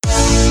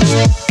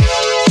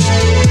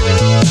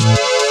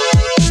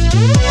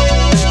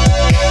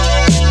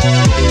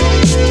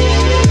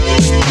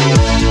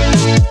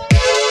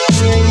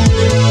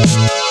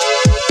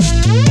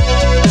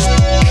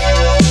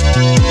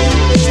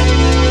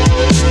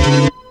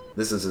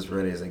This is as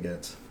ready as it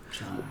gets.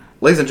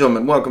 Ladies and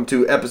gentlemen, welcome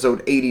to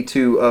episode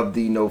 82 of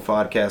the No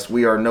Podcast.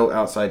 We are No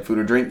Outside Food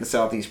or Drink, the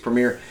Southeast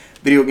premier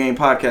video game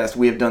podcast.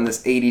 We have done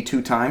this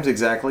 82 times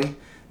exactly.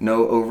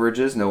 No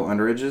overages, no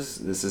underages.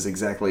 This is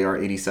exactly our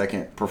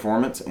 82nd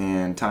performance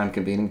and time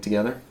convening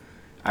together.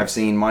 I've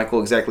seen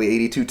Michael exactly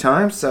 82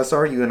 times.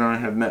 Cesar, you and I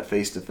have met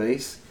face to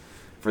face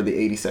for the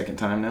 82nd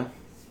time now.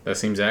 That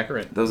seems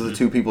accurate. Those are the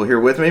two people here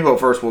with me, but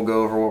first we'll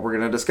go over what we're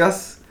going to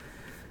discuss.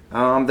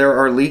 There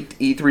are leaked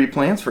E3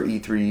 plans for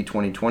E3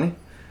 2020.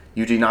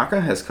 Yuji Naka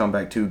has come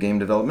back to game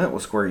development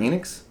with Square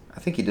Enix. I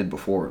think he did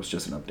before. It was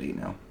just an update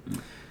now.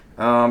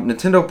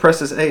 Nintendo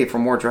presses A for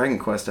more Dragon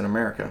Quest in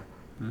America.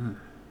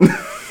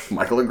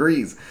 Michael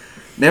agrees.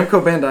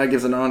 Namco Bandai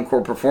gives an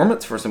encore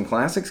performance for some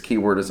classics.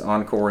 Keyword is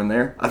encore in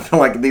there. I feel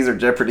like these are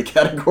Jeopardy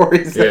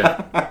categories.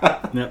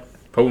 Yeah.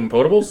 Yep. Potent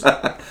Potables?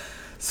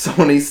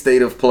 Sony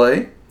State of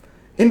Play.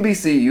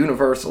 NBC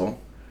Universal.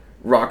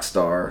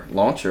 Rockstar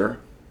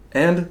Launcher.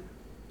 And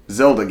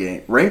Zelda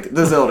game. Rank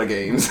the Zelda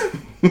games.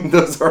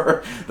 Those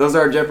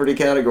are Jeopardy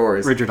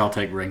categories. Richard, I'll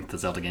take Rank the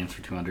Zelda games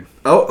for 200.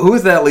 Oh, who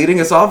is that leading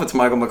us off? It's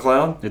Michael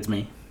McLeod. It's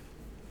me.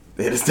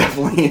 It is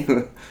definitely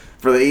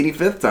for the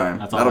 85th time.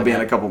 That'll be in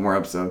a couple more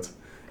episodes.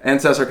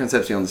 And Cesar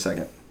Concepcion the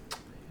second.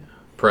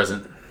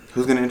 Present.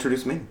 Who's going to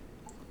introduce me?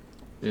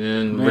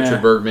 And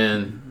Richard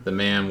Bergman, the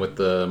man with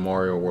the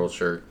Mario World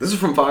shirt. This is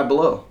from Five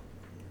Below.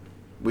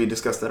 We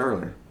discussed that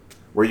earlier.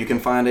 Where you can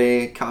find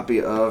a copy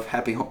of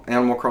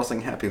Animal Crossing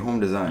Happy Home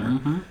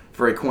Designer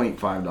for a quaint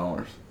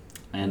 $5.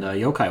 And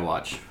Yokai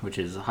Watch, which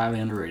is highly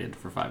underrated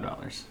for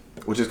 $5.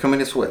 Which is coming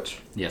to Switch.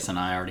 Yes, and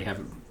I already have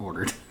it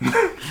ordered.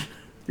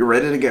 You're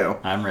ready to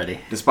go. I'm ready.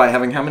 Despite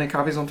having how many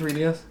copies on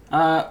 3DS?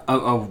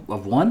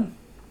 Of one?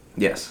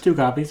 Yes. 2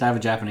 copies. I have a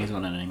Japanese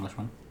one and an English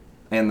one.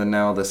 And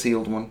now the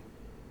sealed one?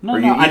 No,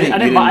 I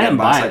didn't buy it.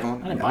 I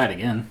didn't buy it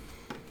again.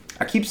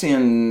 I keep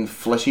seeing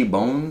Fleshy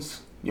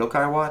Bones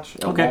Yokai Watch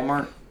at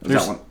Walmart.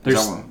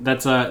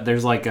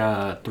 There's like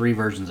 3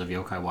 versions of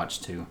Yokai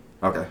Watch 2.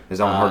 Okay. Is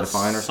that one hard to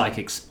find or something?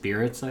 Psychic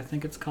Spirits, I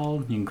think it's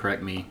called. You can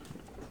correct me,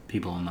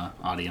 people in the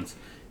audience,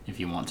 if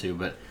you want to.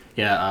 But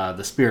yeah,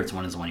 the Spirits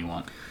one is the one you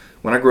want.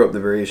 When I grew up, the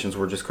variations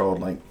were just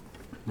called like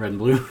red and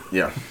blue.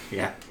 Yeah.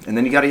 Yeah. And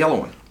then you got a yellow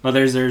one. Well,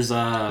 there's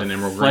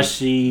Emerald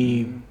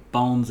Fleshy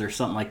Bones or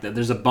something like that.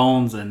 There's a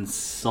Bones and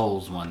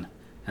Souls one,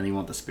 and you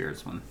want the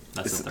Spirits one.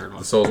 That's the third one.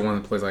 The Souls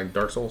one that plays like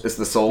Dark Souls? It's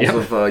the Souls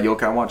of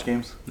Yokai Watch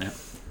games? Yeah.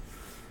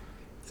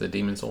 It's the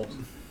Demon Souls.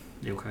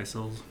 Yokai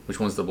Souls. Which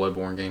one's the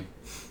Bloodborne game?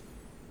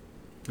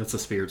 That's the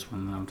Spirits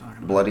one that I'm talking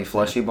about. Bloody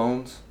Fleshy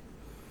Bones?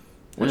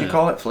 What'd you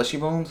call it? Fleshy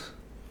Bones?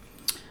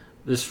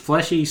 This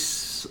fleshy...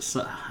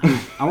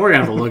 we're going to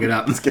have to look it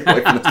up. Let's get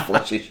away from this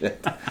fleshy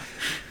shit.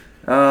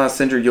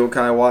 Send your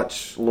Yokai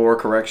Watch lore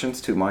corrections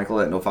to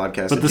Michael at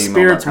nopodcast@gmail.com. But the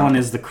Spirits one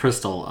is the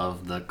crystal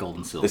of the Gold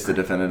and Silver. It's the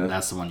definitive.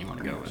 That's the one you want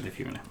to go with if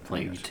you're going to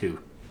play 2.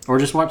 Or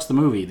just watch the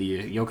movie.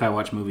 The Yokai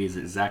Watch movie is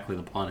exactly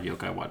the plot of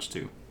Yokai Watch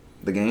 2.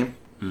 The game?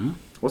 Mm-hmm.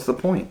 What's the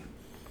point?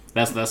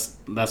 That's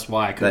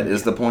why I couldn't... That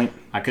is the point?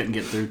 I couldn't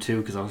get through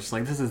 2 because I was just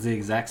like, this is the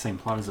exact same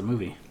plot as the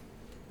movie.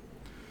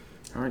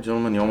 All right,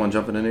 gentlemen, y'all want to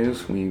jump into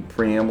news? We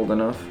preambled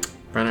enough.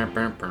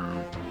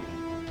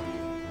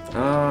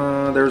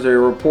 There's a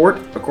report,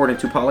 according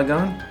to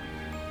Polygon.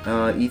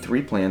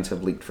 E3 plans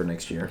have leaked for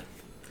next year.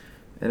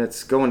 And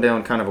it's going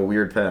down kind of a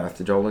weird path.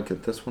 Did y'all look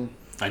at this one?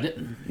 I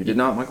didn't. You did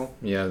not, Michael?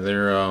 Yeah,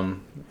 they're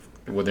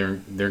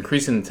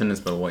increasing attendance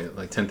by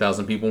like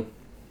 10,000 people.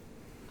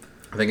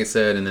 I think it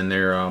said, and then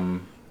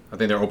I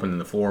think they're opening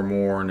the floor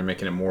more and they're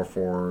making it more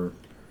for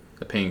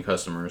the paying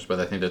customers, but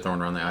I think they're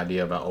throwing around the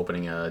idea about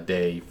opening a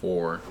day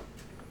for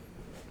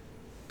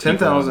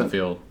 10,000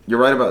 field. You're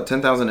right about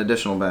 10,000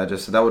 additional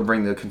badges, so that would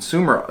bring the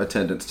consumer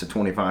attendance to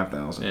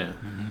 25,000. Yeah.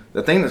 Mm-hmm.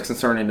 The thing that's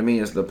concerning to me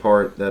is the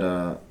part that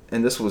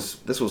and this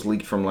was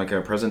leaked from like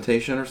a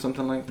presentation or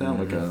something like that,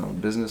 like a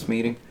business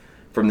meeting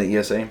from the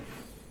ESA.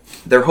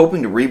 They're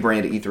hoping to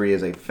rebrand E3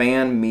 as a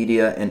fan,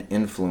 media, and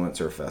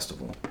influencer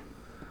festival.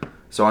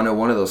 So I know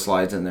one of those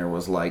slides in there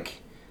was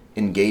like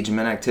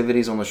engagement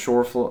activities on the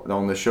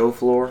show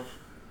floor.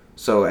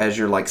 So as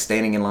you're like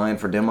standing in line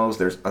for demos,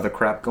 there's other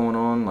crap going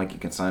on. Like you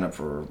can sign up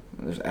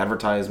there's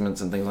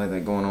advertisements and things like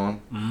that going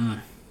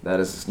on. That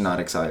is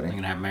not exciting.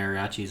 You're gonna have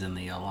mariachis in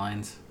the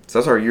lines.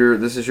 So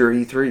this is your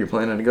E3. You're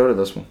planning to go to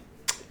this one.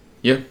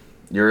 Yeah.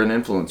 You're an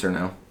influencer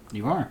now.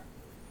 You are.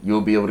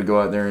 You'll be able to go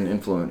out there and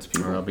influence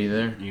people. I'll be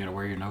there. You gotta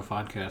wear your No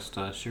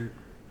Podcast shirt.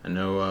 I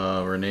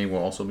know Renee will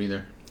also be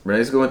there.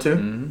 Renee's going too?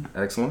 Mm-hmm.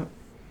 Excellent.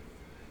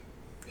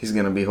 He's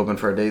going to be hoping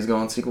for a Days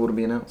Gone sequel to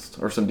be announced.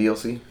 Or some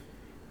DLC.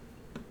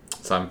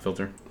 Siphon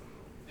Filter.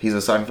 He's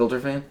a Siphon Filter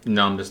fan?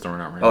 No, I'm just throwing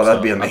out random Oh,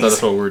 that'd be stuff. amazing. I thought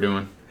that's what we were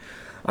doing.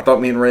 I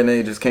thought me and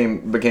Renee just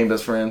became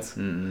best friends.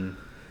 Mm-mm.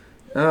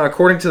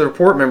 According to the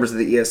report, members of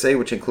the ESA,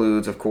 which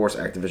includes, of course,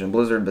 Activision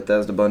Blizzard,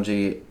 Bethesda,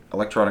 Bungie,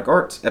 Electronic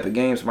Arts, Epic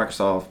Games,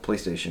 Microsoft,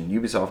 PlayStation,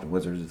 Ubisoft, and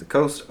Wizards of the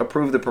Coast,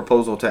 approved the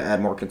proposal to add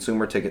more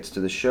consumer tickets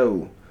to the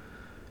show.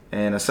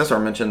 And as Cesar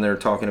mentioned, they're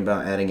talking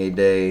about adding a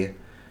day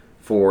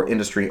for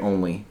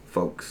industry-only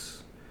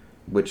folks,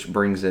 which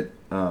brings it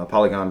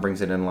Polygon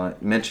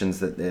mentions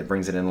that it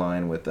brings it in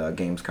line with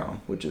Gamescom,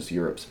 which is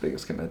Europe's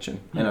biggest convention.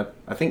 And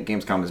I think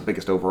Gamescom is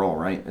biggest overall,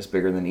 right? It's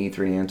bigger than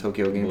E3 and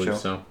Tokyo Game believe Show.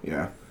 so.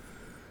 Yeah.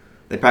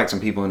 They packed some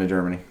people into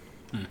Germany.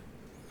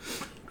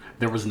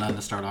 There was none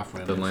to start off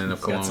with. The land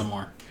of Got Cologne. some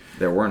more.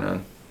 There were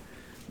none.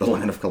 The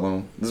land of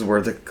Cologne. This is where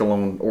the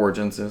Cologne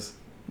origins is.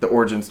 The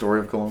origin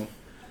story of Cologne.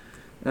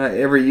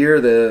 Every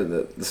year,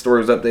 the story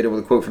was updated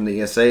with a quote from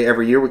the ESA.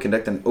 Every year, we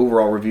conduct an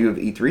overall review of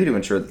E3 to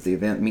ensure that the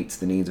event meets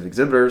the needs of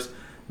exhibitors.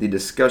 The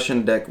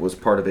discussion deck was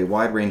part of a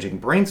wide-ranging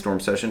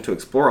brainstorm session to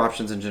explore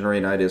options and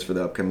generate ideas for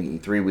the upcoming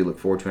E3. We look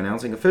forward to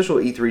announcing official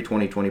E3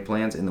 2020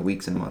 plans in the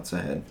weeks and months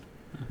ahead.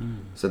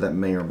 So that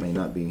may or may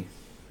not be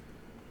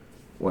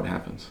what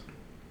happens.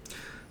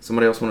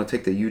 Somebody else want to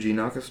take the Yuji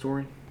Naka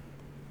story?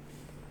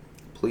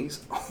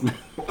 Please?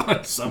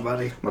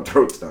 Somebody. My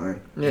throat's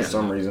dying Yeah. for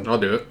some reason. I'll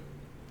do it.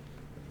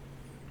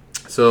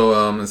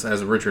 So,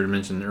 as Richard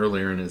mentioned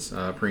earlier in his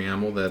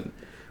preamble, that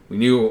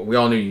we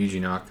all knew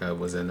Yuji Naka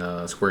was in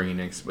Square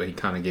Enix, but he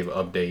kind of gave an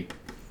update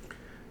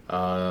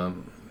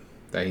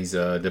that he's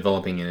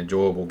developing an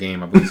enjoyable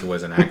game. I believe it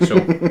was an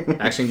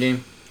action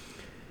game.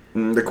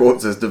 The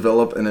quote says,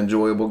 "Develop an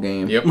enjoyable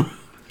game." Yep.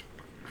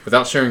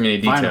 Without sharing any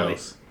details. Finally.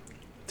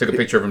 Took a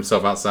picture of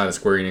himself outside of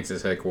Square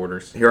Enix's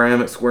headquarters. Here I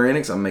am at Square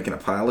Enix. I'm making a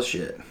pile of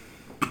shit.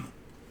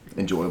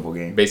 Enjoyable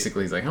game.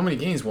 Basically, he's like, how many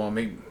games will I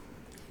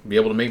be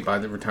able to make by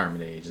the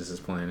retirement age? Is his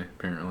plan,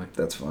 apparently.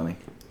 That's funny.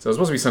 So it's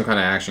supposed to be some kind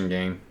of action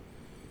game.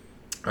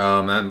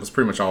 That was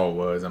pretty much all it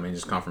was. I mean,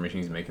 just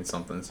confirmation he's making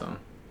something. So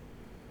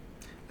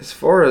As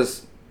far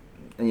as,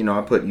 I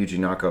put Yuji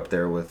Naka up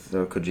there with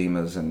the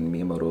Kojimas and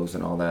Miyamoto's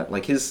and all that.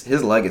 Like, his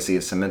legacy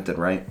is cemented,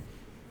 right?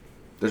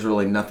 There's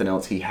really nothing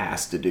else he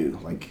has to do.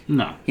 Like,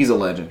 No. he's a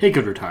legend. He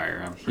could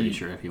retire, I'm pretty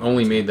sure. If he only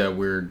wanted to. made that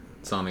weird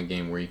Sonic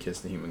game where he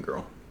kissed the human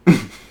girl.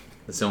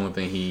 That's the only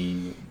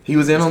thing He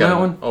was in he's on got that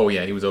one? Oh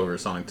yeah, he was over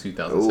Sonic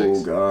 2006.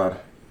 Oh, God.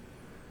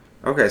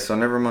 Okay, so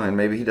never mind.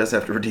 Maybe he does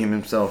have to redeem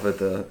himself at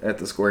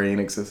the Square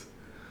Enix's.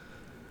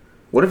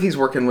 What if he's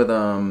working with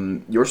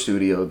your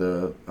studio,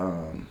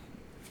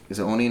 is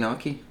it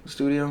Oninaki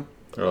Studio?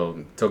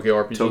 Oh,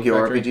 Tokyo RPG Tokyo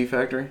Factory? RPG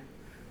Factory?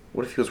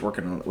 What if he was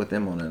working with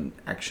them on an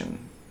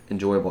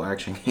enjoyable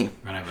action game?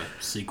 We're going to have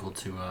a sequel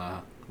to,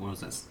 what was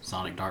that,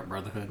 Sonic Dark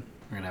Brotherhood?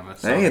 We're going to have a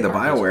Hey, Sonic the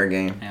RPG. BioWare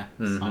game. Yeah,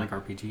 Mhm. Sonic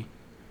RPG.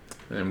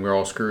 And we're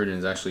all screwed, and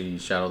it's actually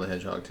Shadow the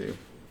Hedgehog too.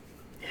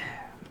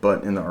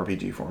 But in the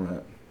RPG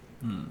format.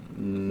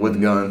 With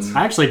guns.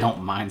 I actually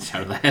don't mind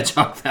Shadow the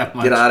Hedgehog that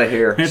much. Get out of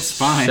here. It's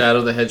fine.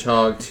 Shadow the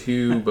Hedgehog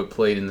 2, but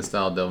played in the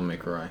style of Devil May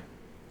Cry.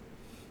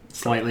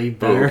 Slightly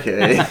better.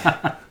 Okay.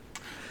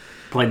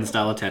 Played in the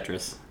style of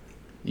Tetris.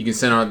 You can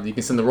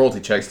send the royalty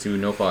checks to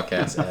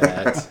NoFodcast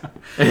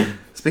at.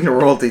 Speaking of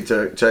royalty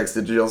checks,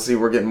 did you all see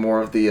we're getting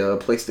more of the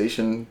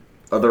PlayStation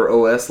other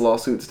OS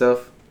lawsuit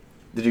stuff?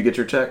 Did you get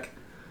your check?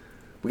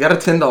 We got a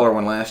 $10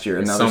 one last year,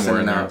 and now they're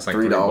Somewhere in sending there, out it's like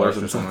 $3 $3 or or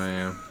something.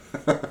 something.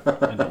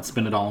 Yeah. I don't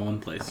spend it all in one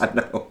place. I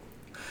know.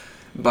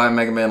 Buy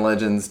Mega Man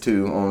Legends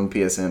 2 on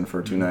PSN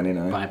for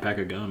 $2.99. Buy a pack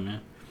of gum, yeah.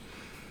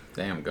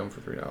 Damn, gum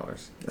for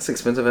 $3. That's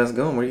expensive as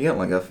gum. What do you get?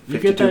 Like a 52 You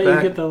get that. You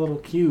pack? get that little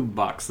cube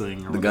box thing.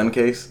 Or The whatever. gun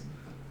case?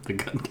 The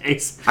gun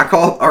case.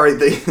 Alright,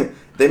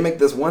 they make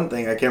this one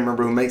thing, I can't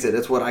remember who makes it.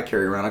 It's what I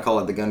carry around. I call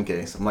it the gun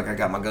case. I'm like, I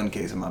got my gun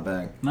case in my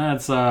bag.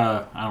 That's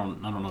I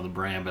don't know the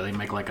brand, but they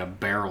make like a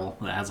barrel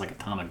that has like a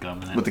ton of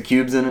gum in it. With the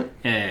cubes in it?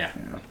 yeah,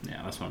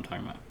 that's what I'm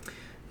talking about.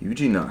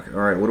 Yuji Naka.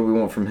 Alright, what do we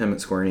want from him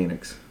at Square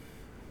Enix?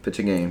 Pitch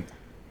a game.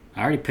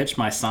 I already pitched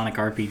my Sonic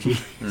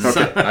RPG.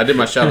 Okay. I did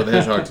my Shadow the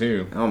Hedgehog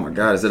too. Oh my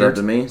god, is it up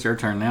to me? It's your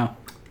turn now.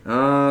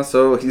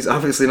 So he's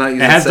obviously not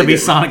using It has Sega. to be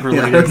Sonic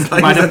related. Yeah, it's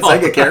not By using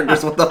default. Sega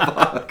characters, what the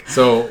fuck?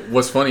 So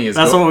what's funny is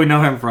That's go, what we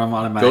know him from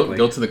automatically.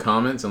 go to the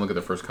comments and look at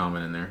the first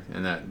comment in there,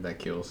 and that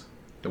kills.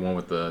 The one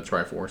with the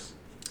Triforce.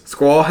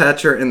 Squall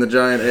Hatcher and the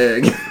Giant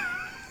Egg.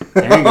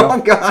 There you go.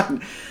 Oh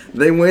god.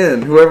 They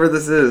win, whoever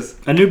this is.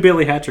 A new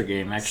Billy Hatcher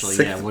game, actually,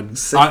 Sixth- would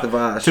sixth of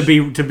Ash. to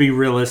be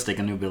realistic.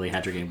 A new Billy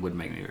Hatcher game would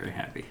make me very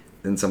happy.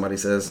 Then somebody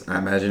says, I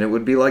imagine it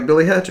would be like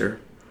Billy Hatcher.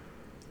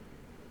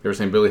 They were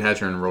saying Billy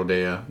Hatcher and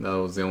Rodea. That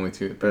was the only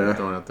two that people were Yeah.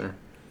 throwing out there.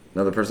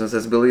 Another person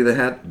says Billy the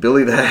Hatcher.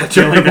 Billy the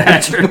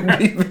Hatcher would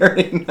be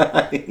very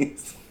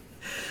nice.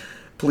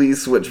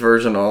 Please switch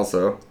version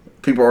also.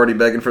 People are already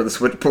begging for the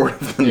Switch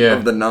port of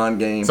the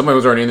non-game. Somebody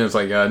was already in there. It's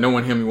like, no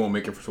him, he won't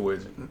make it for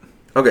Switch.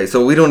 Okay,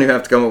 so we don't even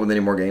have to come up with any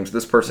more games.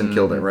 This person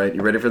killed it, right?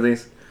 You ready for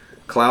these?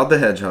 Cloud the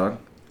Hedgehog,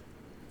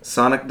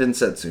 Sonic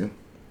Densetsu,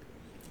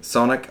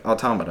 Sonic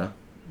Automata,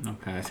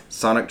 Okay.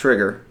 Sonic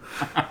Trigger,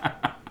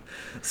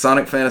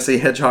 Sonic Fantasy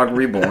Hedgehog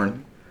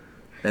Reborn,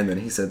 and then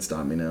he said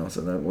stop me now.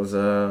 So that was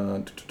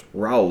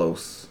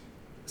Raulos.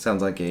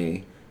 Sounds like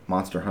a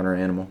Monster Hunter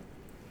animal.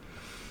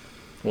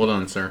 Well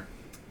done, sir.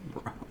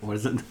 What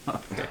is it?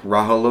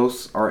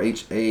 Rahalos,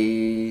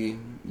 Rhaulous,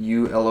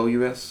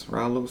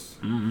 Raulos.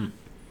 Mm-hmm.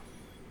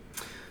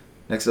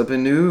 Next up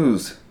in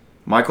news,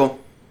 Michael,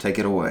 take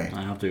it away.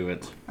 I'll do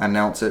it.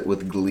 Announce it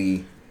with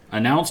glee.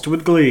 Announced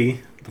with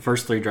glee, the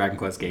first 3 Dragon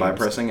Quest games By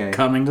pressing A.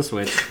 coming to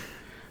Switch.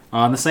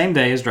 On the same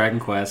day as Dragon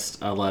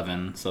Quest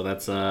 11, so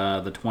that's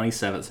the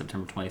 27th,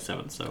 September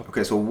 27th. So,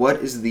 Okay, so what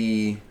is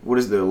the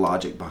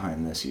logic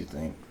behind this, you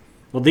think?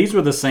 well, these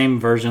were the same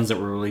versions that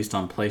were released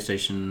on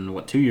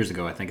PlayStation 2 years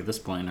ago, I think, at this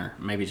point, or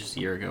maybe just a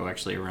year ago,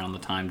 actually, around the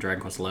time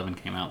Dragon Quest 11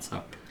 came out.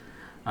 So,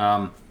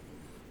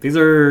 these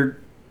are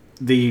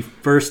the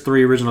first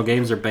 3 original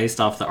games are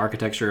based off the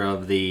architecture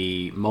of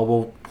the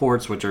mobile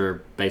ports, which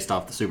are based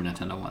off the Super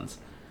Nintendo ones.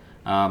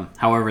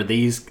 However,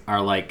 these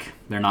are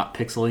they're not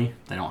pixely.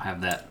 They don't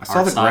have that I saw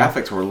art the style.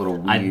 graphics were a little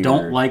weird. I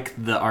don't like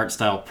the art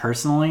style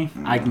personally.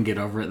 I can get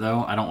over it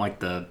though. I don't like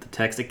the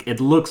text. It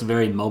looks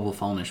very mobile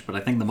phone-ish, but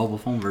I think the mobile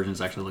phone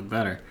versions actually look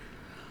better.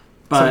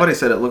 But Somebody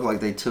said it looked like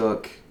they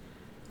took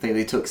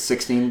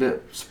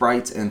 16-bit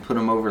sprites and put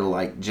them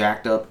over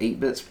jacked up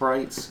 8-bit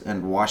sprites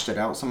and washed it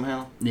out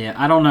somehow. yeah,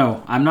 I don't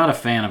know. I'm not a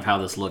fan of how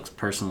this looks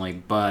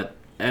personally, but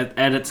at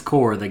its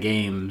core, the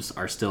games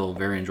are still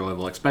very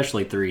enjoyable,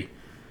 especially 3.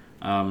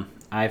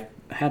 I've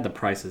had the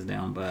prices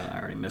down, but I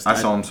already missed it. I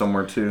saw them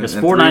somewhere too. It's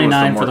and 3 was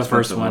 $4.99 more for the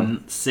first expensive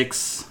one,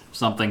 6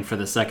 something for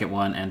the second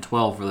one, and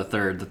 12 for the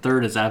third. The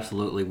third is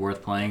absolutely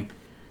worth playing.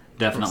 It's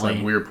Definitely.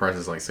 like weird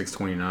prices, like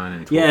 $6.29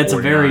 and $12.49. Yeah, it's a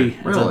very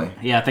Really?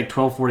 I think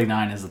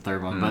 $12.49 is the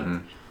third one. But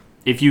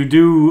if you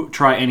do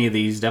try any of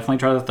these, definitely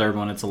try the third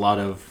one. It's a lot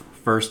of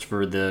first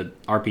for the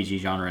RPG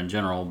genre in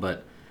general.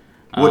 But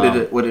What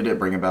did it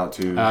bring about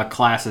to?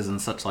 classes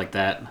and such like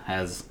that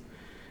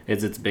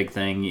is its big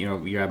thing. You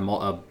know, you have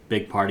a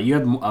big party. You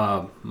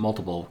have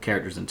multiple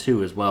characters in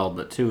 2 as well,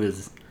 but 2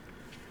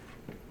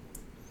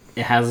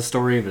 it has a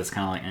story, but it's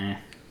kind of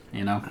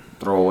you know.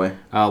 Throwaway.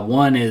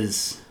 One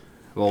is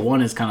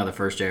kind of the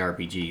first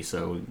JRPG,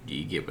 so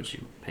you get what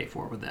you pay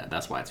for with that.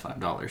 That's why it's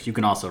 $5. You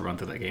can also run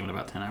through that game in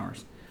about 10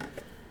 hours.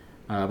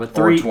 But Or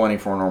 3, 20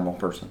 for a normal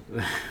person.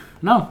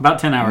 no, about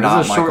 10 hours. Not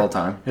it's a Michael short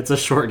time. It's a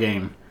short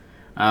game,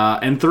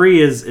 and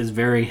 3 is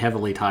very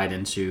heavily tied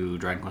into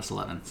Dragon Quest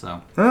 11.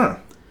 So, Huh.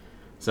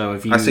 so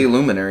if you I see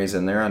Luminaries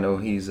in there. I know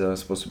he's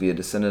supposed to be a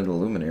descendant of the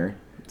Luminary.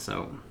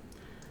 So,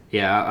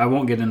 yeah, I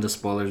won't get into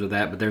spoilers with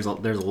that, but there's a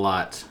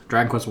lot.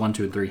 Dragon Quest 1,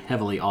 2, and 3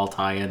 heavily all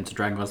tie into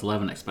Dragon Quest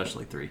 11,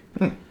 especially 3.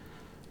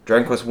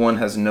 Dragon Quest 1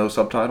 has no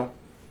subtitle.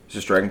 It's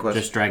just Dragon Quest.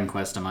 Just Dragon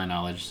Quest, to my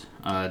knowledge.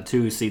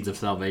 2, Seeds of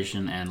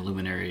Salvation, and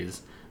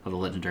Luminaries of the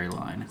Legendary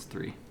Line. It's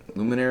 3.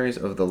 Luminaries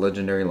of the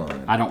Legendary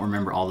Line. I don't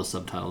remember all the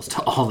subtitles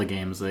to all the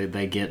games.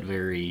 They get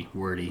very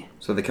wordy.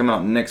 So they come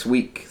out next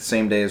week,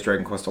 same day as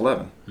Dragon Quest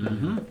 11.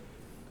 Mm-hmm.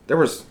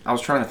 I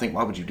was trying to think,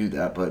 why would you do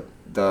that? But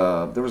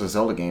there was a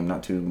Zelda game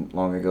not too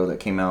long ago that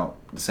came out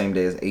the same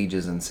day as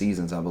Ages and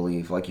Seasons, I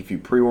believe. Like if you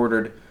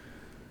pre-ordered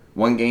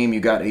one game, you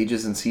got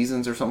Ages and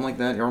Seasons or something like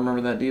that. Y'all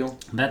remember that deal?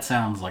 That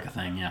sounds like a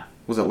thing, yeah.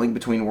 Was it Link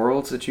Between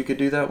Worlds that you could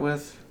do that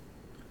with?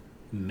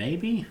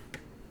 Maybe.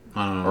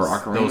 I don't know. Or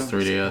That Ocarina? was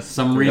 3DS.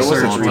 Some It was a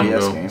research.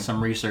 3DS game.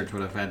 Some research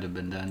would have had to have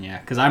been done, yeah.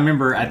 Because I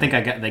remember, I think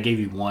they gave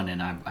you one,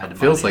 and I had to buy It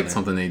feels the like other.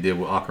 something they did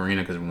with Ocarina,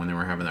 because when they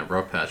were having that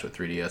rough patch with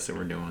 3DS, they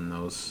were doing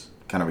those.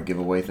 Kind of a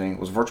giveaway thing.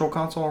 Was Virtual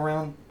Console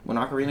around when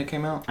Ocarina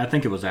came out? I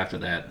think it was after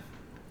that.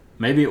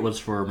 Maybe it was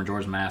for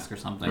Majora's Mask or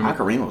something.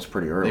 Ocarina was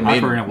pretty early. They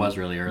made- Ocarina was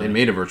really early. They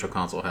made a virtual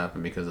console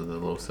happen because of the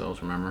low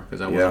sales, remember? Because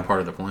that Yeah. wasn't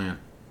part of the plan.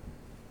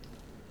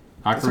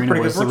 That's a Ocarina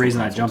pretty was good the reason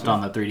I virtual jumped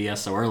console, on the 3DS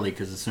so early,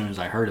 because as soon as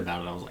I heard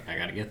about it, I was like, I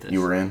gotta get this.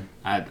 You were in.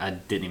 I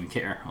didn't even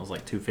care. I was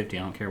like, $250,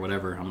 I don't care,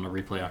 whatever. I'm gonna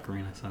replay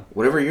Ocarina. So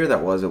Whatever year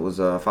that was, it was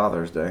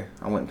Father's Day.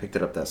 I went and picked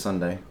it up that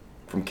Sunday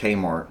from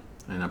Kmart.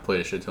 And I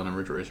played a shit ton of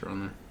Ridge Racer on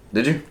there.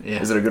 Did you?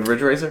 Yeah. Is it a good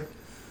Ridge Racer?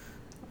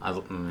 I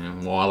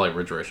like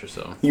Ridge Racer,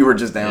 so. You were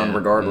just down Yeah.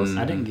 regardless.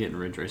 I didn't get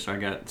Ridge Racer. I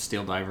got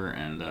Steel Diver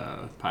and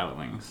Pilot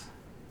Wings.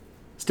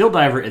 Steel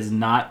Diver is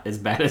not as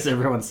bad as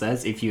everyone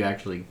says if you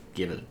actually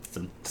give it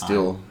some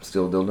time.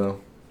 Still dildo.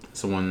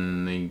 So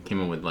when they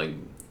came up with, like,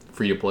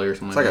 free to play or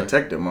something It's like a that.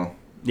 tech demo.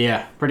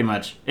 Yeah, pretty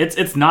much.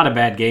 It's not a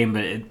bad game,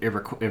 but it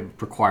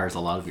requires a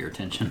lot of your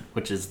attention,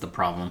 which is the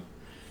problem.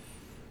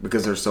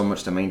 Because there's so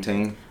much to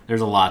maintain.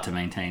 There's a lot to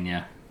maintain,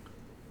 yeah.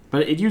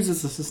 But it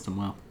uses the system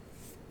well.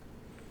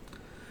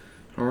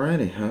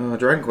 Alrighty.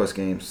 Dragon Quest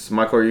games.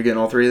 Michael, are you getting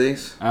all 3 of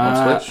these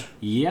on Switch?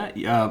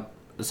 Yeah.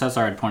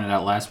 Cesar had pointed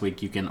out last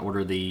week you can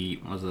order the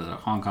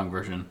Hong Kong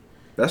version,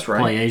 That's right.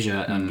 Play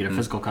Asia, and get a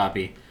physical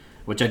copy,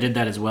 which I did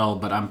that as well.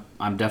 But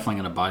I'm definitely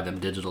going to buy them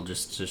digital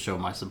just to show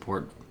my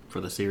support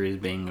for the series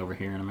being over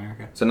here in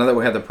America. So now that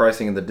we have the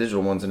pricing of the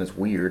digital ones and it's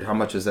weird, how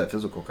much is that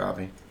physical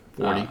copy?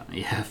 40.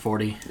 Yeah,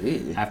 40.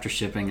 Ew. After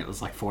shipping, it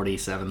was like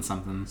 47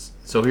 something.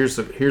 So here's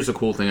the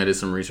cool thing. I did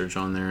some research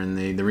on there, and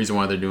the reason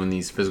why they're doing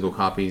these physical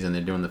copies, and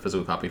they're doing the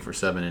physical copy for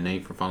 7 and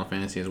 8 for Final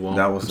Fantasy as well.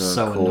 That I'm was a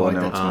so cool annoyed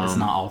that announcement. it's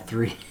not all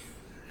 3.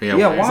 Yeah,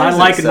 why- why I is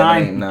like it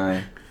 9. 7, 8,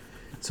 9?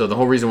 So the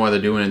whole reason why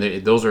they're doing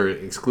it, those are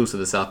exclusive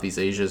to Southeast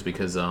Asia, is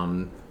because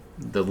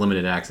the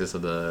limited access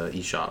of the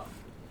eShop.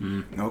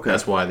 Okay.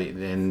 That's why.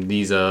 And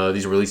these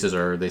releases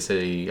are, they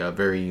say,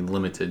 very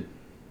limited.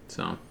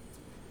 So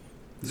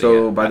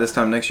So by this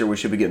time next year, we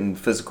should be getting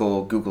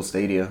physical Google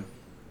Stadia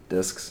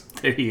discs.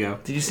 There you go.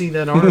 did you see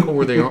that article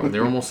where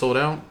they're almost sold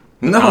out?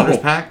 No. Founders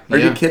Pack? Are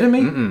you Yeah. kidding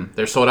me? Mm-mm.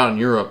 They're sold out in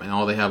Europe, and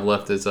all they have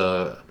left is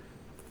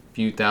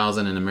few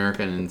thousand in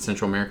America and in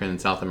Central America and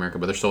South America,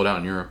 but they're sold out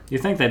in Europe. You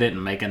think they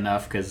didn't make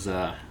enough because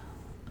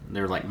they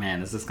were like,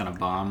 man, is this going to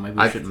bomb? Maybe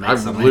we should make I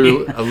something.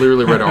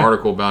 literally read an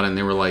article about it, and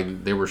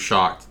they were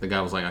shocked. The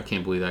guy was like, I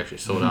can't believe they actually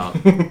sold out.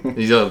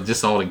 These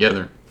just all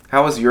together.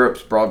 How is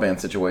Europe's broadband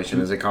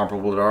situation? Is it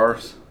comparable to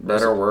ours?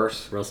 Better or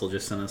worse? Russell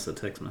just sent us a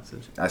text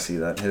message. I see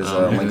that. His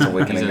Link's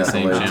Awakening he's got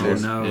in the delayed same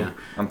too. channel. No. Yeah.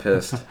 I'm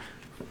pissed.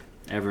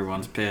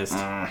 Everyone's pissed.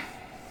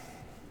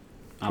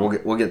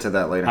 We'll get to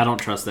that later. I don't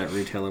trust that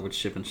retailer with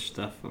shipping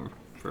stuff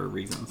for a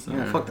reason. So.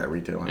 Yeah, fuck that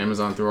retailer.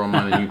 Amazon threw all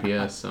mine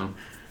at UPS, so.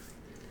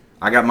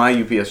 I got my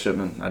UPS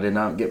shipment. I did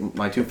not get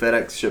my 2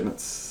 FedEx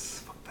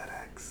shipments. Fuck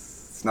FedEx.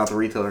 It's not the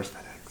retailer's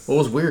FedEx. Well,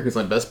 it was weird because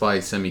like Best Buy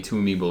sent me 2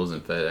 Amiibos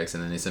in FedEx,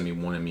 and then they sent me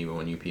 1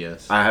 Amiibo in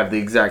UPS. I have the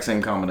exact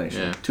same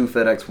combination. Yeah. 2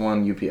 FedEx,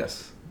 1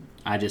 UPS.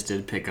 I just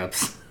did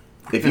pickups.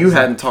 If you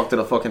hadn't talked to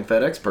the fucking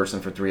FedEx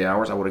person for 3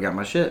 hours, I would have got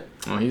my shit.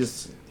 Well,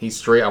 he's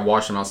straight. I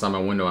watched him outside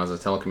my window as a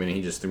telecommuting.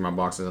 He just threw my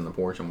boxes on the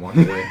porch and walked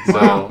away. So,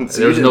 So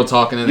there was you no didn't-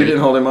 talking in You there.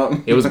 didn't hold him up?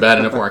 It was bad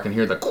enough where I can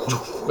hear the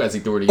as he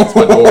threw it against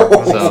my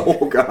door. So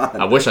Oh, God.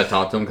 I wish I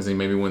talked to him because he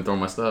maybe wouldn't throw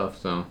my stuff.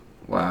 So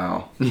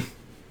Wow. I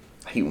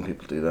hate when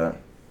people do that.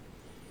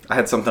 I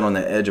had something on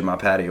the edge of my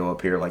patio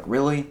up here. Like,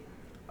 really?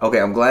 Okay,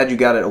 I'm glad you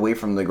got it away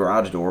from the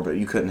garage door, but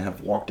you couldn't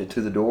have walked it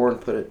to the door and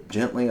put it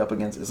gently up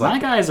against it. It's My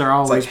like, guys are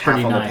it's always like half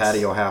pretty on nice. the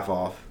patio, half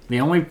off. The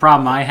only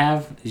problem I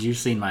have is you've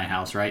seen my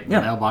house, right? The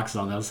Yeah. mailbox is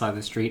on the other side of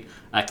the street.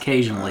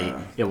 Occasionally,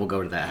 it will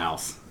go to that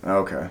house.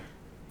 Okay.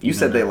 You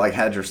said they like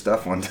had your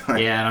stuff one time.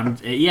 Yeah,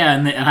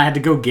 and I had to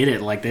go get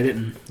it. Like they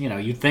didn't,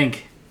 you'd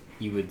think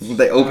you would.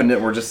 They opened it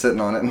and were just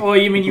sitting on it. Well,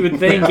 you would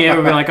think it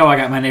would be like, oh, I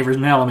got my neighbor's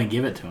mail. Let me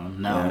give it to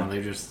him. No, Yeah.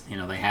 they just,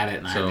 they had it,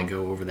 and I So- had to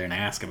go over there and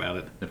ask about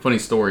it. the funny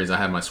story is I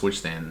had my switch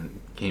stand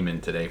came in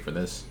today for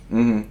this.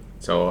 Mm-hmm.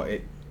 So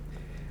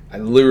I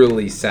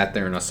literally sat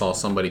there and I saw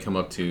somebody come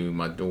up to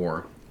my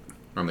door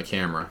on the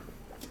camera.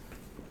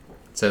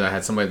 It said I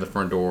had somebody at the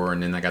front door,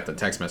 and then I got the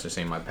text message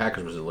saying my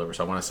package was delivered.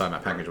 So I went outside, my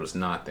package was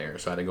not there.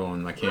 So I had to go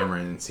on my camera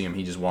and see him.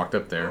 He just walked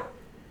up there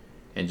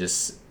and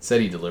just said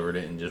he delivered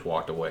it and just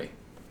walked away.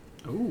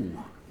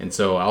 Ooh. And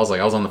so I was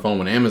on the phone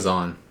with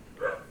Amazon,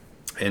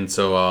 and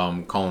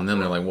so calling them,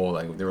 they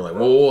were like,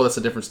 whoa, that's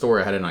a different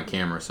story. I had it on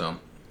camera, so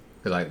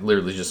because I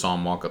literally just saw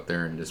him walk up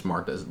there and just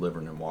marked as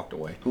delivered and walked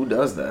away. Who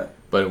does that?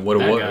 But what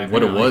That it, guy, was,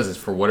 what it apparently. was is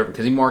for whatever,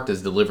 because he marked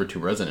as delivered to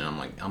resident. I'm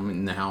like, I'm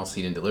in the house,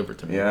 he didn't deliver it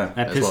to me. Yeah. That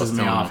That's what I was pisses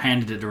me telling off. him.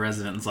 Handed it to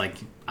residents like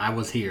I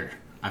was here.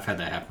 I've had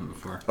that happen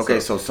before. Okay,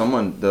 so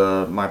someone,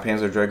 my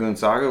Panzer Dragoon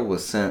Saga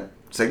was sent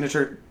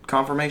signature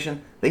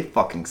confirmation. They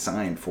fucking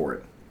signed for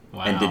it.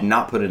 Wow. And did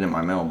not put it in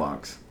my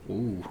mailbox.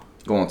 Ooh.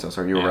 Go on,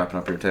 sorry. You were Yeah. wrapping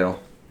up your tale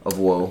of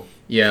woe.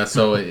 Yeah,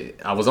 so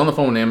I was on the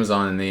phone with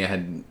Amazon, and they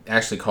had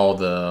actually called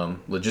the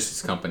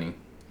logistics company,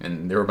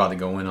 and they were about to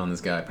go in on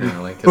this guy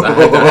apparently because I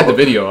had the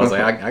video. I was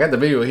like, I got the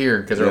video here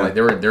because Yeah.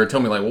 they were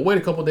telling me like, well, wait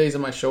a couple days, it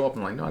might show up.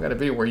 I'm like, no, I got a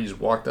video where he just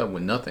walked up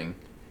with nothing,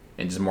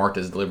 and just marked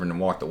as delivered and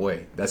walked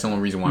away. That's the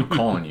only reason why I'm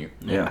calling you.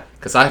 Yeah.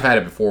 Because I've had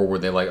it before where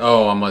they're like,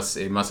 oh, it must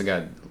have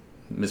got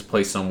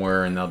misplaced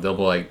somewhere, and they'll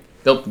be like,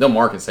 they'll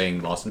mark it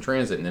saying lost in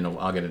transit, and then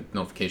I'll get a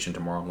notification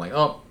tomorrow. I'm like,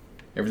 oh,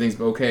 everything's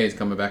okay. It's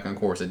coming back on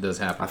course. It does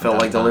happen. I from felt time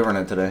like to time. delivering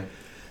it today.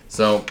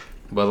 So,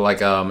 but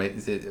like, I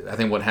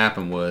think what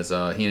happened was he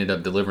ended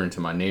up delivering to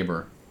my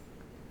neighbor.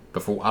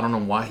 Before, I don't know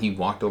why he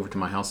walked over to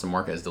my house and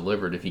marked it as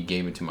delivered if he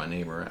gave it to my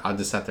neighbor. I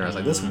just sat there. I was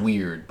like, that's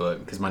weird,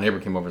 but because my neighbor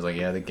came over, and was like,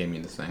 yeah, they gave me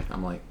this thing.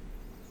 I'm like,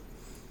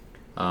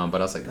 but I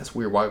was like, that's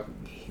weird. Why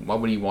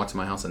would he walk to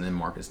my house and then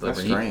mark it as delivered?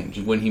 That's strange.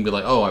 Wouldn't he be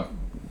like, oh, I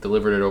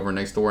delivered it over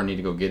next door. I need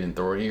to go get it and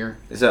throw it here.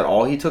 Is that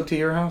all he took to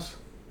your house?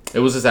 It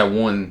was just that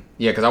one,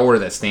 yeah, because I ordered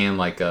that stand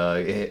like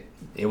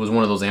it was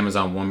one of those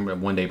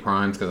Amazon one day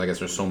primes because I guess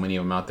there's so many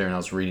of them out there, and I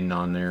was reading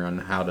on there on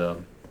how to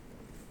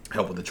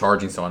help with the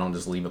charging, so I don't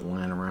just leave it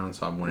lying around.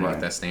 So I wanted to Right.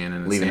 get that stand,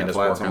 and the Leaving stand it does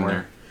flat work on somewhere.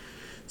 there.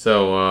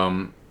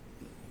 So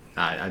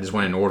I just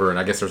went and ordered it.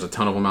 I guess there's a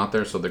ton of them out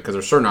there, so because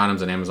there's certain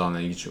items on Amazon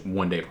that each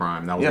one day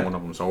prime. That was Yeah. one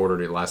of them, so I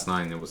ordered it last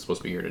night, and it was supposed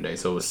to be here today,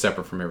 so it was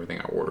separate from everything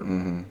I ordered.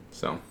 Mm-hmm.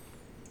 So.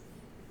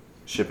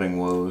 Shipping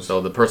woes. So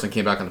the person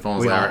came back on the phone.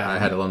 Was We like, all have I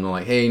them. had to let them know,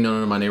 like, hey,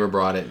 no, my neighbor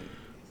brought it.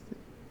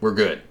 We're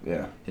good.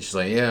 Yeah. And she's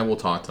like, yeah, we'll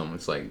talk to him.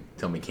 It's like,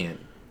 tell me he can't.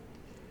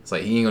 It's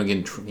like he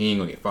ain't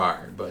gonna get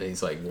fired, but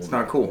he's like, It's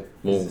not cool.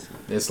 well,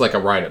 it's like a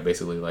write up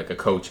basically, like a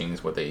coaching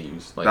is what they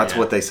use. Like, That's yeah,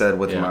 what they said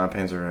with Yeah. my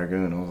Panzer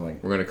Dragoon. I was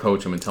like, we're gonna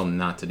coach him and tell him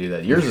not to do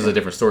that. Yours is a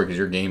different story because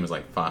your game is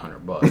like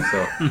 $500.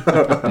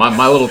 So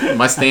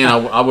my stand,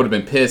 I would have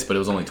been pissed, but it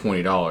was only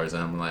 $20,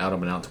 and I'm like, I'd have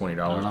been out $20. I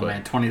don't know, But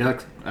man. 20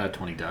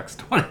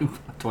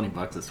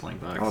 bucks is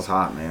 $20 bucks. I was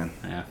hot, man.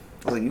 Yeah.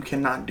 I was like, you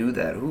cannot do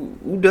that.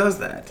 Who does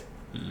that?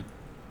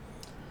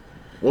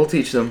 We'll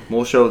teach them.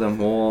 We'll show them.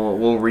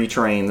 We'll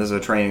retrain. This is a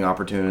training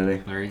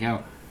opportunity. There you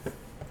go.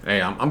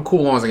 hey, I'm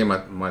cool as long as I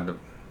get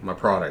my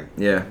product.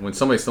 Yeah. When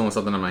somebody's stealing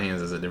something in my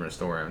hands, is a different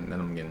story. And then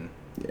I'm getting.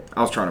 Yeah.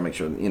 I was trying to make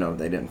sure,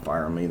 they didn't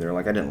fire him either.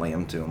 Like, I didn't lay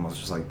him to him. I was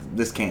just like,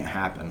 this can't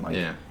happen. Like,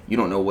 Yeah. you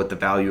don't know what the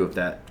value of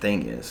that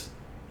thing is.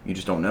 You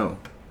just don't know.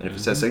 And if it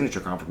says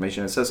signature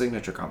confirmation, it says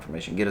signature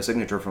confirmation. Get a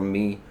signature from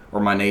me or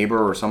my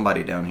neighbor or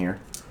somebody down here.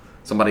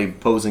 Somebody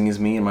posing as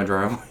me in my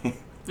driveway.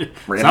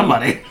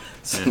 Somebody.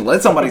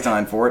 Let somebody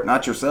sign for it,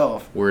 not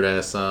yourself. Weird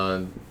ass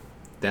Dudley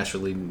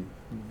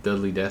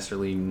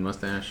Dastardly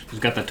mustache. He's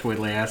got the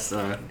twiddly ass.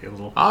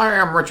 Little... I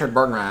am Richard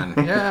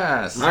Bergman.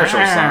 Yes. I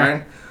shall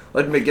sign.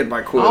 Let me get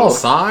my quill. I'll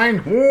sign.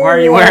 Why are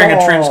you wearing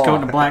a trench coat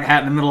and a black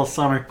hat in the middle of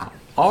summer?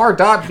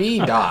 R.B.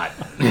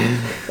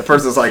 The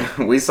person's like,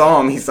 we saw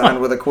him. He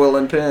signed with a quill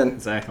and pen.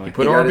 Exactly.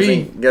 Put He got his RB.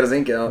 ink, got his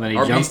ink out. Then he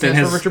RB jumped in stands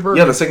for his... Richard Bergman.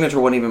 Yeah, the signature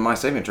wasn't even my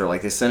signature.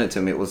 Like, they sent it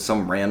to me. It was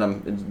some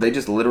random... They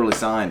just literally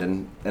signed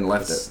and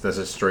left That's, it. that's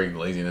just straight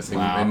laziness.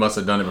 Wow. They must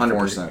have done it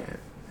before. 100%.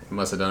 They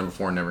must have done it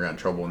before and never got in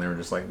trouble. And they were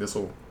just like,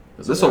 this'll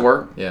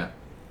work. Yeah.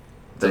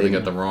 So they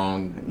got the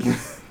wrong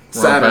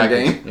Saturn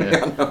package. game.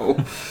 Yeah. I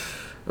know.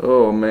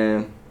 Oh,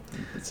 man.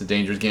 It's a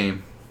dangerous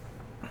game.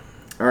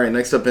 All right,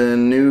 next up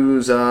in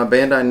news,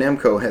 Bandai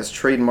Namco has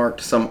trademarked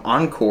some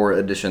Encore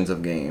editions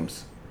of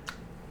games.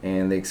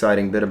 And the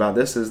exciting bit about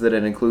this is that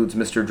it includes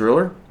Mr.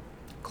 Driller,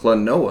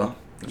 Klonoa,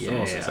 That's the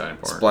most exciting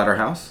part.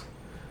 Splatterhouse,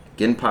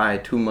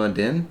 Genpai Tuma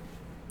Den,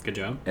 Good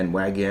job. and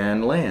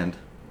Wagan Land,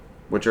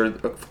 which are,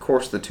 of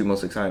course, the two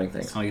most exciting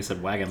things. Oh, you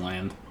said Wagon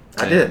Land.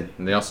 I did.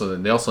 And they also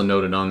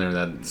noted on there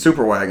that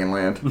Super Wagon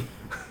Land.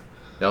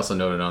 they also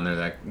noted on there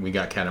that we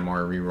got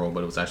Katamari Reroll,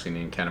 but it was actually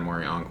named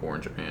Katamari Encore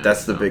in Japan.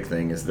 That's the So, big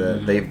thing, is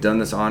that they've done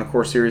this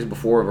Encore series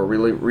before of a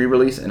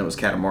re-release, and it was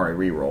Katamari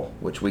Reroll,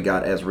 which we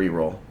got as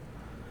Reroll.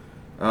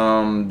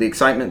 The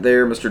excitement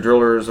there, Mr.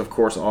 Driller is, of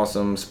course,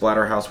 awesome.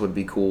 Splatterhouse would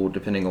be cool,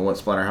 depending on what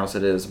Splatterhouse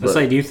it is. Let's But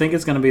say, do you think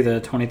it's going to be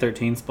the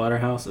 2013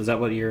 Splatterhouse? Is that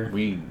what you're...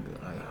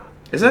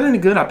 is that any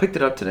good? I picked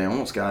it up today. I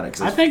almost got it.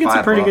 'Cause I think it's a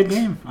 $5. pretty good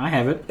game. I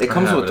have it. It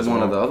comes have with it as one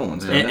well. of the other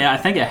ones. Yeah. doesn't it? I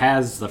think it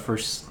has the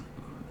first...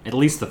 At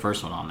least the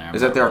first one on there.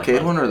 Is that the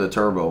arcade one or the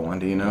turbo one?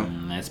 Do you know?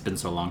 It's been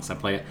so long since I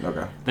played it.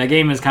 Okay. That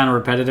game is kind of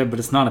repetitive, but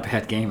it's not a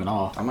bad game at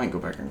all. I might go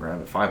back and grab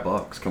it.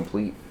 $5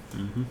 complete.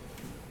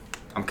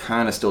 I'm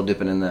kind of still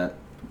dipping in that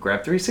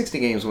grab 360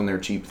 games when they're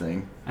cheap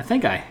thing. I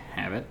think I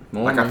have it.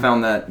 Like I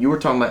found that you were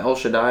talking about El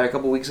Shaddai a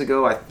couple weeks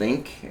ago. I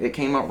think it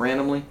came up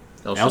randomly.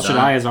 El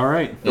Shaddai is all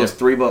right. It was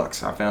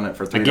 $3. I found it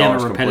for $3 Again, a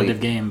repetitive complete.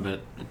 game,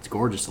 but it's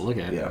gorgeous to look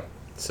at. Yeah.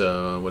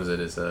 So what is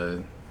it? It's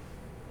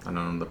I don't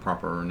know the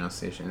proper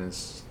pronunciation.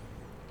 It's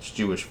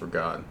Jewish for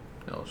God.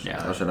 El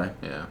Shaddai. El Shaddai.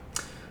 Yeah.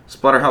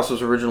 Splatterhouse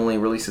was originally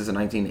released as a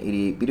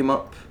 1988 beat 'em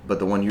up, but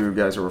the one you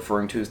guys are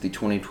referring to is the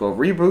 2012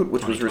 reboot,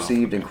 which was 2012,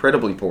 received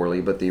incredibly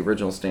poorly, but the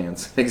original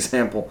stands an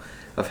example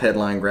of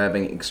headline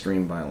grabbing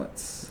extreme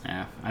violence.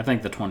 Yeah, I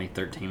think the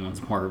 2013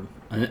 one's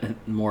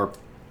more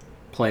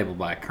playable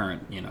by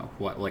current,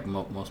 what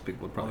most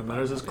people would probably.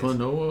 Matters is nowadays.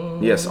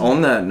 Klonoa. Yes,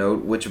 on that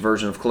note, which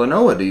version of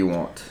Klonoa do you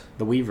want?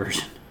 The Wii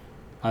version.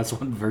 That's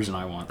what version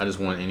I want. I just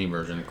want any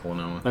version of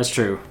Klonoa. That's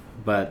true,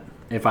 but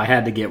if I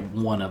had to get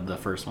one of the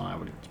first one, I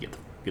would get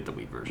the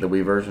Wii version. The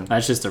Wii version?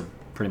 That's just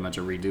pretty much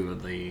a redo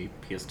of the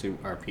PS2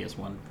 or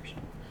PS1 version.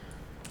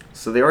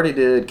 So they already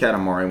did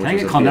Katamari, which Can I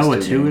was get a Klonoa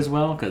PS2 2 game, as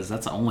well? Because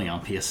that's only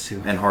on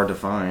PS2, and hard to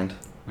find.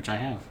 which I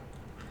have.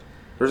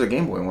 There's a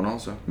Game Boy one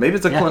also. Maybe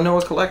it's a Yeah.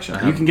 Klonoa collection.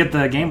 You can get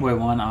the Game Boy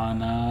one on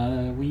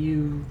Wii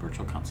U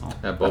Virtual Console.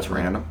 Yeah, both That's of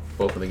them- random.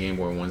 Both of the Game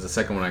Boy ones. The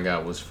second one I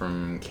got was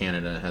from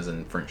Canada. It has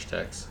in French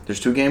text. There's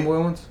two Game Boy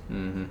ones?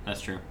 Mm-hmm.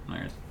 That's true.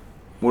 There is.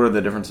 What are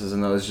the differences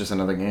in those? It's just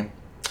another game?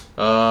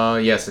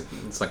 Yes,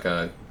 it's like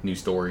a new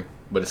story,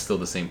 but it's still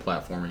the same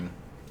platforming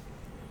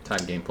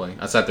type gameplay.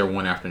 I sat there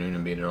one afternoon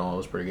and beat it all. It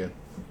was pretty good.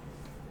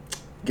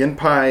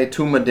 Genpai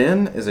Tuma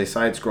Den is a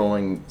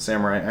side-scrolling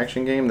samurai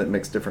action game that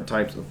mixes different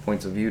types of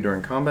points of view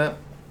during combat.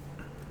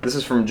 This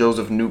is from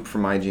Joseph Noop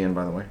from IGN,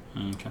 by the way.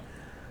 Okay.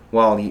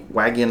 While the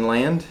Wagon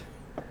Land is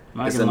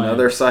Wagon Land.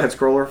 another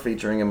side-scroller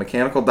featuring a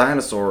mechanical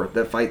dinosaur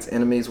that fights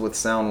enemies with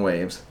sound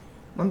waves.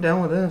 I'm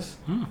down with this.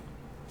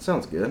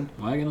 Sounds good.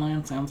 Wagon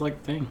Land sounds like a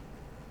thing.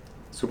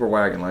 Super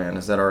Wagon Land.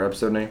 Is that our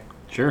episode name?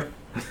 Sure.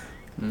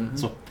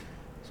 That's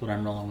what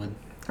I'm rolling with.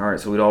 Alright,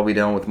 so we'd all be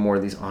down with more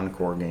of these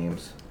Encore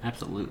games.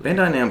 Absolutely.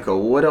 Bandai Namco,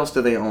 what else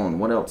do they own?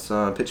 What else?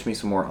 Pitch me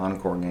some more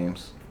Encore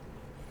games.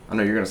 I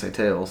know you're going to say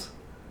Tales.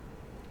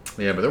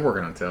 Yeah, but they're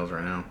working on Tales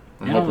right now.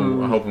 I'm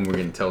Yeah. hoping we're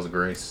getting Tales of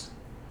Grace.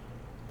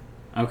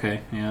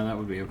 Okay, yeah, that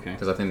would be okay.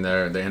 Because I think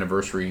the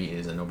anniversary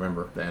is in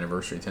November. The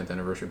 10th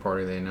anniversary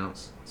party they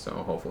announced. So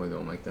hopefully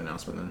they'll make the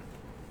announcement then.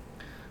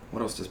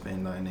 What else does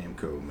Bandai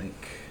Namco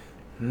make?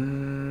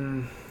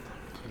 You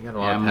got a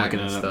lot I'm of looking Pac-Man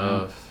it up now.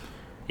 stuff.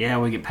 Yeah,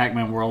 we get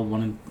Pac-Man World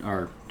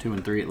 2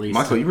 and 3 at least.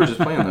 Michael, you were just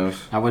playing those.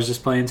 I was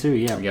just playing too,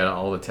 yeah. You got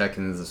all the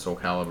Tekkens, the Soul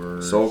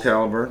Caliburs, Soul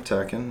Calibur,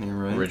 Tekken, you're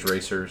right. Ridge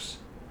Racers,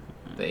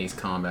 the Ace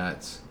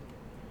Combats.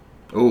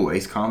 Ooh,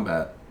 Ace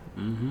Combat.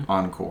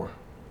 Encore.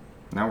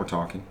 Now we're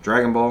talking.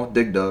 Dragon Ball,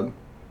 Dig Dug.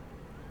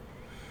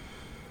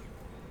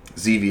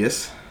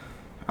 Xevious.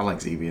 I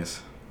like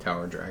Xevious.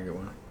 Tower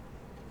Dragon.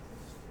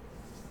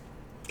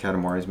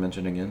 Katamari's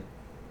mentioned again.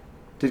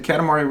 Did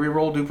Katamari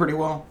Reroll do pretty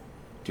well?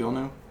 Do y'all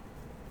know?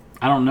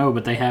 I don't know,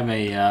 but they have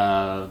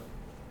a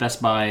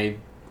Best Buy.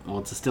 Well,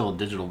 it's still a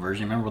digital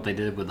version. Remember what they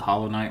did with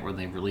Hollow Knight, where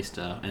they released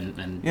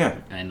Yeah.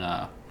 and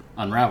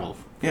Unravel.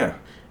 Yeah.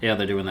 Yeah,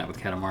 they're doing that with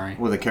Katamari.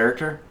 With a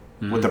character?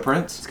 With the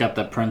prince? It's got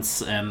the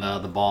prince and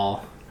the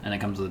ball, and it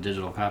comes with a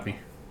digital copy.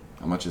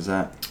 How much is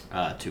that?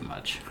 Too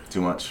much.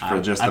 Too much for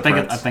just the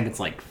prince? I think it's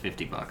like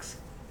 $50.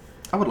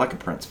 I would like a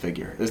Prince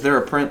figure. Is there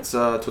a Prince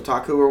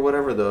Totaku or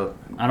whatever, the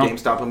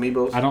GameStop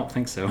amiibos? I don't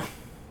think so.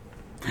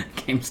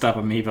 GameStop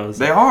amiibos.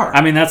 They are.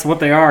 I mean, that's what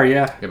they are,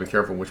 yeah. Yeah, be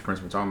careful which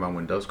prince we're talking about.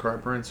 When Does Cry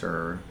Prince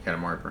or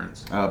Katamari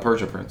Prince?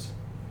 Persia Prince.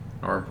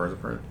 Or Persia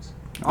Prince.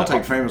 I'll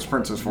take famous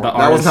princes for it. The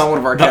That was not one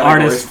of our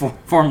categories. artist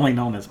formerly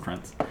known as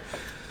Prince.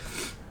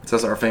 It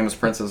says our famous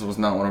princes was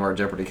not one of our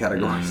Jeopardy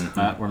categories.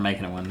 We're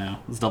making it one now.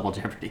 It's double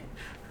Jeopardy.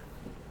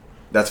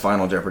 That's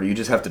Final Jeopardy. You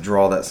just have to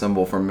draw that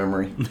symbol from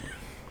memory.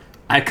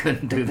 I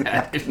couldn't do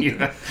that if you...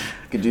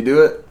 Could you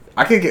do it?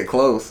 I could get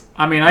close.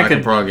 I mean, I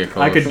could probably get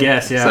close. I could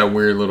guess, It's yeah. that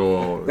weird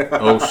little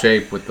O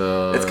shape with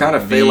the It's kind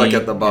of V phallic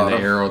at the bottom.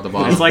 and the arrow at the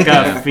bottom. It's like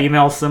a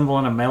female symbol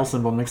and a male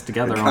symbol mixed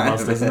together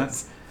almost, isn't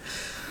it?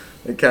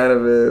 It kind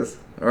of is.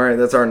 All right,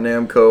 that's our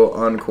Namco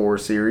Encore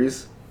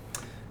series.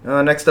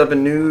 Next up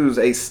in news,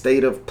 a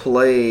State of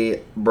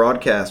Play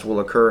broadcast will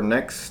occur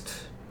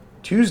next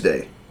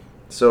Tuesday.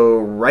 So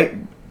right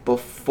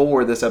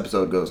before this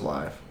episode goes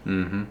live.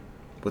 Mm-hmm.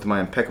 With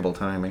my impeccable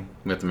timing.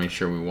 We have to make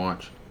sure we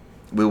watch.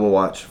 We will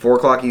watch. 4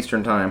 o'clock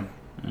Eastern time.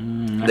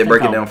 They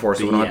break it down for us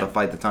so we don't have to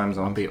fight the time I'll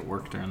zone. be at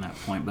work during that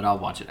point, but I'll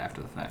watch it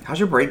after the fact. How's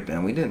your break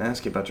been? We didn't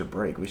ask you about your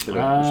break. We should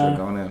have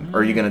gone in. Or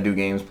are you going to do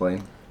games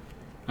played?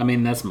 I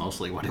mean, that's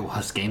mostly what it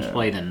was. Games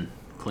played and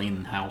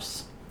clean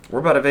house. We're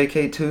about to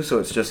vacate too, so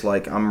it's just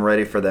like I'm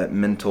ready for that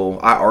mental...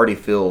 I already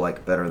feel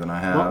like better than I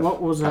have.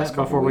 What was past that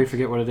couple before we weeks.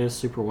 forget what it is?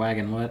 Super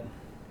Wagon what?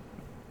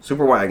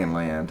 Super Wagon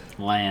Land,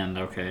 Land,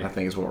 okay. I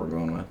think is what we're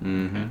going with.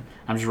 Mm-hmm.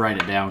 I'm just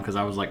writing it down because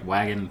I was like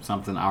wagon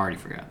something. I already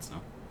forgot, so.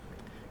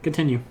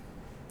 Continue.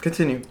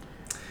 Continue.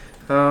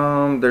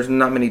 There's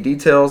not many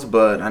details,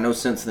 but I know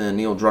since then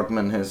Neil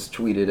Druckmann has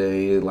tweeted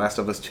a Last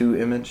of Us 2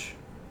 image,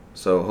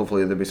 so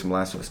hopefully there'll be some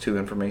Last of Us 2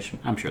 information.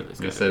 I'm sure there's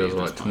They going to said be it was, at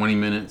what, this point. 20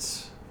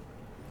 minutes?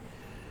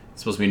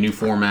 It's supposed to be a new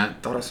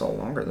format. Thought I saw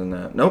longer than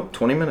that. Nope,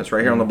 20 minutes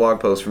right here on the blog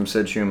post from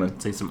Sid Schumann.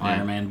 See some Yeah.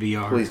 Iron Man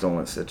VR. Please don't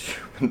let Sid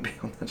Schumann be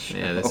on that show.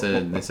 Yeah, they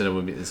said it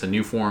would be. It's a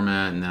new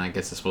format, and then I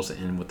guess it's supposed to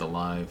end with the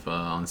live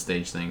on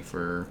stage thing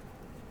for.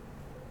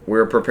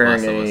 We're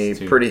preparing Last of Us a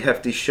 2. pretty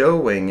hefty show,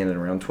 weighing in at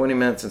around 20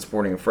 minutes and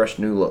sporting a fresh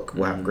new look.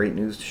 We'll have great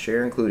news to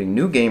share, including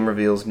new game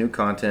reveals, new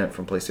content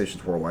from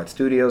PlayStation's Worldwide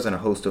Studios, and a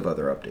host of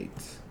other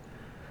updates.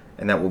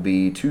 And that will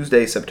be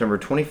Tuesday, September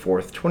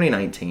 24th,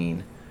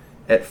 2019,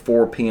 at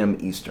 4 p.m.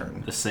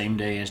 Eastern. The same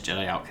day as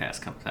Jedi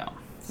Outcast comes out.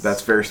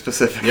 That's very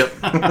specific. Yep.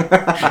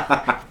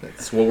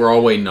 That's what we're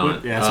all waiting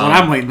on. Yeah, that's what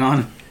I'm waiting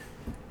on.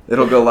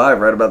 It'll go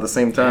live right about the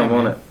same time, Yeah,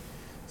 won't man. it?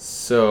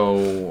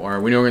 So, all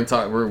right, we know we're gonna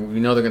talk. We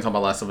know they're gonna talk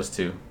about Last of Us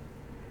 2.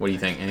 What do you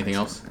think? Anything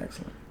else?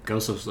 Excellent.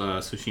 Ghost of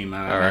Tsushima, I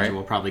All imagine right.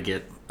 we'll probably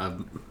get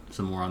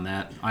some more on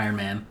that. Iron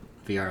Man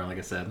VR, like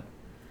I said.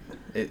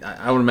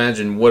 I would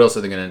imagine. What else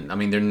are they gonna? I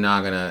mean, they're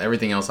not gonna.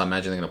 Everything else, I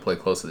imagine they're gonna play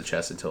close to the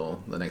chest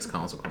until the next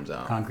console comes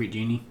out. Concrete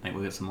Genie, think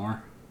we'll get some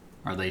more?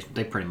 Or they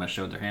pretty much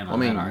showed their hand I on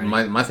mean, that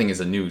already. my thing is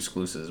a new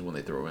exclusives when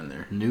they throw in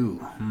there.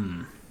 New.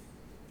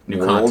 New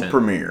World content.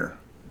 premiere.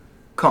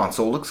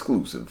 Console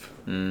exclusive.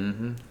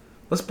 Mm-hmm.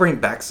 Let's bring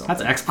back something.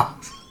 That's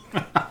Xbox.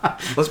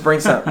 Let's bring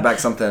back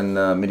something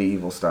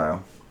medieval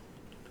style.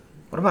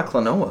 What about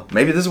Klonoa?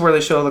 Maybe this is where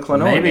they show the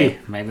Klonoa. game.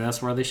 Maybe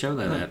that's where they show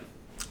that at.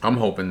 I'm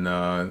hoping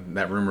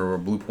that rumor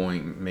of Blue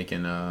Point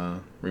remaking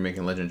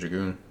Legend of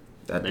Dragoon.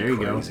 That'd There be you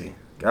go. crazy.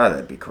 God,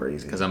 that'd be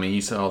crazy. Because I mean,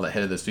 you saw the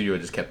head of the studio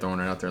just kept throwing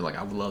it out there like,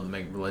 I would love to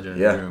make Legend of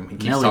Yeah. Dragoon. He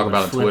keeps Nelly talking would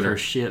about it on flip Twitter. her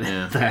shit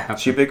Yeah. at that.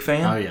 She a big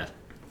fan? Oh yeah,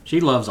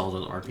 she loves all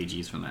those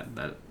RPGs from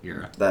that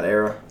era. That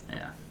era.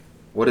 Yeah,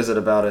 What is it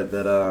about it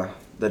that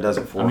does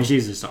it for? I mean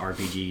she's just an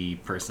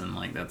RPG person.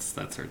 Like that's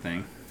her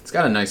thing. It's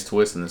got a nice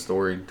twist in the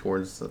story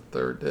towards the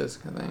third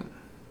disc, I think.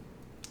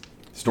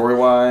 Story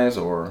wise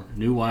or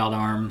New Wild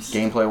Arms.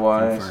 gameplay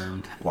wise?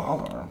 Confirmed.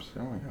 Wild Arms.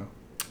 There we go.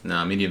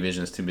 Nah, Media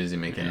Vision is too busy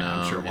making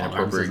Yeah, I'm sure Wild Arms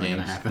inappropriate isn't gonna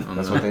games. happen. on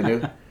That's the- what they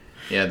do.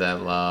 Yeah,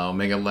 that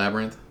Omega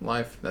Labyrinth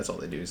Life. That's all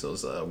they do. Is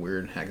those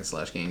weird hack and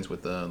slash games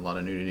with a lot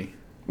of nudity.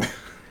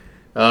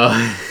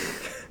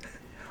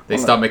 They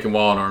stop making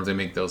Wild Arms. They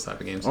make those type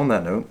of games. On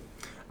that note,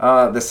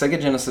 the Sega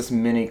Genesis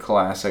Mini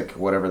Classic,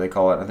 whatever they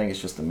call it, I think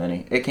it's just the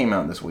Mini. It came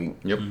out this week.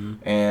 Yep.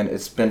 And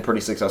it's been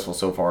pretty successful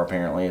so far,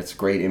 apparently. It's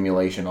great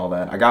emulation, all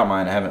that. I got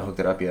mine. I haven't hooked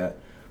it up yet.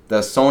 The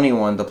Sony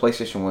one, the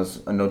PlayStation,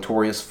 was a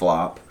notorious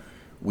flop.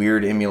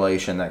 Weird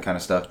emulation, that kind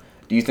of stuff.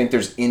 Do you think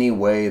there's any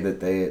way that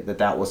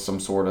that was some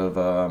sort of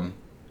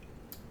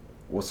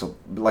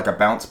like a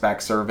bounce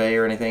back survey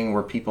or anything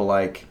where people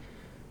like...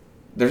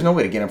 There's no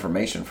way to get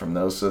information from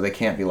those, so they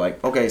can't be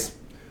like, okay,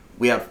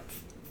 we have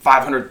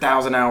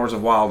 500,000 hours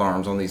of Wild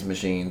Arms on these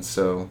machines,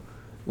 so...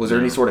 Was there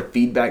any sort of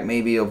feedback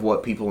maybe of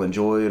what people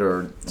enjoyed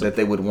or that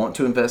they would want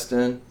to invest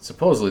in?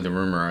 Supposedly, the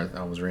rumor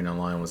I was reading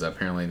online was that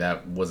apparently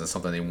that wasn't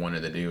something they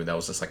wanted to do. That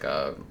was just like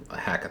a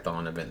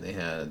hackathon event they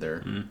had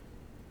there.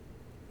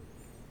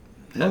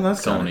 Well,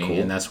 that's kinda Sony, cool.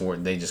 and that's where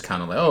they just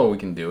kind of like, oh, we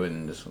can do it,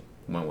 and just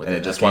went with And it.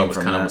 it just That's why came it was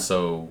from kind that. of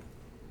so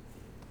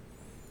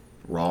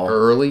raw.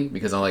 early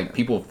because I like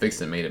people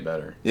fixed it, made it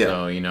better. Yeah.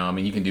 So you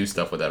can do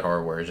stuff with that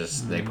hardware. It's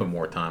just they put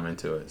more time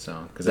into it.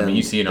 So because Then-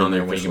 you see it then on they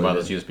there when you can buy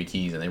those officially USB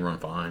keys and they run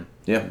fine.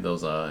 Yeah.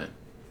 Those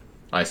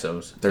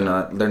ISOs. They're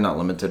not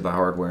limited by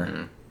hardware.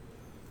 Mhm.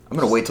 I'm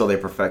gonna wait till they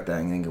perfect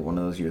that and then get one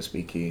of those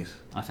USB keys.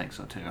 I think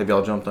so too. Have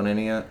y'all jumped on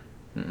any yet?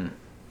 Mm-mm.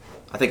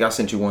 I think I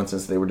sent you one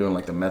since they were doing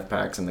like the meth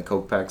packs and the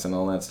coke packs and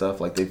all that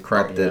stuff. Like they've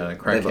upped it.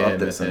 They've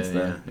upped it since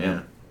then.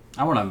 Yeah.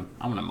 I want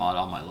to mod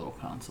all my little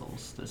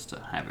consoles just to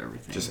have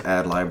everything. Just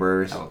add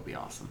libraries. That would be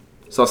awesome.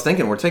 So I was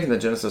thinking, we're taking the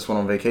Genesis one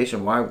on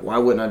vacation. Why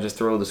wouldn't I just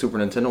throw the Super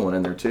Nintendo one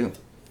in there too?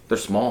 They're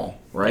small,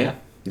 right? Yeah.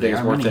 You They think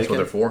it's are worth mini. That's what taking?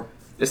 they're for.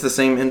 It's the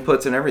same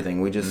inputs and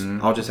everything.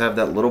 I'll just have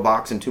that little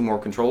box and 2 more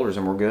controllers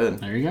and we're good.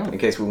 There you go. In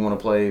case we want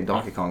to play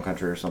Donkey Kong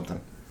Country or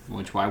something.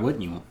 Which why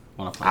wouldn't you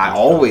want to play? I Donkey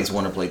always Kong?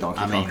 want to play Donkey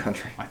I Kong mean,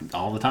 Country.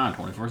 all the time,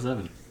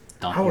 24/7.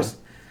 I was.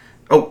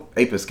 Oh,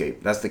 Ape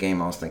Escape. That's the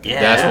game I was thinking.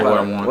 Yeah. That's What what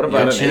about, I want. what about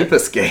Yeah, an shit. Ape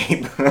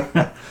Escape?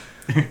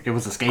 It was I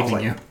was escaping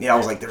like, you. yeah, I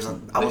was like,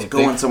 I was If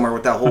going they- somewhere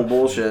with that whole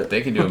bullshit.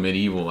 They can do a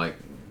medieval and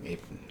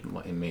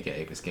make it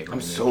Ape Escape. I'm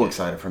so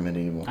excited for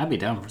Medieval. I'd be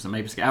down for some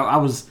Ape Escape. I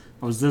was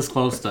this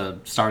close to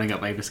starting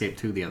up Ape Escape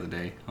 2 the other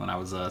day when I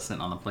was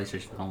sitting on the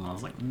PlayStation home and I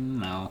was like,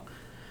 no.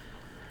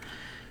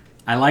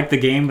 I like the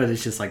game, but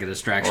it's just like a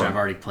distraction. Or- I've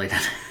already played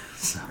it.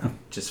 So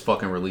Just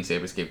fucking release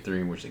Ape Escape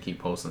 3, which they keep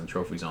posting the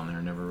trophies on there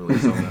and never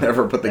release them.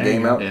 Never put the There you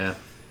game go. out. Yeah.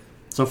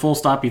 So full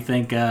stop, you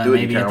think Do it,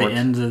 maybe you at the cowards.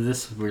 end of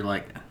this, we're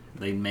like,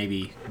 they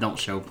maybe don't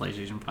show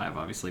PlayStation 5,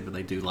 obviously, but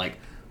they do like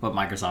what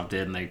Microsoft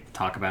did and they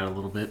talk about it a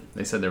little bit.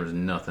 They said there was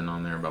nothing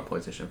on there about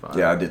PlayStation 5.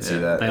 Yeah, I did see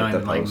that. They at don't the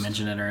even like post.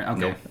 mention it or, okay.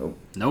 Nope. Nope.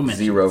 No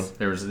mention. Zero.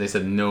 They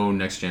said no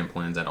next gen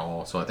plans at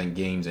all. So I think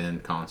games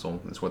and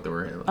console is what they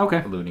were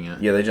Okay. alluding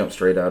at. Yeah, they jumped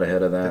straight out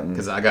ahead of that.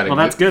 Because And I got Well,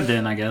 that's good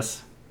then, I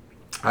guess.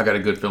 I got a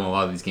good feeling a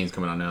lot of these games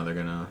coming out now they're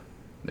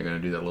gonna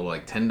do that little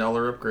like $10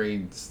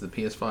 upgrades the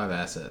PS5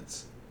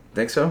 assets.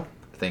 think so?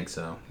 I think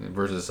so.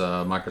 Versus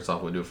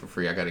Microsoft would do it for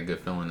free. I got a good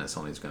feeling that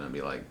Sony's gonna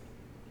be like,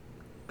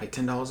 pay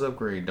 $10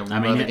 upgrade. Don't I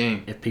worry mean, about the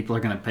game. if people are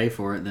going to pay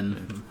for it,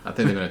 then I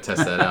think they're gonna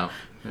test that out.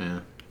 Yeah,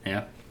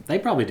 yeah, they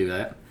probably do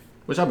that.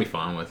 which I'll be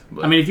fine with.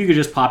 But I mean, if you could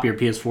just pop your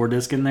PS4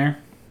 disc in there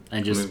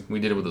and just we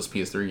did it with those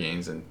PS3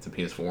 games and to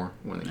PS4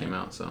 when they came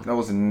out. So That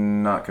was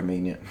not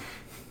convenient,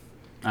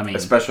 I mean,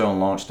 especially on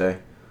launch day.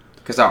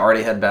 Because I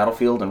already had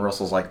Battlefield, and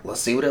Russell's like, "Let's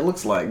see what it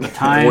looks like."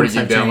 times 40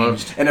 have gig download.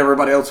 changed. And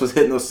everybody else was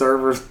hitting those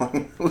servers, like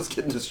it was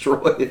getting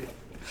destroyed.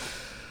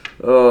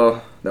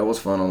 That was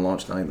fun on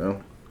launch night,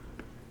 though.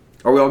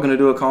 Are we all going to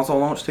do a console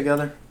launch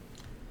together?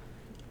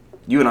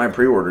 You and I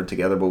pre-ordered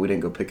together, but we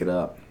didn't go pick it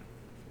up.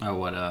 Oh,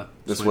 what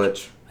The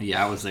Switch.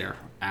 Yeah, I was there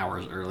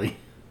hours early.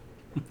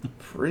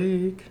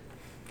 Freak.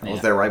 I was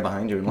Yeah. there right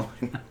behind you in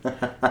line.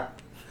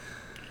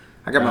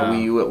 I got my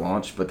Wii U at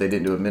launch, but they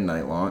didn't do a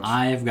midnight launch.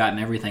 I've gotten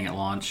everything at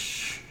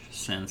launch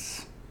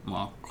since,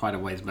 well, quite a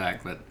ways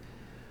back, but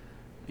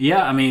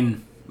yeah, I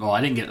mean, well,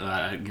 I didn't get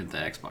the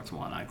Xbox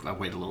One. I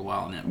waited a little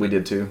while on it. We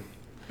did too.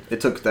 It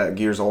took that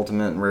Gears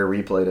Ultimate and Rare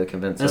Replay to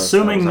convince us.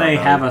 Assuming they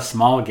have a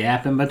small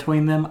gap in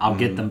between them, I'll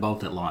get them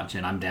both at launch,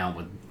 and I'm down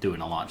with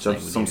doing a launch so,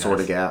 thing with some you sort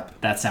guys. of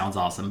gap. That sounds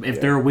awesome. If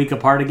Yeah. they're a week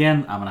apart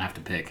again, I'm gonna have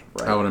to pick.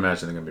 Right. I would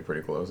imagine they're gonna be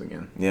pretty close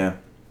again. Yeah.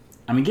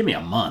 I mean, give me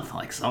a month,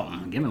 like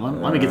something.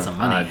 Let me get some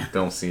money. I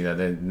don't see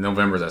that.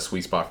 November's that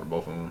sweet spot for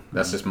both of them.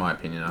 That's just my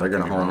opinion. They're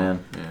gonna hone in.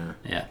 Yeah.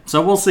 Yeah.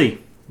 So we'll see.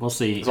 We'll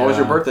see. It's always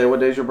your birthday. What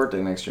day's your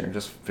birthday next year?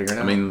 Just figure it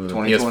out. I mean, the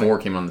 2020.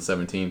 PS4 came on the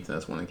 17th.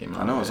 That's when it came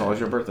out. I know, it's always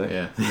your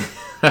birthday.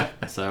 Yeah.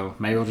 So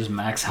maybe we'll just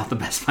max out the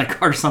Best Buy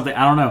card or something.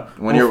 I don't know.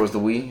 One year it was the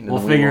Wii. Did we'll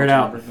the Wii figure it launch on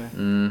out. your birthday?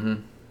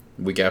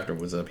 Mm-hmm. Week after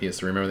was a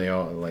PS3. Remember they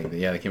all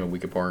they came a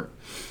week apart.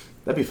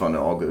 That'd be fun to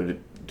all go to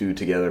do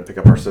together. Pick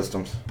up our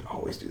systems. I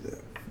always do that.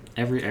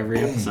 Every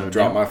episode.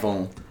 Drop my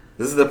phone.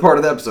 This is the part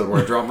of the episode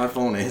where I drop my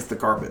phone and it hits the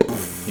carpet.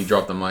 He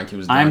dropped the mic. He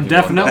was. Done. I'm He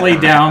definitely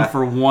walked down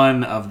for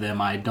one of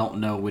them. I don't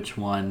know which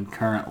one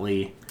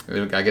currently.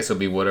 out. I guess it'll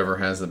be whatever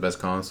has the best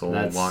console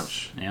That's-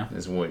 launch. yeah.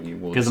 Is what you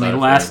will. Because I mean,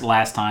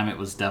 last time it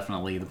was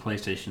definitely the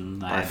PlayStation.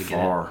 I By had to get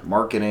it. far.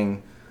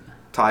 Marketing,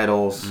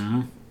 titles,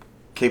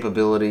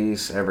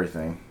 capabilities,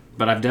 everything.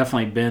 But I've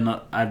definitely been.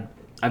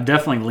 I've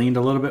definitely leaned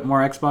a little bit more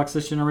Xbox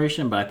this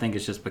generation, but I think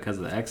it's just because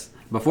of the X.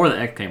 Before the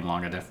X came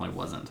along, I definitely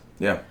wasn't.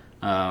 Yeah.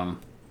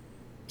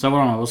 So I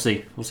don't know. We'll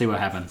see. We'll see what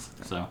happens.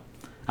 So,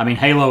 I mean,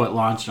 Halo at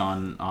launch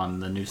on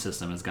the new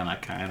system is gonna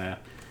kind of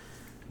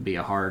be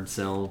a hard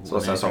sell. So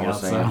with that's all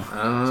anything we're else,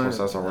 saying.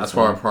 so. So That's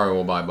why I probably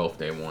will buy both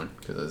day one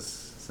because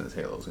since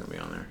Halo's gonna be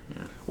on there.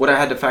 Yeah. What I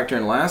had to factor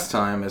in last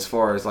time as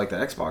far as like the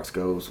Xbox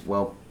goes,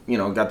 well,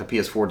 got the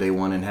PS4 day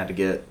one and had to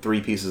get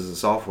 3 pieces of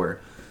software.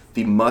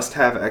 The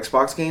must-have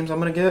Xbox games I'm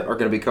going to get are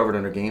going to be covered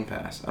under Game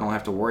Pass. I don't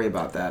have to worry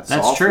about that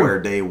That's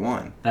software true. day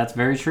one. That's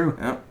very true.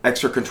 Yeah.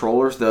 Extra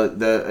controllers,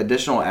 the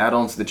additional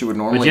add-ons that you would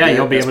normally But yeah, get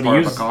you'll be as able to part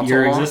of a use console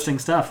your launch. existing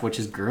stuff, which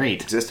is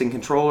great. Existing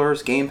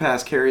controllers, Game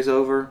Pass carries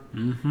over.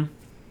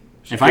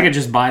 If I could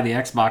just buy the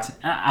Xbox,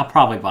 I'll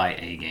probably buy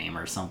a game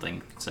or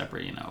something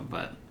separate,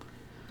 but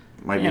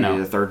Might You be know.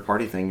 a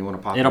third-party thing you want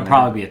to pop It'll in there.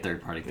 probably be a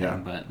third-party thing, Yeah.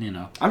 but,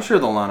 I'm sure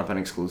they'll line up an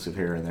exclusive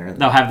here and there.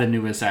 they'll have the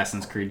new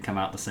Assassin's Creed come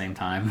out at the same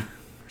time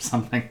or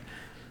something.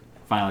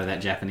 Finally,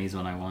 that Japanese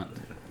one I want.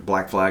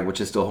 Black Flag,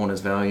 which is still holding its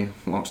value,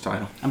 launch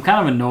title. I'm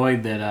kind of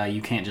annoyed that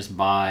you can't just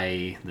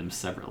buy them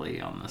separately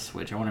on the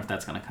Switch. I wonder if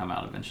that's going to come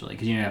out eventually,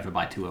 because you have to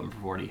buy 2 of them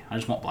for $40. I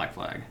just want Black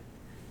Flag.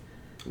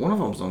 One of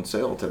them's on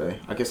sale today.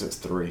 I guess it's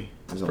 3.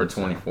 It's For on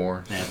sale.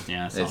 24.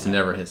 Yeah, I saw It's that.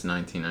 never hits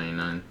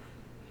 $19.99.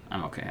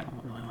 I'm okay. I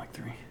don't really like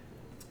 3.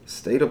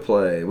 State of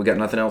Play. We got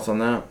nothing else on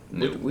that.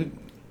 Nope. We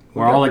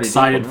We're got all pretty deep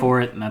excited on that. for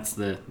it, and that's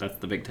the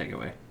big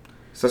takeaway.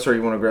 Cesar,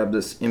 you want to grab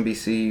this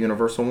NBC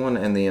Universal one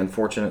and the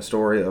unfortunate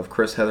story of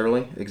Chris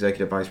Heatherly,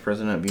 Executive Vice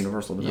President of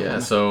Universal Development?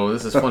 Yeah, so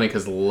this is funny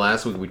because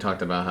last week we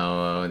talked about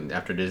how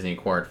after Disney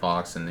acquired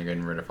Fox and they're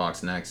getting rid of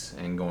Fox Next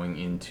and going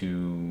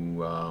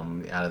into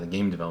out of the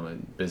game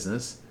development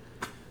business,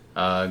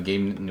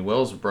 Gabe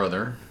Newell's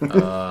brother,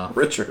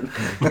 Richard.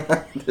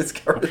 This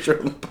guy Richard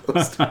on the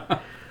post.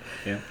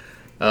 Yeah.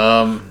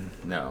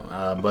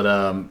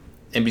 but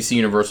NBC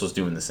Universal's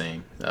doing the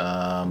same.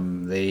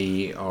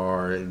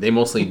 They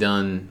mostly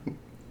done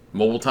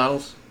mobile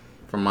titles,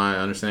 from my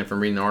understanding from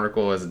reading the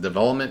article, as a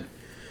development.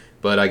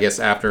 But I guess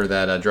after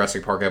that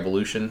Jurassic Park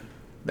Evolution,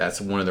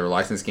 that's one of their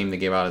license game they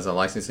gave out as a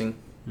licensing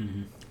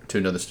to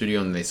another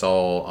studio, and they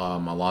saw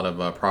a lot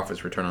of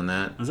profits return on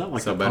that. Is that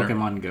like So the better.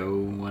 Pokemon Go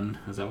one?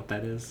 Is that what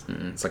that is?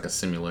 It's like a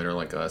simulator,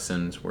 like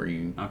Sims, where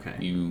you Okay.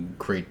 you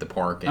create the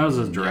park. That was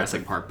a you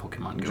Jurassic have Park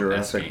Pokemon Go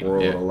Jurassic game.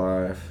 World Yeah.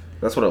 Alive.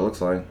 That's what it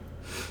looks like.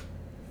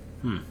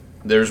 to-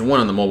 There's one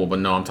on the mobile, but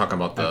no, I'm talking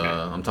about the. Okay.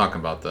 I'm talking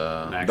about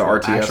the. Actual,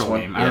 RTS actual one?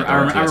 game. Yeah, the I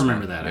RTS remember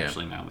one. that Yeah.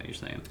 actually now that you're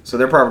saying. So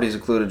their properties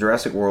included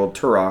Jurassic World,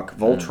 Turok,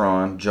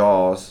 Voltron,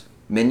 Jaws,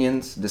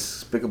 Minions,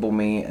 Despicable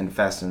Me, and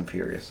Fast and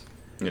Furious.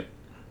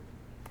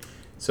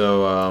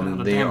 So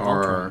Not a they damn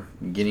are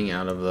getting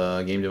out of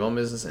the game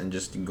development business and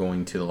just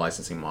going to the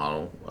licensing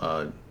model,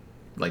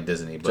 like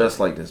Disney. But, Just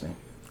like Disney.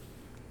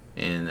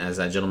 and as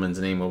that gentleman's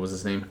name, what was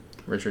his name?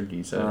 Richard,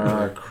 you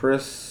said.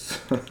 Chris.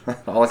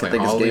 All I can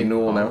think is Gabe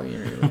Newell now.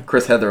 now.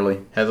 Chris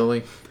Heatherly,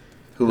 Heatherly,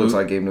 who looks Who?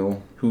 like Gabe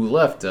Newell. who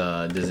left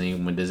Disney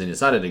when Disney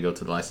decided to go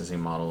to the licensing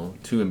model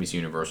to NBC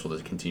Universal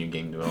to continue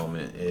game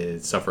development,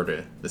 it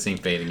suffered the same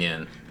fate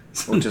again.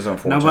 Which is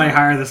unfortunate. Nobody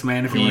hire this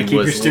man if you want to keep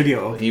your studio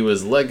open. He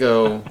was let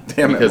go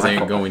Damn it, because they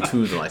Michael. ain't going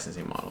to the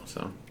licensing model.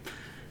 So,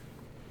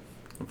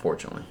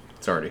 unfortunately,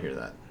 sorry to hear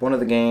that. One of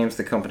the games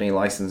the company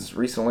licensed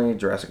recently,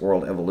 Jurassic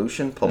World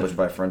Evolution, published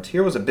by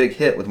Frontier, was a big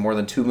hit with more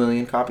than 2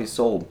 million copies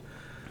sold.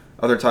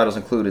 Other titles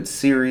included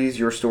Ceres,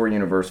 Your Story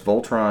Universe,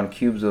 Voltron,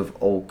 Cubes of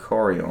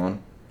Olcarion,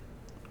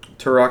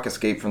 Turok,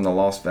 Escape from the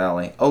Lost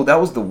Valley. Oh,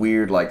 that was the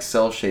weird, like,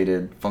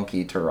 cel-shaded,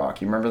 funky Turok.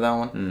 You remember that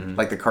one?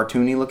 Like the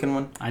cartoony-looking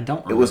one? I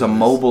don't. It was a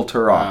remember this. mobile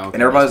Turok, Oh, okay,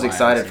 and everybody was that's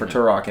why I excited for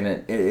haven't seen Turok,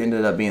 and it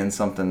ended up being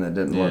something that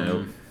didn't Yeah,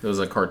 look. it was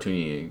a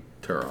cartoony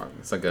Turok.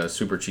 It's like a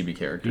super chibi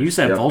character. You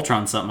said Yep.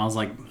 Voltron something. I was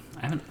like,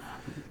 I haven't.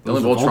 The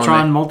Was only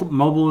Voltron, Voltron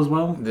mobile as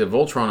well? The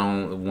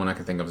Voltron one I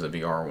can think of is a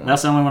VR one.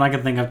 That's the only one I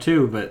can think of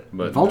too. But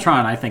But-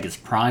 Voltron, I think, is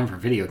prime for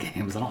video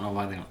games. I don't know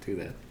why they don't do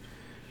that.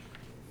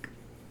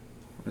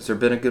 Has there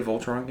been a good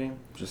Voltron game?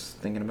 Just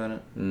thinking about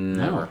it.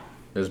 Never. No.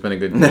 There's been a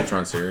good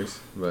Voltron series,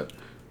 but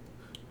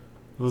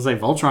I was like,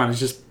 Voltron is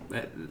just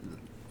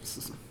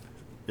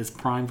it's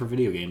prime for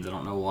video games. I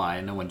don't know why.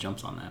 No one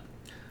jumps on that.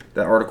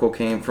 That article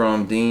came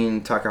from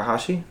Dean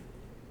Takahashi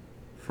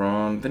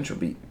from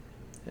VentureBeat,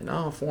 and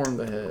I'll form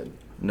the head.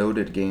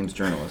 noted games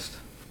journalist.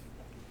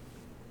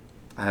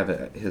 I have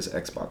his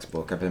Xbox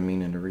book. I've been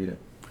meaning to read it.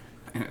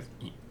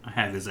 I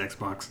have his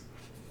Xbox.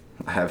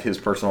 I have his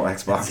personal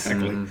Xbox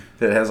Exactly.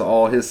 that has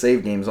all his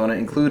save games on it,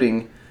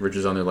 including. Rich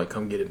is on there like,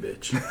 come get it,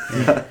 bitch.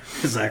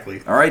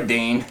 Exactly. All right,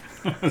 Dean.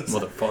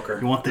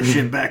 Motherfucker. You want this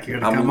shit back? You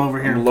gotta come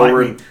over here I'm and fight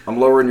lowering. me. I'm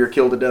lowering your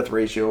kill to death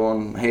ratio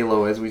on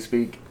Halo as we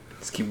speak.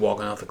 Just keep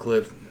walking off the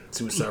cliff.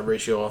 Suicide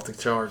ratio off the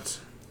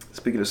charts.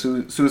 Speaking of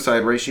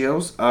suicide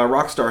ratios,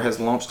 Rockstar has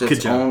launched Good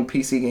its job. own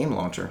PC game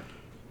launcher.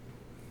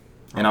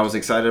 And I was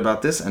excited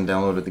about this and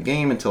downloaded the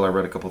game until I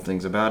read a couple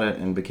things about it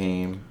and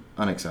became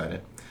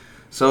unexcited.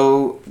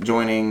 So,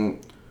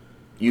 joining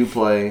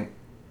Uplay,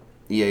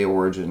 EA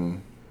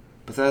Origin,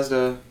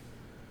 Bethesda,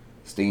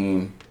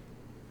 Steam,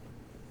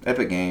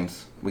 Epic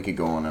Games, we could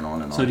go on and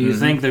on and on. So, do you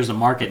think there's a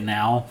market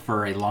now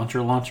for a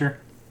launcher?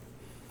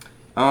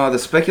 The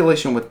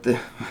speculation with the...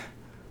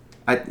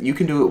 you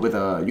can do it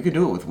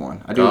with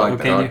one. I do GOG, like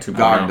okay, that. you-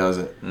 GOG okay. does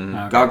it.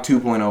 Okay. GOG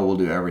 2.0 will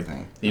do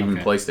everything. Even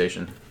Okay.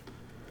 PlayStation,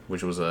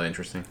 which was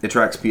interesting. It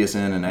tracks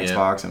PSN and Yeah.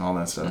 Xbox and all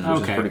that stuff, which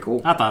is Okay. pretty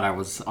cool. I thought I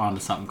was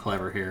onto something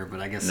clever here, but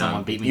I guess No.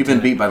 someone beat me. You've to been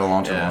it. beat by the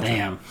launcher. Yeah.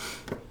 Damn.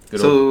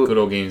 Good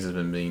old games has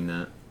been being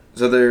that.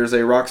 So there's a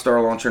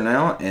Rockstar launcher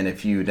now, and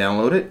if you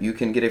download it, you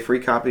can get a free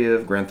copy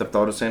of Grand Theft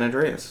Auto San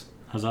Andreas,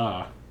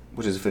 Huzzah.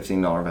 which is a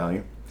 $15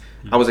 value.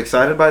 I was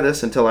excited by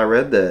this until I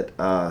read that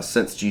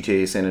since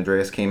GTA San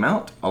Andreas came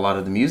out, a lot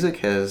of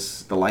the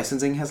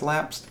licensing has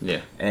lapsed,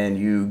 Yeah. and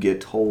you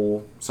get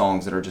whole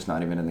songs that are just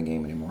not even in the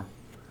game anymore.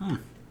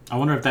 I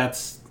wonder if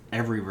that's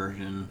every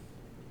version.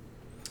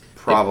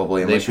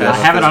 Probably, unless you I I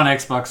have have a it on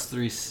Xbox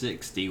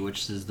 360,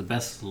 which is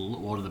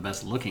one of the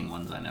best looking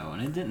ones I know,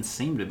 and it didn't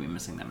seem to be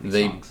missing that many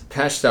They songs.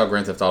 patched out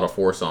Grand Theft Auto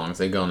 4 songs.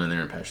 They've gone in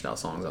there and patched out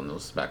songs on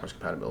those backwards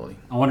compatibility.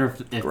 I wonder if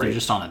they're Great.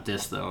 just on a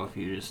disc though. If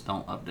you just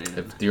don't update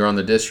it. If you're on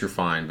the disc, you're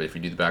fine. But if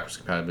you do the backwards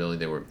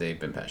compatibility, they've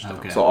been patched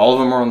Okay. out. So all of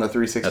them are on the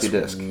 360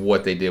 That's disc.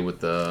 what they did with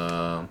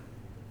the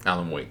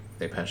Alan Wake.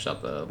 They patched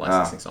out the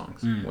licensing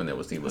songs when it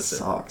was That delisted.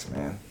 sucks,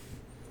 man.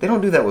 They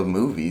don't do that with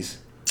movies.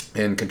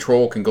 And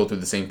Control can go through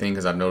the same thing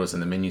because I've noticed in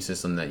the menu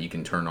system that you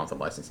can turn off the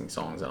licensing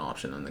songs, an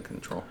option in the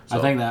Control. So,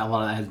 I think that a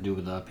lot of that has to do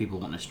with people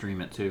wanting to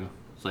stream it too,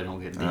 so they don't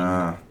get dinged.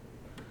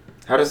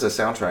 How does the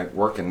soundtrack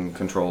work in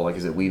Control? Like,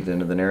 is it weaved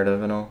into the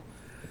narrative and all?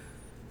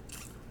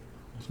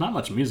 There's not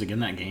much music in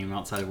that game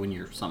outside of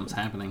when something's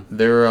happening.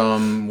 There,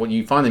 when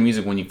you find the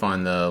music, when you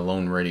find the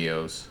lone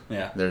radios,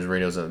 Yeah. there's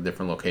radios at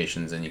different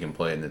locations, and you can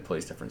play it, and it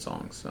plays different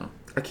songs. So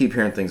I keep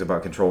hearing things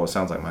about Control. It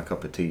sounds like my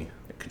cup of tea.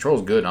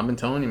 Control's good. I've been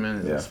telling you,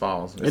 man. Yeah. It's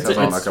files. It sounds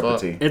like my cup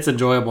of tea. It's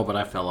enjoyable, but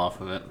I fell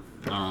off of it.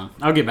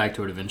 I'll get back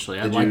to it eventually.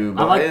 Did you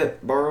buy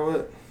it? Borrow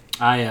it?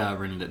 I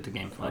rented it to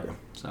GameFly. Okay.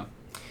 So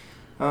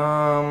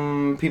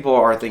People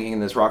are thinking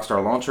this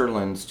Rockstar launcher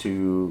lends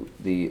to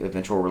the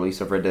eventual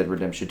release of Red Dead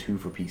Redemption 2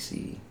 for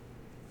PC.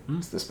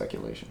 It's the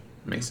speculation,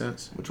 Makes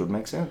sense. which would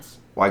make sense.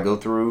 Why go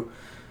through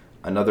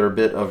another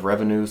bit of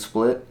revenue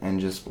split and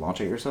just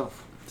launch it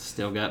yourself?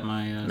 still got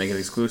my Make it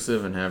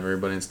exclusive and have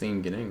everybody in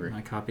Steam get angry.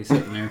 my copy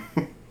sitting there.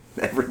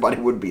 Everybody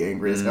would be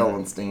angry as hell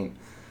on Steam.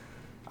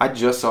 I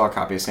just saw a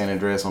copy of San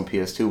Andreas on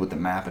PS2 with the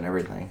map and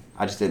everything.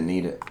 I just didn't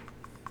need it.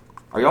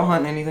 Are y'all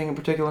hunting anything in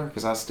particular?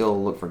 Because I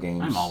still look for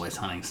games. I'm always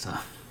hunting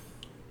stuff.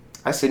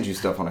 I send you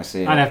stuff when I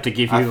see it. I'd have to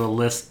give you a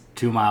list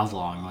 2 miles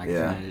long. Like,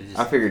 Yeah. it just-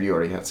 I figured you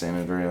already had San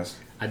Andreas.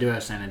 I do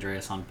have San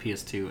Andreas on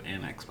PS2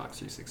 and Xbox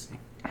 360.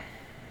 I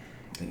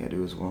think I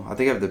do as well. I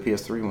think I have the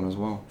PS3 one as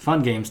well.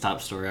 Fun GameStop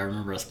story. I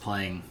remember us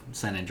playing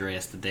San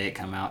Andreas the day it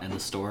came out in the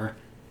store.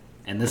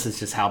 And this is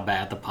just how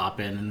bad the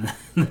pop-in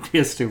in the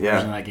PS2 version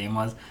Yeah. of that game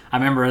was. I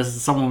remember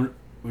someone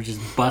was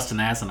just busting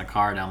ass in a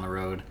car down the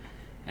road.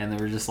 And they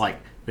were just like,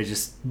 they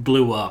just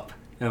blew up.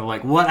 And they're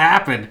like, what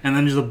happened? And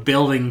then just a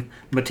building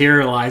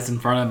materialized in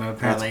front of them. And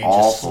apparently That's it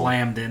just awful.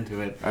 slammed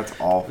into it That's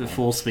awful. at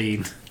full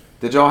speed.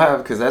 Did y'all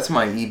have, because that's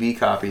my EB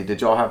copy,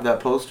 did y'all have that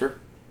poster?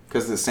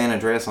 Because it's San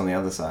Andreas on the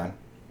other side.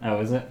 Oh,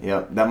 is it?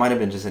 Yep, that might have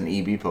been just an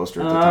EB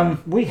poster at the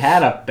time. We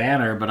had a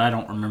banner, but I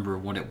don't remember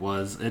what it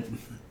was.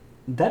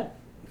 That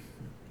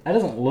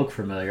doesn't look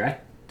familiar.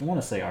 I want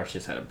to say ours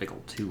just had a big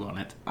old 2 on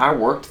it. I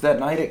worked that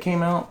night it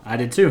came out I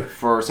did too.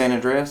 for San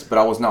Andreas, but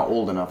I was not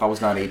old enough. I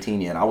was not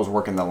 18 yet. I was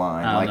working the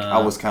line. Oh, like, no. I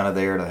was kind of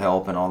there to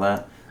help and all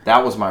that.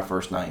 That was my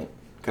first night,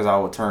 because I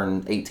would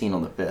turn 18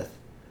 on the 5th.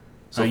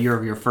 So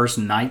your first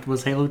night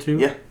was Halo 2?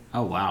 Yeah.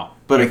 Oh wow.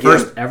 But Your again-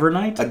 first ever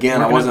night?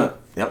 Again, I Working at wasn't.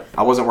 Yep,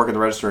 I wasn't working the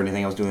register or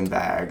anything. I was doing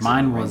bags.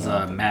 Mine and was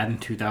ringing up. Madden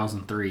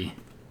 2003.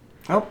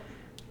 Oh,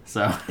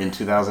 So in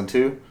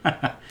 2002.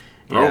 yeah.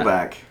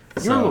 Throwback.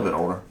 You're So- a little bit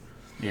older.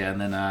 Yeah,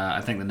 and then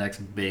I think the next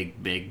big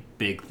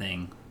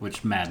thing,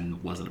 which Madden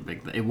wasn't a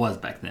big thing. It was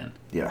back then.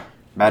 Yeah,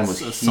 Madden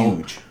was Soul-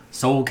 huge.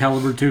 Soul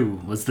Calibur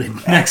 2 was the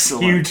next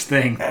Excellent. huge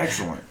thing.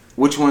 Excellent.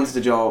 Which ones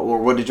did y'all, or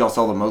what did y'all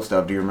sell the most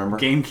of? Do you remember?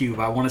 GameCube,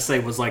 I want to say,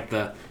 was like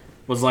the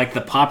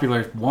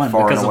popular one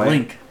Far and because of away.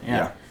 Link.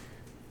 Yeah.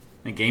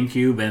 And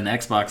GameCube and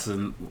Xbox,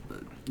 and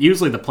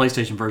usually the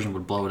PlayStation version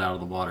would blow it out of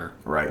the water.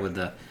 Right. With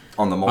the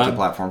On the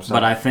multi-platform stuff.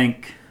 But I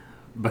think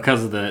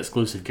because of the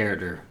exclusive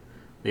character,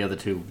 the other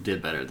two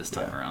did better this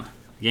time around.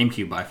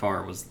 GameCube by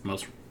far was the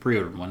most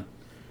pre-ordered one.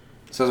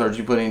 Cesar, did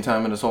you put any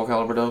time into Soul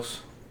Calibur Dose?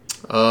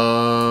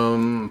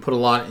 Put a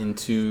lot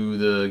into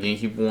the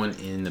GameCube one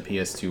and the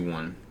PS2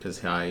 one because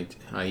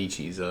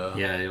Haiichi's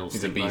Yeah, it'll he's a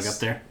stick bug beast up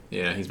there.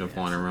 Yeah, he's been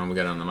flying around. We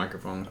got it on the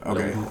microphone.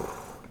 Okay.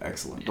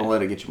 Excellent. Don't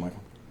let it get you,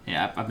 Michael.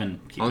 Yeah, I've been.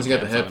 As long as you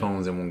got the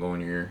headphones, it won't go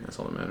in your ear. That's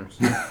all that matters.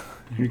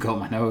 You go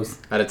my nose.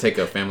 I had to take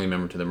a family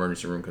member to the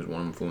emergency room because one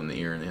of them flew in the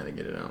ear and they had to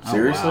get it out. Oh,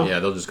 Seriously? wow. Yeah,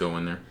 they'll just go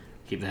in there.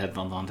 Keep the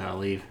headphones on until I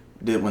leave.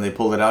 When they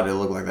pulled it out, did it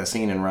look like that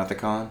scene in Wrath of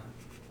Khan?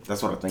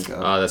 That's what I think of.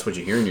 That's what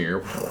you hear in your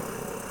ear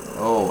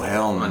Oh,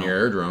 hell no. on your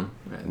eardrum.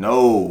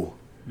 No.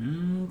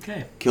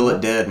 Okay. Kill it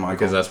dead, Michael.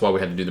 Because that's why we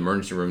had to do the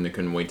emergency room. They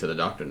couldn't wait till the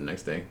doctor the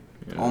next day.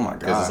 Oh my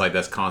Because it's God. like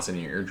that's constant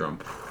in your eardrum.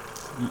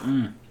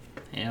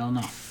 Hell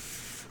no.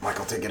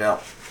 Michael, take it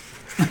out.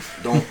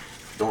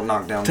 Don't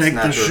knock down Take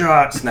the Snatcher.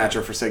 shot.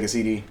 Snatcher for Sega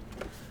CD.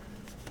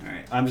 All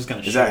right, I'm just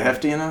gonna. Is that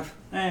hefty enough?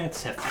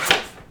 It's hefty.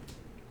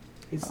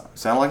 He's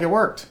Sound like it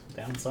worked.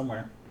 down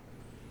somewhere.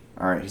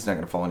 All right, he's not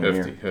gonna fall in your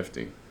ear.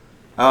 Hefty.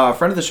 A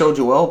friend of the show,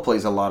 Joel,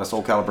 plays a lot of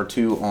Soul Calibur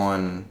 2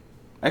 on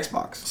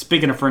Xbox.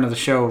 Speaking of friend of the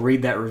show,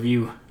 read that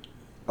review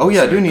Oh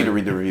yeah, I do need to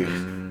read the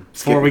review.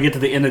 before we get to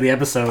the end of the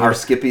episode, Our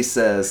Skippy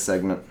Says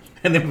segment.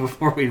 and then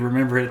before we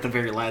remember it at the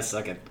very last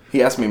second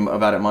He asked me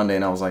about it Monday,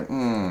 and I was like,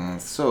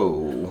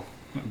 so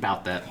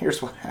about that.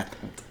 here's what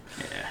happened.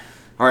 Yeah.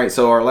 All right,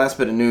 so our last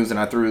bit of news, and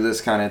I threw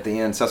this kind of at the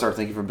end. Cesar,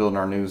 thank you for building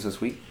our news this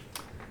week.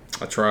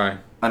 I try.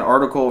 An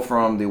article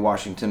from the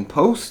Washington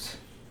Post,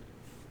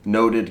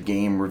 noted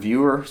game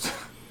reviewers.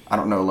 I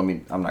don't know.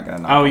 I'm not gonna.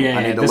 Knock Oh him. yeah,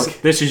 I need to this,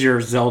 look. this is your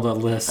Zelda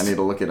list. I need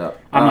to look it up.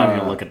 I'm not even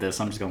gonna look at this.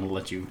 I'm just gonna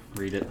let you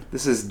read it.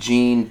 This is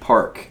Gene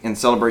Park in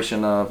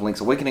celebration of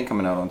Link's Awakening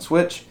coming out on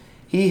Switch.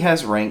 He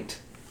has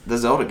ranked the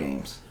Zelda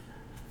games.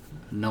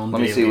 Known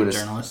Let me video see game what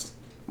it's- journalist.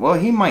 Well,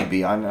 he might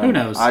be. Who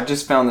knows? I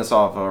just found this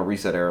off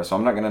Reset Era, so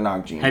I'm not gonna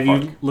knock Gene Have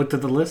Park. you looked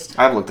at the list?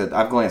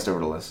 I've glanced over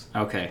the list.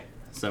 Okay,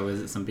 so is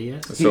it some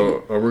BS?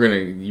 So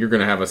you're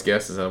gonna have us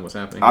guess? Is that what's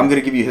happening? I'm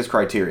gonna give you his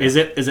criteria. Is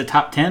it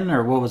top 10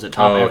 or what was it?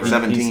 Top Oh, ever?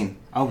 17.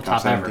 Oh, Top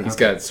top 17. ever. He's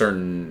Okay. got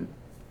certain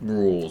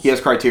rules. He has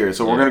criteria,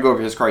 so we're Yeah. gonna go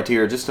over his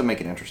criteria just to make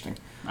it interesting.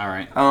 All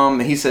right.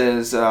 He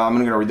says, I'm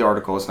going to read the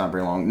article, it's not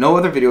very long. No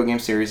other video game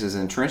series is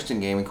entrenched in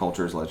gaming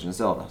culture as Legend of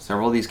Zelda.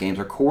 Several of these games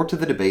are core to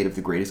the debate of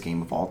the greatest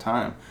game of all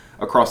time.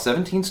 Across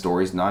 17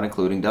 stories, not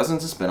including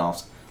dozens of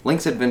spin-offs,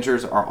 Link's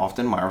adventures are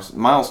often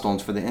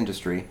milestones for the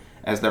industry,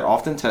 as they're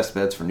often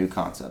testbeds for new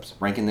concepts.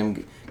 Ranking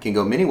them can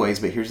go many ways,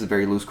 but here's the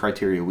very loose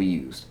criteria we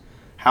used.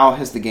 How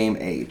has the game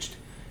aged?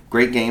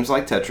 Great games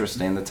like Tetris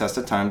stand the test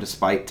of time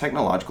despite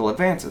technological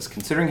advances.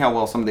 Considering how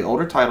well some of the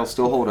older titles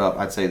still hold up,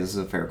 I'd say this is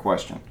a fair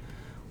question.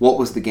 What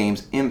was the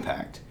game's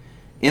impact?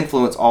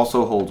 Influence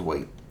also holds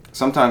weight.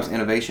 Sometimes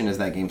innovation is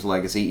that game's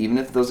legacy, even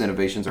if those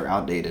innovations are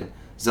outdated.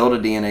 Zelda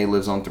DNA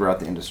lives on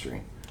throughout the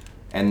industry.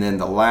 And then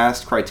the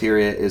last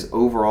criteria is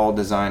overall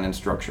design and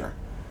structure.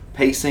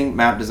 Pacing,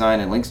 map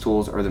design, and Link's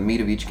tools are the meat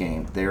of each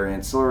game. They are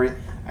ancillary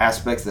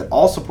aspects that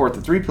all support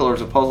the three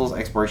pillars of puzzles,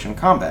 exploration, and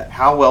combat.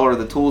 How well are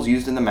the tools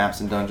used in the maps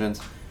and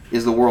dungeons?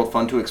 Is the world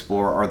fun to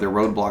explore? Are there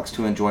roadblocks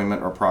to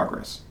enjoyment or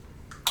progress?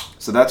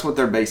 So that's what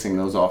they're basing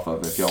those off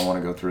of, if y'all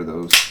want to go through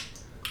those.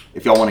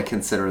 If y'all want to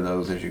consider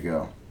those as you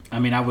go. I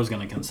mean, I was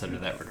going to consider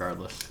that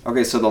regardless.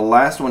 Okay, so the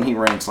last one he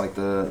ranks, like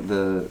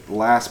the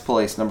last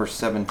place, number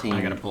 17.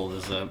 I got to pull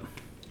this up.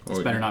 This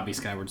Oh, better yeah. not be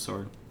Skyward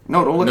Sword.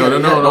 No, don't look No, at no, it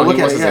no, yet. no. Don't look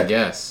He at wants it us to yet.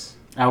 guess.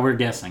 Oh, we're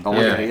guessing. Don't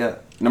look Yeah. at it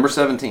yet. Number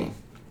 17.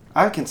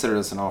 I consider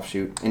this an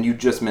offshoot, and you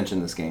just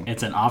mentioned this game.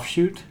 It's an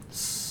offshoot?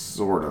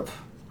 Sort of.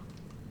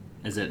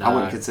 Is it I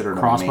wouldn't consider it a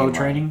crossbow main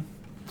training?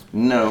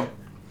 No.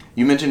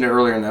 You mentioned it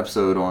earlier in the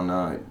episode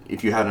on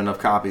if you had enough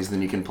copies,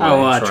 then you can play. Oh,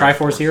 Triforce.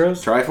 Triforce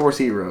Heroes? Triforce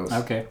Heroes.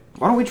 Okay.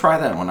 Why don't we try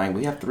that one night?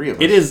 We have 3 of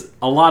us. It is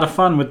a lot of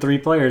fun with 3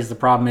 players. The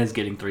problem is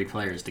getting 3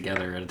 players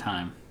together at a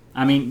time.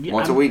 I mean,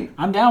 Once a week.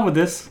 I'm down with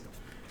this.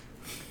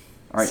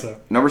 All right. So-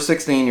 Number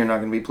 16, you're not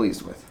going to be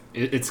pleased with.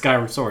 It's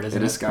Skyward Sword, isn't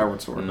It it? is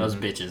Skyward Sword. Those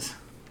bitches.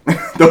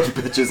 Those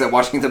bitches at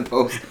Washington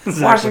Post.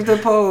 Exactly. Washington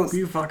Post.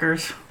 You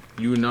fuckers.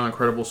 You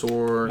non-credible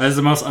source. That is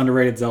the most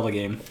underrated Zelda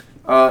game.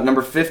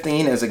 Number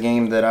 15 is a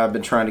game that I've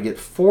been trying to get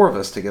 4 of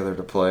us together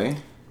to play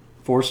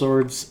 4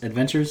 Swords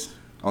Adventures.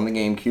 on the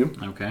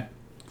GameCube. Okay.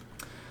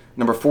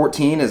 Number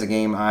 14 is a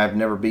game I've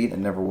never beat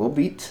and never will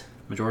beat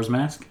Majora's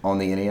Mask. on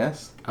the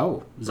NES.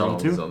 Oh,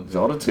 Zelda 2.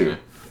 Zelda 2.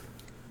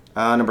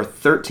 Yeah. Number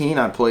 13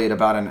 I played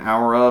about an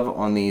hour of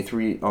on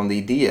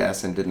the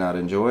DS and did not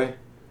enjoy.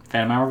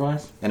 Phantom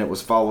Hourglass. And it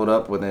was followed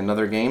up with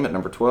another game at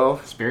number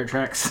 12. Spirit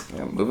Tracks.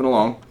 Yeah, moving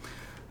along.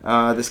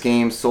 This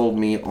game sold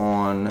me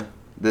on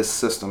this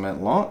system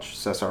at launch.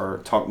 Cesar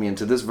talked me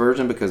into this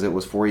version because it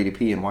was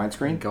 480p and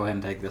widescreen. Go ahead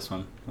and take this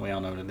one. We all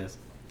know what it is.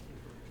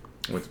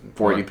 With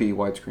 480p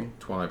widescreen.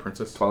 Twilight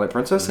Princess. Twilight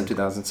Princess in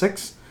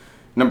 2006.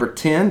 Number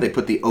 10, they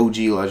put the OG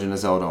Legend of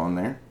Zelda on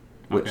there,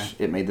 which Okay.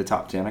 it made the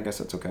top 10. I guess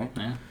that's okay.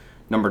 Yeah.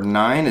 Number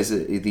 9 is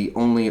the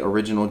only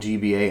original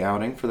GBA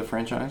outing for the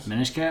franchise.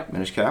 Minish Cap.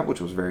 Minish Cap, which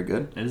was very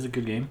good. It is a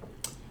good game.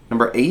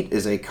 Number 8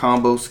 is a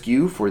combo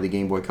SKU for the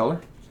Game Boy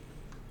Color.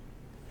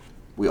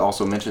 We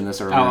also mentioned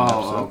this earlier in the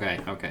Oh,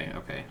 episode.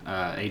 okay.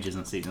 Ages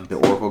and Seasons. The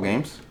Oracle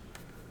games.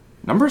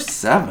 Number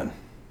 7.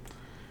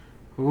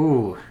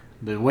 Ooh,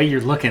 the way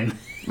you're looking.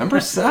 Number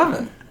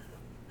 7.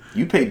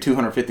 You paid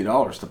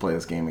 $250 to play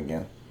this game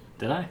again.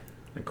 Did I?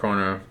 The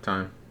Chrono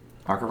Time.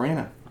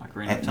 Ocarina.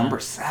 Ocarina At of Time. number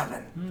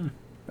 7.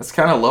 That's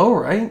kind of low,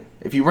 right?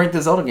 If you rank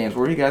the Zelda games,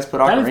 where do you guys put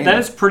Ocarina? That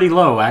is pretty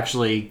low,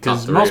 actually, because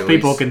Top 3 most at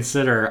people least.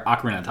 consider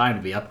Ocarina of Time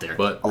to be up there.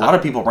 But A lot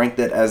of people rank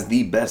that as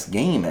the best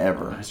game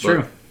ever. That's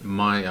true.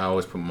 I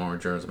always put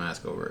Majora's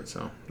Mask over it,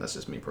 so that's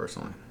just me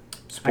personally.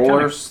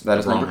 Spoilers, that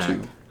is Wrong number 2.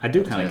 hack. I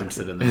do kind of Yeah.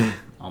 consider them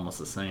almost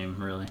the same,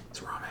 really.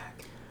 It's wrong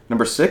hack.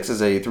 Number 6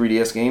 is a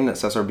 3DS game that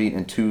Cesar beat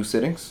in 2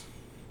 sittings.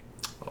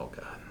 Oh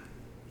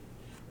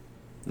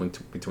god.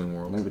 Between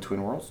Worlds. Link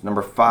Between Worlds.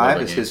 Number 5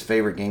 Love is that his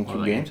favorite Love GameCube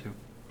that game. too.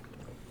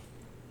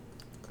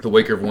 The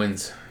Waker of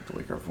Winds. The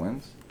Waker of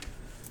Winds.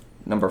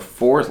 Number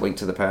 4 is Link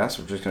to the Past.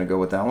 We're just going to go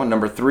with that one.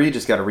 Number 3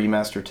 just got a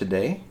remaster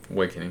today.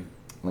 Awakening.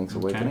 Link's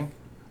Okay. Awakening.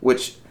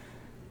 Which,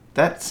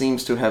 that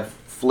seems to have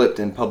flipped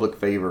in public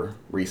favor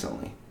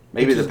recently.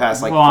 Maybe Which the is-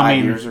 past like well, 5 I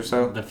mean, years or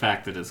so. The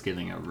fact that it's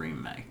getting a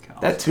remake.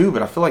 Also. That too,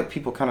 but I feel like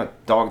people kind of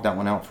dogged that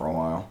one out for a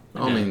while.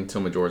 I mean,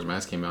 until Majora's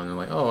Mask came out, and they're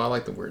like, "Oh, I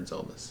like the weird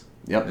Zeldas."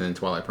 Yep. And then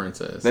Twilight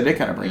Princess. They did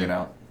kind of bring Yeah. it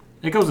out.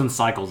 It goes in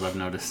cycles, I've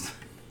noticed.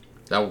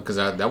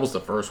 That was the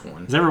first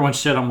one. Because everyone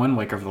shit on Wind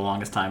Waker for the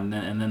longest time,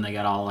 and then they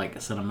got all like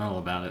sentimental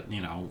about it,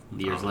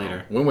 years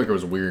later. Wind Waker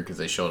was weird because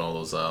they showed all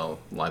those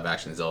live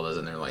action Zeldas,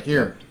 and they're like,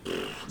 "Here,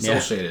 cel Yeah.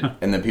 shaded."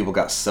 And then people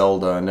got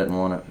Zelda and didn't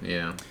want it.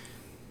 Yeah.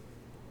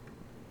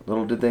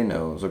 Little did they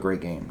know, it was a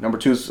great game. Number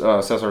 2 is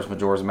Cesar's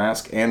Majora's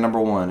Mask, and number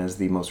 1 is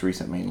the most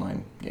recent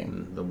mainline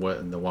game. The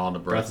Wild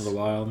of Breath of the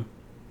Wild.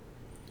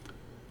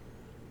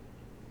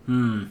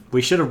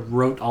 We should have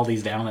wrote all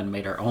these down and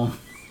made our own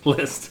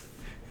list.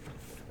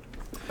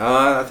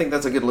 I think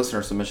that's a good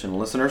listener submission.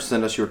 Listeners,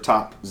 send us your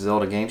top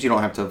Zelda games. You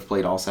don't have to have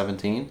played all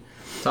 17.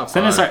 Top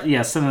Send us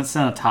five.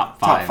 send a top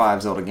 5. Top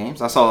 5 Zelda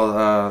games. I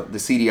saw the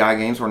CDI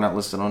games were not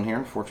listed on here,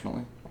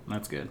 unfortunately.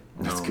 That's good.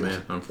 That's Oh good.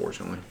 man,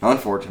 unfortunately,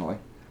 Unfortunately.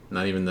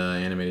 not even the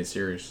animated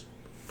series.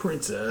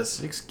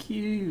 Princess.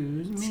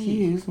 Excuse me.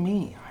 Excuse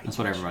me. That's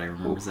what everybody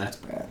remembers. That's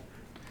That. bad.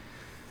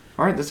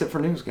 All right, that's it for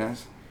news,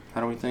 guys. How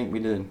do we think we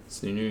did?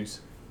 It's new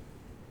news.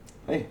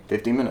 Hey,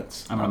 50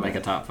 minutes. I'm gonna make a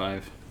top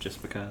 5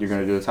 just because. You're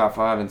going to do a top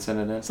 5 and send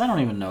it in? So I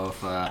don't even know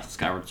if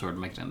Skyward Sword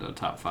makes it into a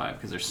top 5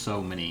 because there's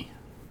so many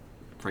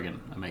friggin'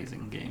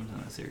 amazing games in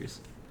that series.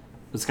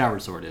 But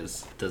Skyward Sword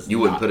does You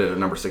not, wouldn't put it at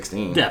number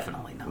 16.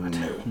 Definitely not.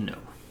 No. No.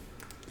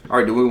 All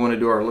right, do we want to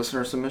do our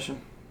listener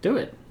submission? Do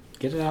it.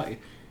 Get it out.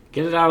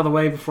 Get it out of the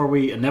way before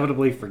we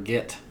inevitably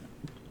forget.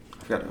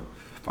 I've got to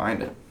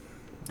find it.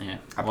 Yeah.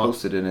 I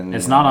posted it in the...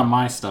 It's not on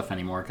my stuff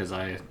anymore because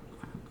I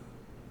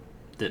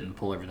didn't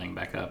pull everything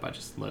back up. I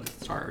just let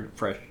it start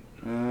fresh.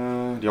 Do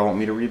y'all want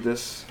me to read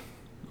this?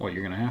 Well,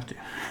 you're gonna have to.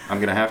 I'm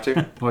going to have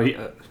to. Well,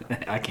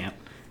 I can't.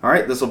 All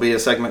right, this will be a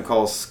segment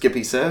called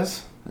Skippy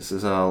Says. This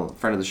is a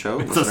friend of the show.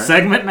 It's a listener.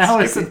 segment now.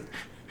 Is Skippy. it?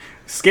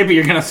 Skippy,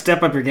 you're gonna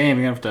step up your game.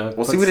 You're gonna have to.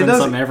 We'll see what he send does.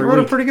 something He every wrote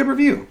a week. pretty good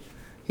review.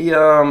 He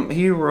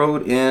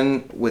wrote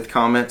in with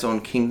comments on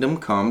Kingdom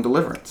Come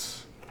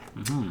Deliverance.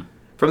 Mm-hmm.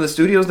 From the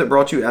studios that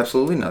brought you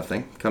absolutely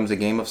nothing comes a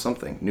game of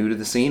something. New to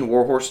the scene,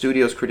 Warhorse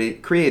Studios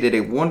created a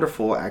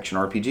wonderful action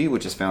RPG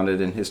which is founded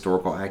in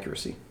historical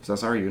accuracy. So,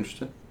 are you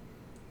interested?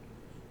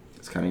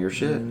 It's kind of your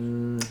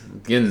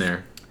shit. Getting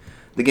there.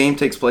 The game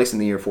takes place in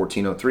the year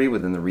 1403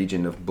 within the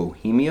region of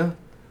Bohemia.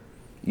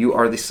 You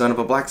are the son of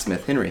a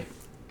blacksmith, Henry.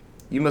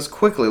 You must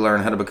quickly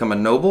learn how to become a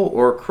noble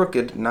or a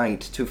crooked knight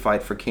to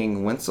fight for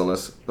King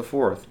Wenceslas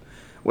IV.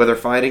 Whether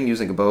fighting,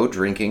 using a bow,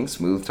 drinking,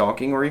 smooth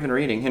talking, or even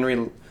reading,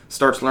 Henry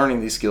starts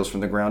learning these skills from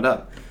the ground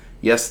up.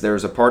 Yes, there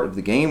is a part of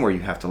the game where you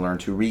have to learn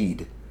to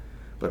read,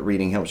 but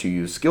reading helps you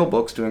use skill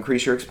books to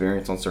increase your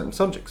experience on certain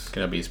subjects.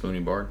 Can I be a Spoony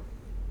Bard?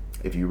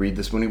 If you read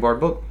the Spoony Bard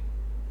book,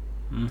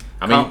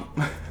 I mean,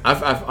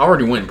 I've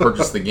already went and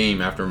purchased the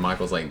game after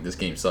Michael's like, this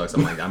game sucks.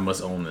 I'm like, I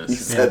must own you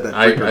this. said that.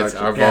 I've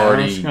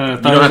already. You don't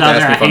have to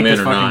ask me if I'm in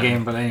or not.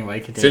 Game, but anyway,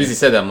 As soon continue. as he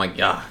said that, I'm like,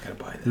 yeah, I gotta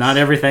buy this. Not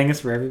everything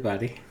is for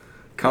everybody.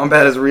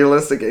 Combat is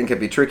realistic and can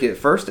be tricky at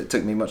first. It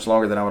took me much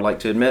longer than I would like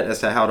to admit as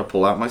to how to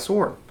pull out my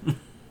sword.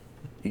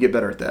 You get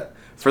better at that.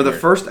 For the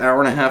first hour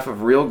and a half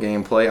of real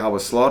gameplay, I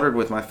was slaughtered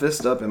with my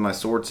fist up and my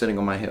sword sitting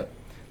on my hip.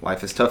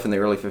 Life is tough in the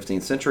early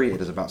 15th century. It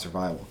is about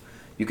survival.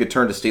 You could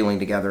turn to stealing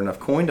to gather enough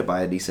coin to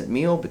buy a decent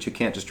meal, but you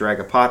can't just drag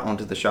a pot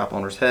onto the shop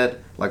owner's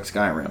head like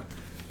Skyrim.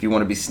 If you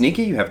want to be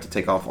sneaky, you have to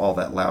take off all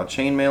that loud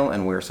chainmail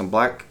and wear some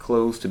black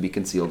clothes to be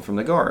concealed from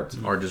the guards.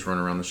 Or just run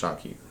around the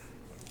shopkeep.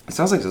 It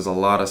sounds like there's a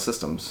lot of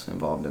systems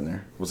involved in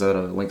there. Was that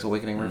a Link's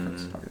Awakening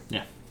reference? Okay.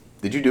 Yeah.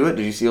 Did you do it?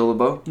 Did you steal the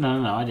bow?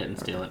 No, I didn't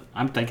steal it.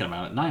 I'm thinking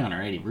about it.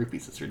 980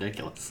 rupees. It's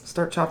ridiculous.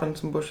 Start chopping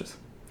some bushes.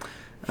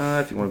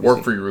 If you want to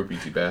Work for your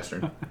rupees, you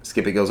bastard.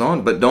 Skippy goes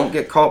on, but don't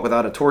get caught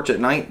without a torch at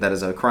night. That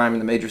is a crime in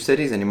the major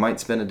cities, and you might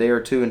spend a day or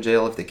two in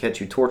jail if they catch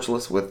you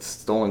torchless with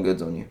stolen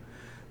goods on you.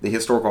 The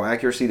historical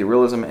accuracy, the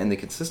realism, and the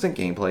consistent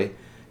gameplay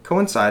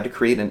coincide to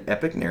create an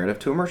epic narrative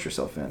to immerse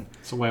yourself in.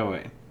 So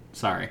wait.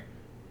 Sorry.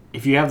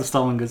 If you have the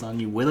stolen goods on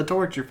you with a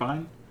torch, you're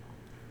fine.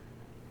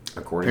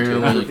 According to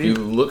Apparently, the if you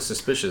review. look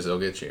suspicious, they'll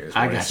get you. is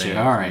I what got he's you. saying.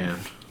 All right. Yeah.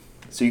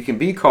 So you can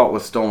be caught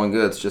with stolen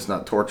goods, just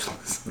not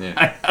torchless.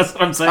 Yeah. That's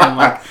what I'm saying.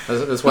 Like,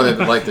 That's why,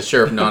 like, the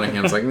Sheriff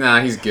Nottingham's like, nah,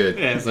 he's good.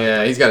 Yeah, it's like-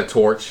 Yeah, he's got a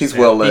torch. He's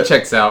well lit. He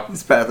checks out.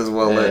 This path is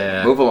well lit.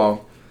 Yeah. Move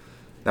along.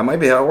 That might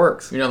be how it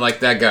works. You know, like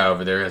that guy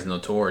over there has no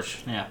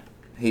torch. yeah.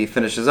 He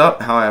finishes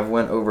up, how I have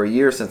went over a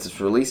year since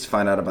its release to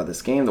find out about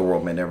this game. The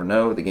world may never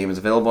know. The game is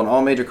available on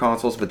all major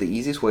consoles, but the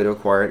easiest way to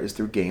acquire it is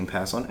through Game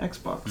Pass on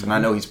Xbox. And I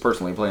know he's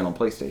personally playing on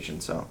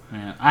PlayStation, so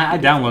Yeah. I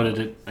downloaded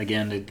it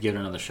again to give it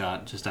another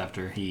shot just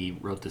after he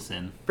wrote this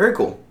in. very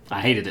cool.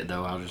 I hated it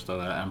though. I'll just throw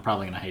that out. I'm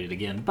probably gonna hate it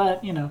again.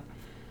 But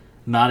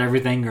not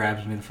everything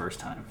grabs me the first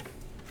time.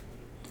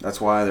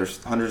 That's why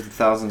there's hundreds of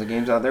thousands of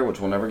games out there,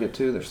 which we'll never get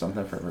to. There's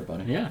something for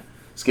everybody. Yeah.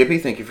 Skippy,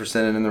 thank you for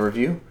sending in the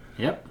review.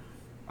 Yep.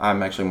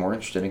 I'm actually more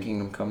interested in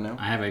Kingdom Come now.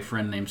 I have a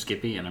friend named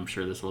Skippy, and I'm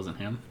sure this wasn't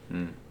him.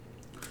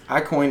 I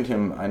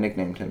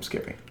nicknamed him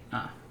Skippy.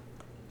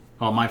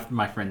 Well,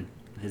 my friend,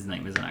 his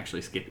name isn't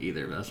actually Skip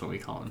either, but that's what we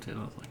call him too.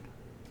 I was like,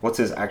 What's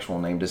his actual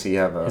name? Does he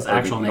have a... his or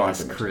actual you name don't is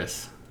have to mention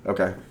Chris. it?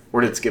 Okay.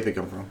 Where did Skippy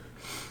come from?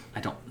 I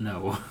don't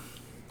know.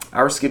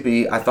 Our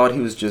Skippy, I thought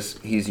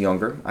he's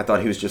younger. I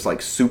thought he was just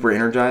like super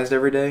energized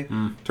every day.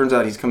 Turns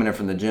out he's coming in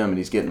from the gym and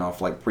he's getting off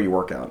like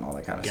pre-workout and all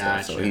that kind of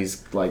stuff. So Gotcha.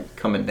 he's like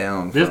coming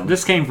down from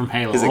This came from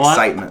Halo. his A lot-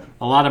 excitement.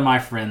 A lot of my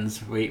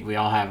friends, we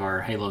all have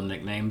our Halo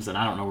nicknames, and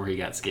I don't know where he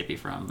got Skippy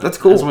from. But That's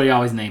cool. That's what he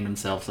always named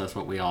himself, so that's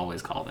what we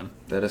always called him.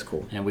 That is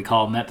cool. And we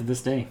call him that to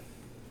this day.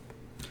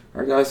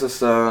 All right, guys,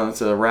 it's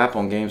a wrap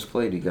on games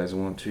played. Do you guys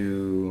want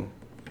to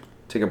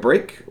take a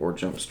break or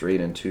jump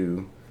straight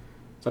into?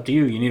 It's up to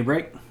you. You need a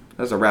break?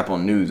 That's a wrap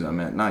on news. I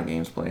meant not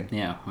games played.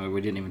 Yeah, we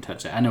didn't even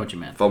touch that. I know what you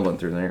meant. Fumbling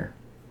through there.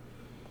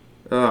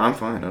 I'm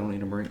fine. I don't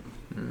need a break.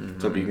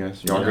 It's up to you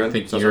guys. Y'all good? I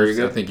think, Sounds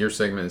very I think your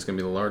segment is going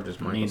to be the largest,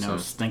 Michael. Need no So.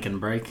 stinking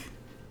break.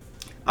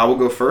 I will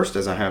go first,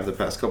 as I have the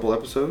past couple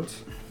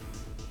episodes.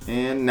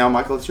 And now,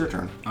 Michael, it's your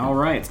turn. All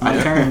right, it's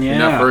my turn. Yeah. You're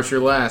not first,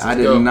 you're last. I Let's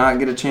did go. not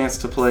get a chance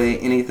to play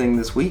anything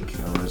this week.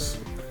 There was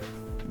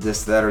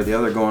this, that, or the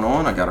other going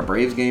on. I got a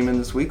Braves game in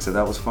this week, so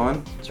that was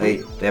fun. They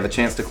have a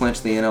chance to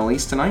clinch the NL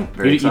East tonight.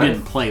 Very You excited.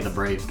 didn't play the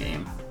Braves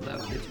game, though,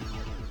 did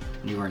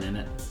you? You weren't in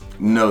it.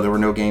 No, there were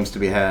no games to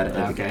be had. at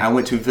the Okay. game. I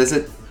went to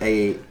visit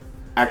a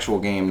actual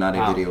game, not a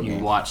Wow, video you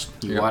game. watched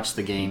Yeah.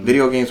 the game.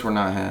 Video games were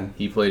not had.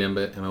 He played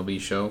MLB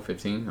Show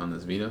 15 on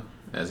this Vita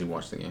as he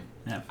watched the game.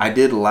 I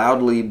did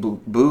loudly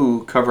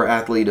boo cover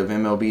athlete of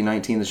MLB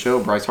 19 The Show,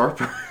 Bryce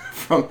Harper,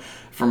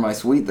 from my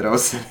suite that I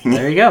was sitting in.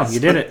 There you go. You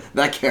did it.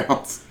 That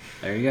counts.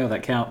 There you go.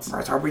 That counts.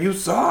 Bryce Harper, you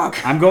suck.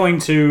 I'm going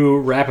to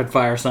rapid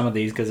fire some of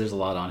these because there's a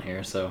lot on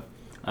here. So,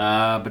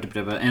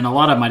 and a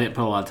lot of them I didn't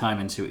put a lot of time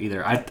into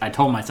either. I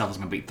told myself I was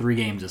going to beat 3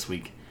 games this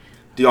week.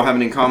 Do y'all have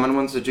any common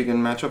ones that you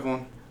can match up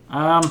on?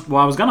 Well,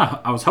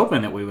 I was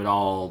hoping that we would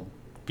all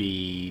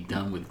be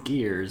done with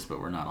Gears, but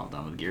we're not all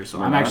done with Gears. So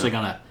We're I'm not. actually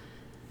going to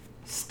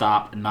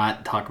stop and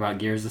not talk about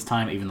Gears this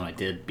time, even though I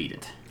did beat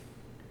it.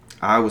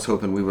 I was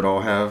hoping we would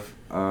all have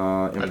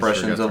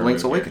impressions forgot of to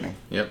Link's remove Awakening.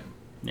 Yep.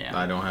 Yeah.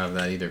 I don't have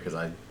that either because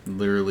I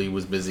literally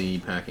was busy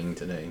packing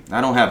today.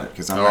 I don't have it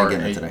because I'm Or not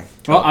getting hey- it today.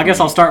 Well, I guess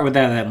I'll start with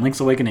that then. Link's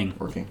Awakening.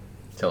 Working.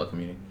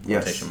 Telecommuting.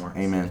 Yes. Quotation marks.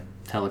 Amen.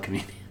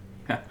 Telecommuting.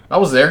 I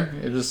was there.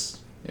 It was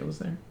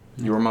there.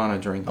 You were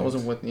monitoring. I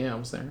wasn't things. with. Yeah, I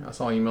was there. I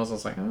saw emails. I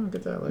was like, oh, I'll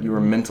get that later. You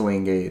were mentally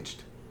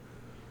engaged.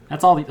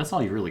 That's all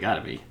you really got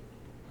to be.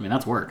 I mean,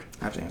 that's work.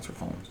 I have to answer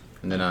phones.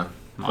 And then I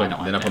No, put, I don't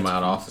have then I to put my answer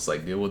out office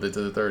like deal with it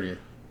to the 30th.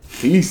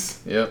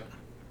 Peace. Yep.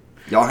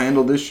 Y'all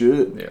handled this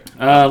shit.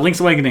 Yeah. Link's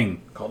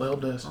Awakening. Call the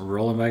help desk.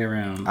 Rolling back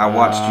around. I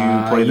watched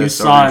you play You this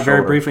saw over it very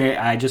your shoulder. briefly.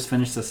 I just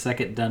finished the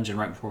second dungeon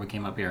right before we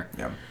came up here.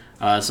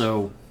 Yeah.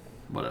 So,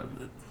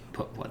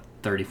 put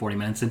 30, 40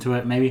 minutes into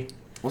it, maybe?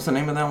 What's the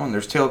name of that one?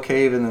 There's Tail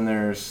Cave, and then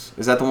there's...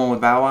 Is that the one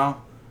with Bow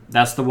Wow?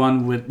 That's the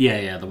one with...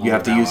 Yeah, the one You have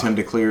with to Bow use Wow. him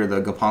to clear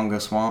the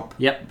Gapanga Swamp.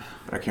 Yep.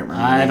 But I can't remember.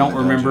 the I name don't of the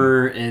dungeon.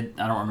 remember it.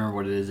 I don't remember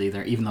what it is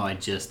either, even though I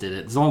just did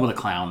it. It's the one with a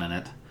clown in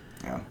it.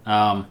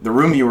 Yeah. The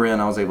room you were in,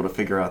 I was able to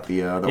figure out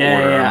the order. Yeah, I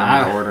remember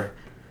the I- order.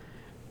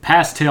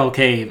 Past Tail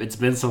Cave, it's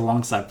been so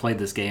long since I've played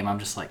this game. I'm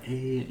just like,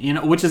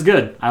 which is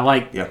good. I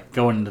like Yeah.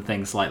 going into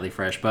things slightly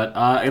fresh, but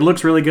it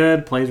looks really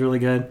good, plays really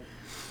good.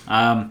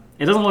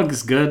 It doesn't look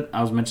as good.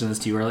 I was mentioning this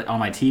to you earlier on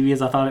my TV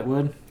as I thought it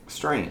would.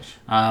 Strange.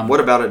 What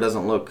about it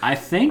doesn't look... I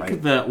think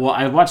right?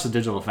 I watched the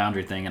Digital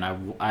Foundry thing,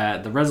 and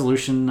the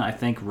resolution I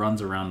think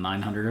runs around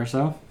 900 or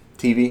so.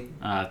 TV?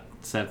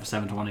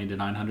 720 to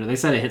 900. They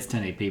said it hits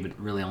 1080p, but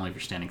really only if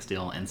you're standing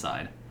still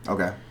inside.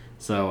 Okay.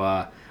 So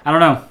I don't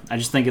know. I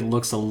just think it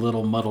looks a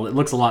little muddled. It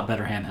looks a lot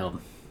better handheld.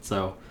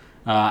 So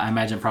I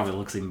imagine it probably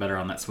looks even better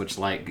on that Switch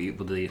Lite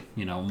with the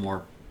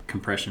more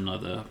compression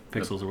of the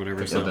pixels or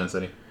whatever. Pixel So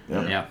density.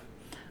 Yeah.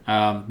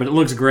 but it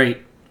looks great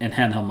in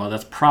handheld mode.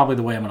 That's probably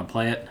the way I'm going to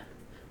play it.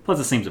 Plus,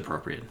 it seems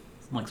appropriate.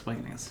 Link's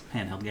Awakening is a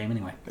handheld game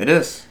anyway. It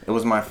is. It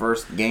was my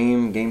first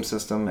game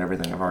system,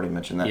 everything. I've already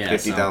mentioned that Yeah,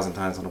 50,000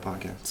 times on the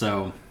podcast.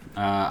 So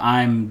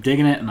I'm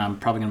digging it, and I'm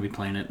probably going to be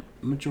playing it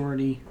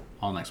majority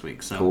all next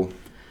week. So. Cool.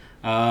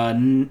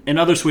 In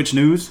other Switch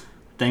news,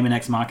 Daemon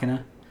X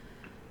Machina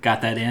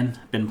got that in.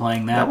 Been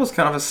playing that. That was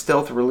kind of a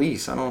stealth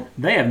release.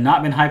 They have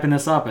not been hyping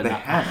this up, and They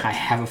haven't. I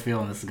have a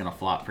feeling this is gonna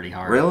flop pretty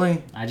hard.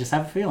 Really? I just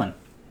have a feeling.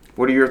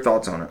 What are your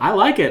thoughts on it? I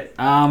like it.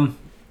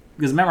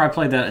 Because remember I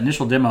played the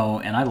initial demo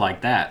and I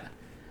liked that.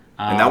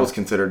 And that was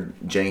considered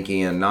janky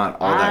and not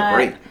all that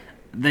great.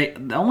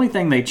 The only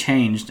thing they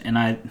changed, and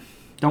I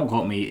don't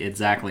quote me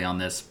exactly on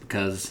this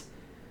because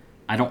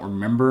I don't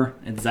remember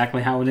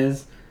exactly how it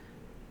is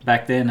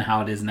back then,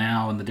 how it is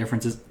now, and the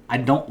differences. I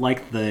don't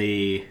like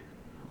the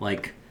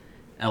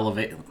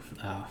elevate.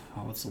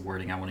 What's the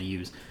wording I want to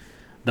use?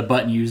 The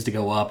button used to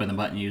go up and the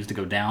button used to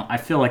go down. I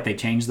feel like they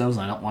changed those,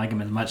 and I don't like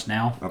them as much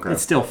now. Okay.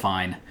 It's still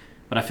fine,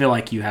 but I feel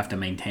like you have to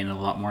maintain it a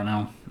lot more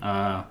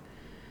now.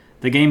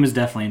 The game is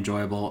definitely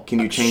enjoyable. Can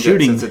you change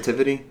shooting? that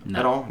sensitivity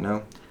at all?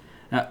 No.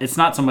 It's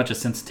not so much a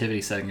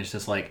sensitivity setting. It's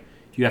just like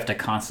you have to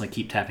constantly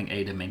keep tapping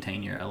A to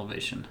maintain your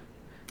elevation.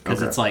 Because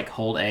Okay. it's like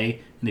hold A,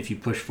 and if you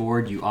push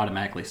forward, you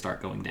automatically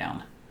start going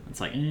down.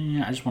 It's like,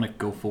 I just want to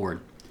go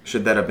forward.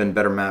 Should that have been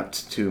better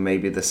mapped to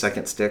maybe the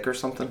second stick or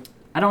something?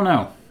 I don't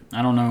know.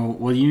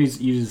 Well, you use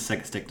the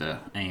second stick to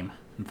aim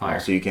and fire. Oh,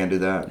 so you can't do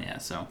that? Yeah,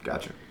 so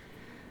Gotcha.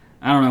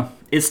 I don't know.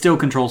 It still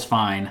controls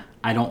fine.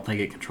 I don't think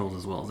it controls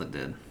as well as it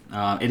did.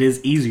 It is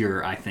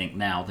easier, I think,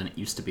 now than it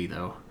used to be,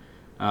 though.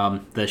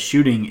 The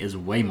shooting is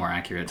way more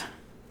accurate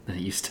than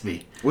it used to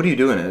be. What are you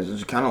doing?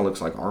 It kind of looks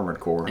like Armored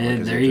Core. Like,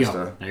 is There it you just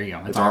go. There you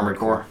go. It's Armored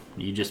Core.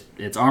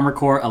 It's Armored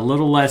Core, a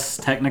little less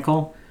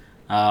technical.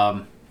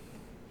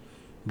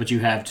 but you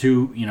have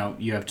two.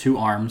 You have two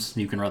arms.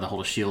 You can rather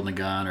hold a shield and a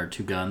gun, or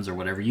two guns, or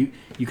whatever. You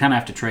kind of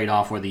have to trade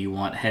off whether you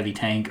want heavy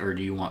tank or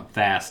do you want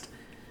fast.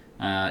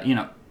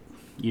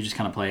 You just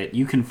kind of play it.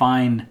 You can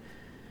find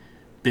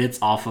bits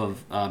off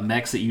of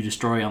mechs that you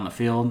destroy on the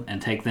field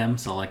and take them.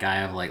 So like I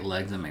have like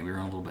legs that make me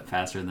run a little bit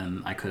faster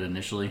than I could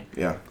initially.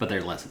 Yeah. But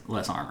they're less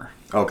armor.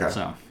 Okay.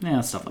 So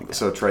yeah, stuff like that.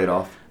 So trade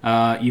off.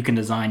 You can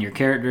design your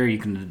character. You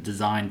can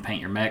paint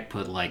your mech,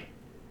 put like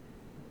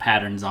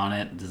patterns on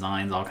it,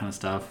 designs, all kind of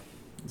stuff.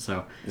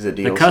 So Is it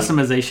the DLC?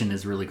 customization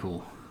is really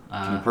cool.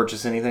 Can you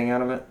purchase anything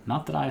out of it?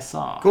 Not that I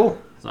saw. Cool.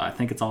 So I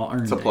think it's all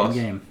earned It's a plus.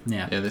 in game.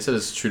 Yeah. Yeah, they said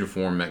it's a true to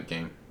form mech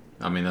game.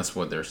 I mean, that's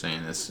what they're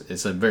saying.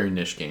 It's a very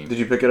niche game. Did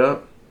you pick it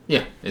up?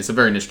 Yeah, it's a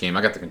very niche game.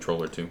 I got the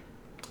controller too.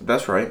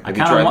 That's right. I Have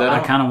you tried that I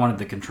out? kind of wanted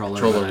the controller.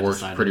 but Controller I works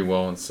decided- pretty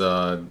well. It's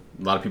a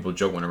lot of people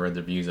joke when I read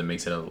the reviews. It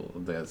makes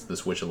it the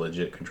Switch a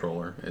legit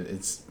controller.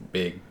 It's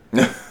big.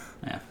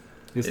 Yeah.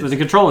 The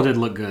controller did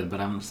look good, but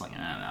I'm just like,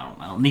 I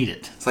don't need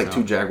it. It's like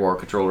two Jaguar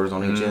controllers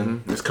on each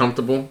end. It's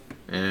comfortable.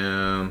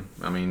 And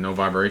I mean, no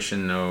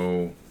vibration,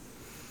 no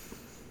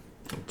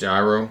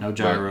gyro. No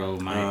gyro.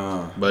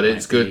 But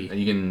it's might good. be-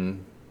 You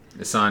can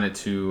assign it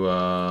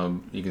to.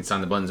 You can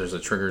assign the buttons. There's the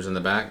triggers in the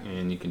back,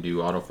 and you can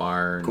do auto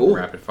fire and Cool.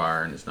 rapid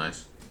fire, and it's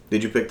nice.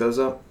 Did you pick those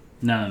up?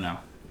 No.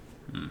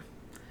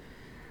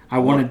 I I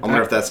wanted.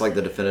 wonder if that's like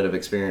the definitive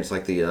experience,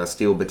 like the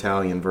Steel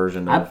Battalion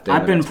version of I've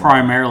Damon been X.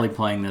 primarily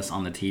playing this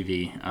on the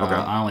TV. Okay.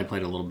 I only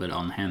played a little bit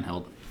on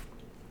handheld,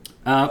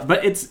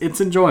 but it's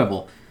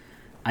enjoyable.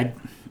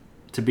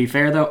 To be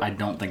fair though, I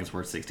don't think it's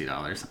worth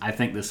 $60. I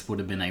think this would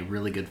have been a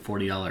really good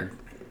 $40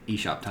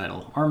 eShop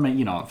title, or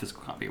a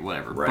physical copy, or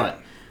whatever. Right.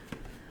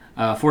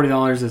 But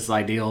 $40 is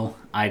ideal.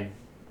 I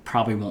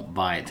probably won't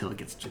buy it till it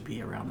gets to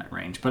be around that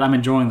range. But I'm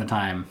enjoying the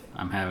time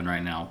I'm having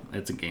right now.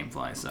 It's a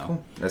GameFly,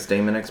 so. That's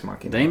Damon X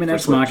Machina. Damon for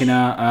X Switch.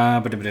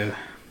 Machina.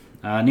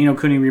 Ni no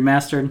Kuni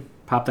Remastered.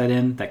 Pop that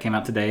in. That came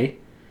out today.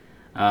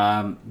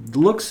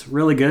 Looks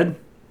really good.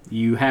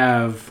 You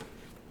have What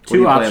are two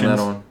you playing options. that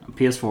on?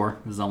 PS4.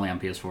 This is only on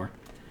PS4.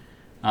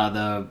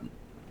 The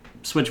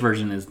Switch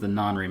version is the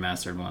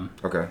non-remastered one.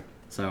 Okay.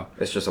 So,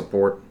 It's just a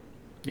port.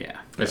 yeah.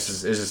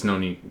 It's just no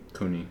Ni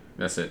Kuni.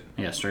 That's it.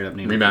 Yeah, straight up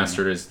Ni no Kuni.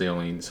 Remastered is the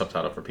only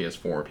subtitle for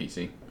PS4 or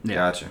PC. Yeah.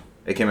 Gotcha.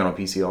 It came out on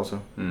PC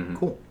also? Mhm.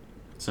 Cool.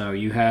 So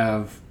you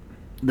have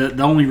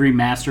the only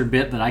remastered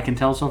bit that I can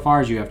tell so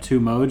far is you have two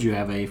modes. You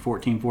have a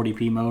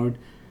 1440p mode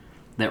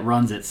that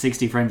runs at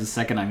 60 frames a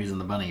second. I'm using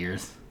the bunny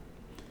ears.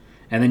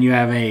 And then you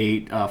have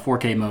a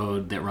 4K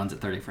mode that runs at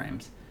 30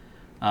 frames.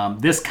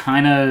 This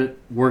kind of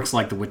works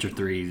like The Witcher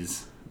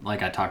 3's,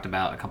 like I talked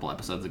about a couple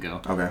episodes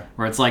ago. Okay.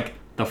 Where it's like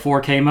the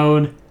 4K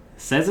mode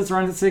says it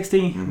runs at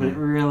 60, but it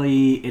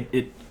really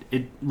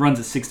it runs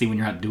at 60 when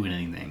you're not doing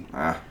anything.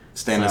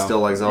 Standing So, still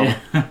like Zelda.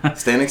 yeah.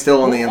 Standing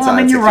still on the inside. Well,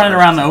 I mean, you're running 60%.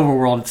 around the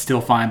overworld, it's still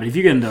fine. But if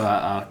you get into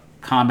a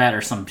combat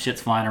or some shit's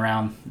flying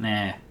around,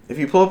 nah. If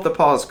you pull up the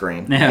pause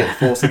screen, you Yeah. get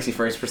full 60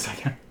 frames per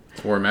second.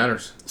 That's where it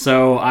matters.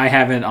 So I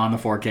have it on the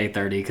 4K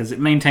 30 because it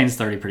maintains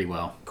 30 pretty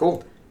well.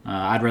 Cool.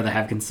 I'd rather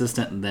have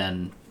consistent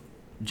than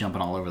jumping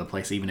all over the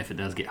place, even if it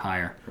does get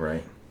higher.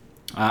 Right.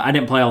 I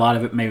didn't play a lot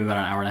of it, maybe about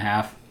an hour and a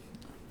half.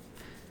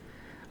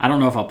 I don't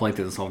know if I'll play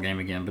through this whole game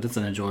again, but it's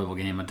an enjoyable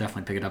game. I'd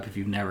definitely pick it up if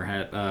you've never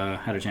had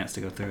a chance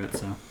to go through it.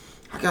 So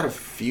I got a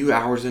few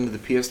hours into the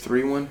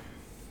PS3 one.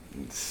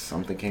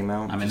 Something came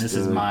out. I mean, just this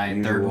is the my third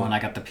usual. one. I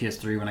got the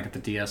PS3 one, I got the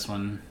DS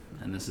one,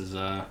 and this is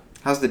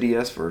How's the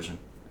DS version?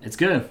 it's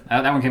good.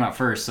 That one came out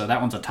first, so that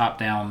one's a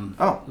top-down.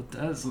 Oh.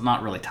 It's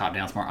not really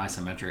top-down. It's more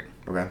isometric.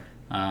 Okay.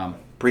 Um,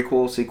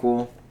 Prequel,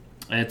 sequel.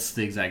 it's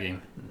the exact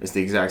game. It's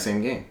the exact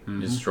same game.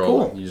 You just draw.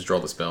 Cool. You just draw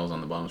the spells on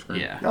the bottom screen.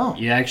 Yeah. Oh.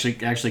 Yeah,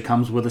 actually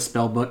comes with a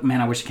spell book.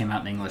 Man, I wish it came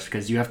out in English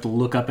because you have to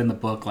look up in the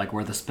book like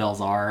where the spells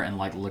are and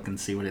like look and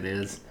see what it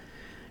is.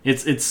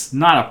 It's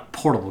not a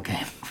portable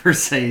game per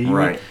se.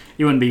 Right.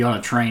 You wouldn't be on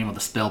a train with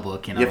a spell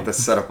book, you know. You have to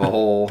set up a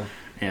whole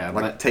yeah,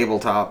 like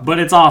tabletop. but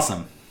it's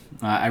awesome.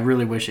 I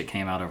really wish it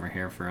came out over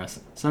here for us.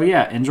 So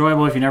yeah,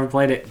 enjoyable. If you never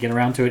played it, get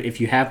around to it. If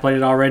you have played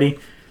it already,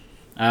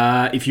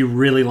 if you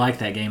really like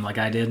that game like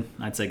I did,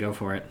 I'd say go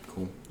for it.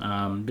 Cool.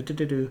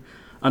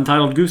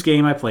 Untitled Goose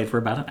Game I played for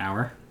about an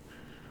hour.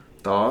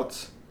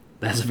 Thoughts?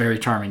 That's a very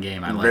charming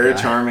game. I like Very it.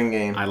 charming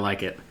game. I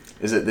like it.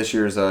 Is it this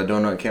year's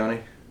Donut County?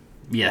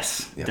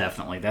 Yes, Yeah.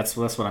 definitely. That's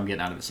what I'm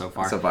getting out of it so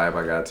far. That's a vibe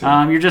I got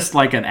too. You're just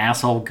like an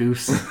asshole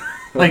goose.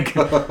 Like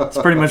it's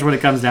pretty much what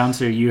it comes down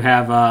to. You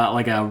have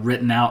like a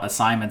written out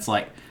assignments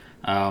like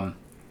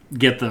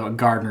get the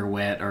gardener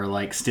wet or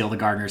like steal the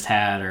gardener's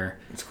hat or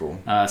It's cool.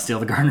 steal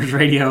the gardener's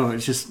radio.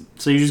 It's just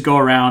so you just go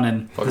around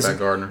and Fuck that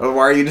gardener. Oh,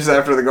 why are you just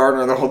after the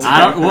gardener the whole time?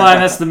 I don't. Well,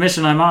 that's the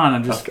mission I'm on.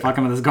 I'm just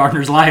fucking with this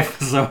gardener's life.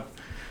 So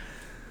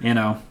you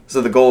know.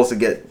 So the goal is to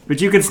get. But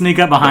you can sneak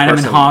up behind him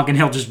and person- honk, and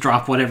he'll just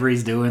drop whatever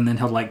he's doing. Then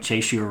he'll like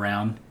chase you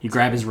around. You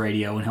grab his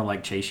radio, and he'll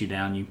like chase you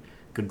down. You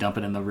go dump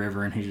it in the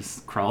river, and he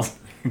just crawls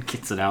and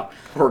gets it out.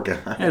 Poor guy.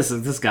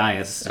 This guy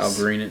is I'll just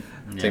green it.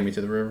 Yeah. Take me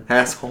to the river.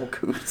 Asshole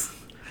goose.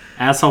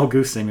 asshole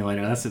goose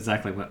simulator. That's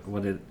exactly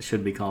what it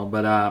should be called.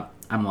 But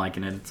I'm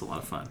liking it. It's a lot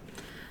of fun.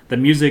 The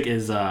music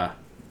is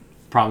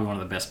probably one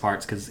of the best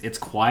parts because it's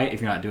quiet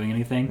if you're not doing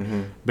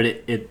anything, but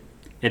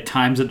it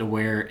times it to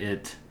where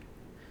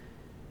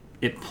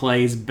it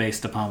plays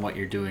based upon what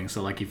you're doing.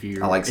 So like if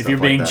you're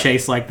being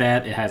chased like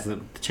that, it has the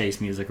chase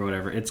music or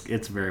whatever.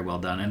 It's very well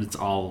done, and it's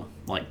all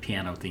like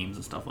piano themes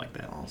and stuff like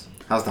that. Awesome.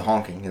 How's the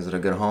honking? Is it a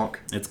good honk?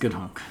 It's good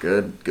honk.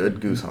 Good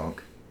goose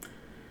honk.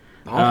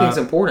 Honking's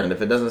important.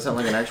 If it doesn't sound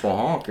like an actual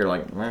honk, you're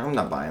like, man, I'm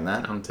not buying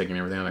that. I'm taking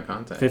everything out of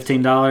context.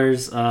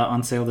 $15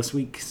 on sale this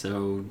week,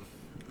 so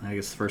I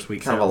guess the first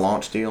week. Kind of a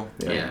launch deal.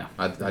 Yeah.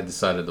 I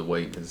decided to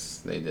wait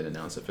because they did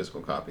announce the physical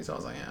copies. I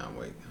was like, yeah,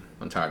 wait.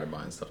 I'm tired of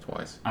buying stuff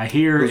twice. I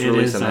hear Who's it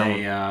is releasing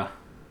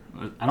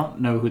I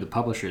don't know who the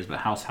publisher is, but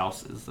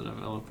House is the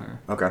developer.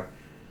 Okay.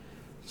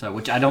 So,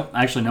 which I don't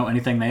actually know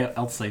anything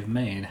else they've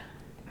made.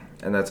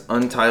 And that's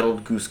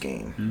Untitled Goose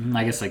Game.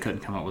 I guess they couldn't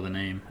come up with a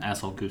name.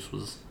 Asshole Goose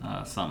was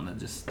something that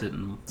just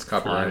didn't It's fly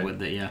copyrighted.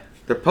 with it. Yeah.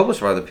 They're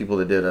published by the people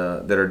that did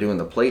that are doing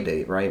the play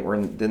date, right?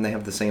 Didn't they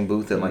have the same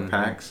booth at like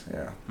PAX?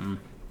 Yeah.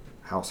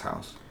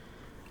 House.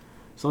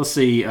 So let's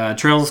see.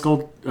 Trails of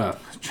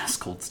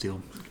Cold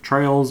Steel 3.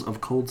 Trails of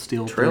Cold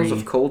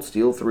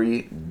Steel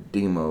 3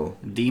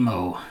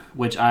 Demo,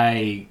 which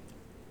I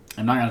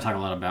am not going to talk a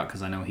lot about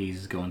because I know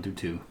he's going through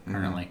 2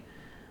 currently.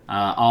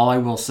 All I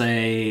will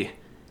say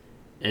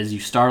is you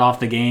start off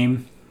the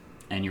game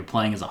and you're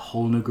playing as a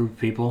whole new group of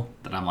people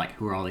that I'm like,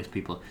 who are all these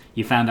people?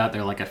 You found out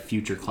they're like a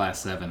future Class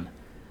 7.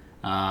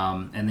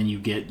 And then you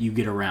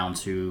get around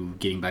to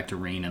getting back to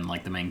Reen and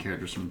like the main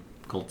characters from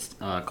Cold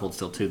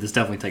Steel 2. This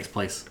definitely takes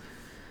place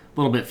a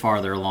little bit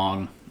farther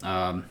along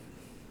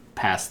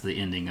past the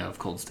ending of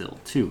Cold Steel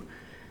 2.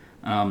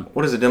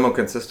 What does a demo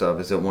consist of?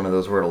 Is it one of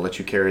those where it'll let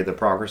you carry the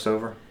progress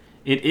over?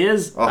 It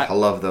is. Oh, I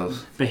love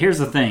those. But here's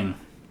the thing.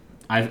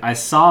 I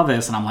saw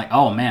this and I'm like,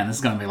 oh man, this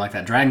is going to be like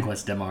that Dragon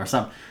Quest demo or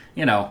something.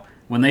 You know,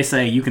 when they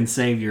say you can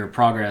save your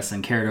progress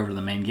and carry it over to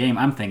the main game,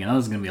 I'm thinking, oh,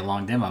 this is going to be a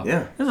long demo.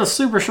 Yeah. This is a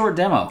super short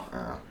demo.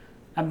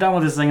 I'm done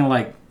with this thing in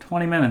like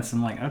 20 minutes.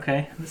 I'm like,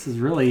 okay, this is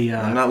really...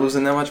 I'm not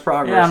losing that much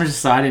progress.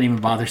 Yeah, I didn't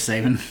even bother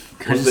saving.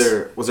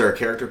 Was there a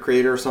character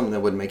creator or something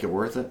that would make it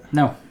worth it?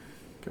 No.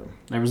 Okay.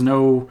 There was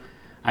no...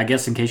 I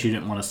guess in case you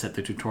didn't want to set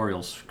the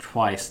tutorials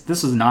twice.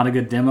 This is not a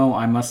good demo,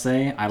 I must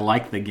say. I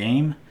like the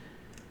game,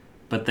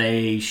 but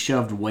they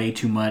shoved way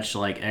too much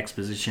like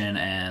exposition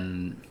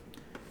and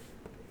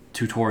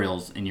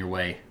tutorials in your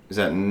way. Is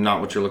that not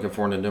what you're looking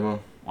for in a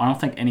demo? I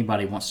don't think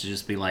anybody wants to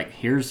just be like,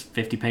 here's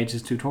 50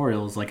 pages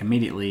tutorials like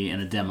immediately in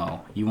a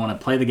demo. You want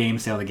to play the game,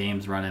 see how the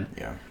game's running.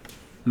 Yeah.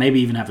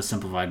 Maybe even have a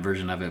simplified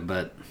version of it,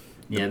 but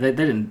yeah, they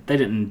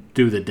didn't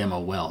do the demo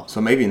well.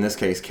 So maybe in this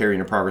case, carrying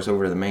your progress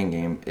over to the main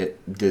game, it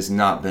does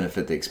not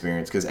benefit the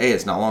experience because A,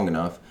 it's not long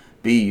enough.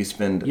 B, you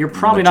spend. You're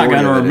probably not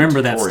going to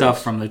remember that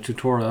stuff from the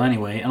tutorial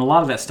anyway, and a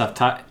lot of that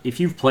stuff. If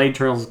you've played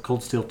Trails of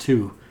Cold Steel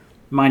 2,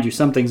 mind you,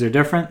 some things are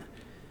different,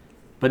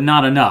 but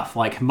not enough.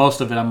 Like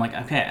most of it, I'm like,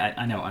 okay,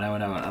 I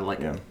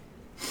know.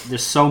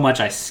 There's so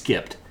much I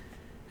skipped,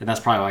 and that's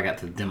probably why I got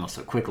to the demo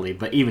so quickly.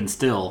 But even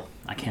still,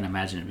 I can't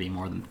imagine it being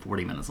more than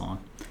 40 minutes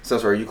long. So,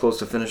 are you close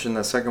to finishing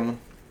that second one?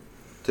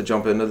 To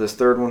jump into this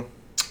third one?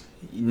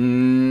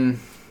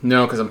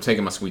 No, because I'm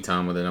taking my sweet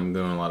time with it. I'm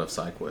doing a lot of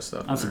side quest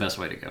stuff. That's the best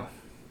way to go.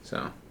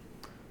 So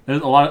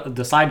there's a lot of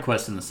the side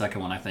quests in the second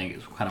one. I think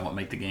is kind of what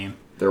make the game.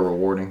 They're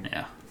rewarding.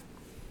 Yeah.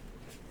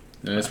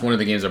 And it's one of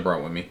the games I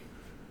brought with me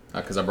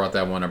because I brought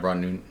that one. I brought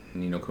Ni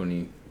no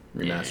Kuni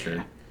Remastered.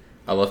 Yeah.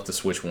 I left the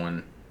Switch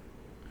one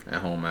at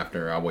home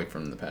after I wait for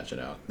them to patch it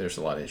out. There's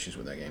a lot of issues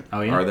with that game.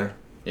 Oh yeah. Are there?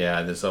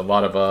 Yeah, there's a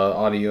lot of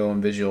audio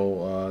and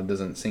visual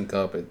doesn't sync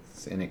up.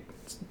 It's a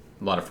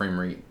lot of frame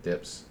rate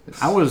dips.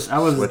 I was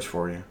Switch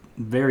for you.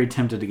 Very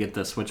tempted to get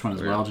the Switch one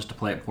as well, just to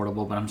play it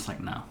portable. But I'm just like,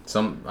 no. This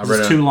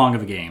is too long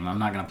of a game. I'm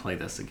not gonna play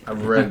this again.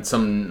 I've read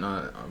some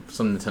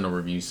Nintendo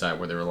review site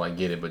where they were like,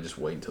 get it, but just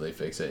wait until they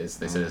fix it.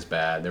 They said it's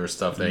bad. There was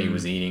stuff that he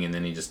was eating, and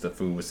then the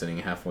food was sitting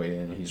halfway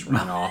in, and he just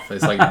ran off.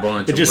 It's like a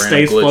bunch it of just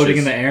random stays glitches. Floating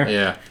in the air.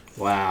 Yeah.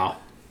 Wow.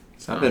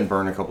 So I've been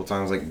burned a couple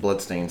times. Like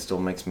Bloodstained still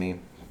makes me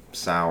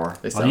sour.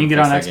 Well, you can get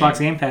on Xbox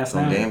Game Pass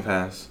now. On Game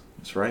Pass.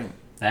 That's right.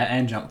 That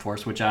and Jump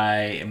Force, which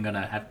I am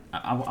gonna have.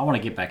 I want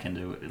to get back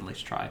into it, at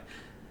least try.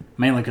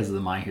 Mainly because of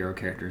the My Hero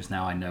characters.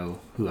 Now I know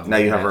who I'm. Now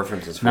you have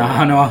references for.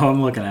 Now I know who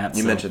I'm looking at.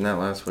 You mentioned that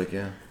last week,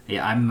 yeah.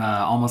 Yeah, I'm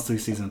almost through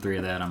season 3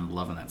 of that. I'm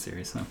loving that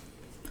series. So,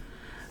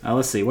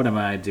 let's see, what am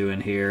I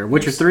doing here?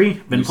 Witcher 3.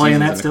 Been playing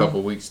that still. In a couple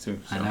of weeks too.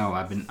 So. I know.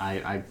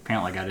 I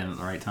apparently got in at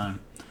the right time.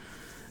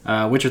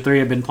 Witcher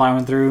 3. I've been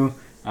plowing through.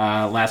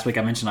 Last week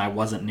I mentioned I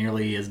wasn't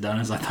nearly as done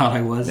as I thought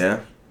I was. Yeah.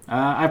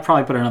 I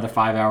probably put another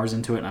 5 hours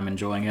into it, and I'm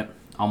enjoying it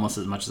almost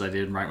as much as I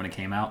did right when it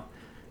came out.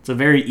 It's a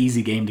very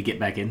easy game to get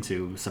back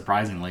into,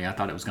 surprisingly. I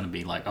thought it was going to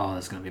be like, oh,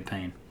 this is going to be a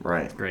pain.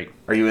 Right. It's great.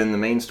 Are you in the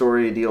main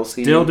story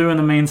DLC? Still doing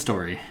the main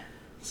story.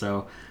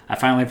 So I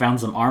finally found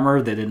some armor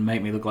that didn't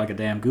make me look like a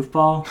damn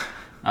goofball.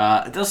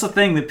 That's the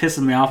thing that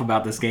pisses me off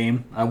about this game.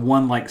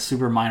 One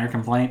super minor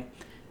complaint.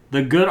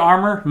 The good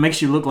armor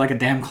makes you look like a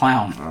damn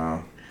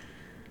clown.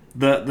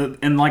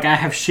 and like I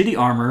have shitty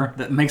armor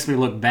that makes me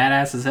look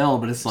badass as hell,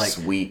 but it's like It's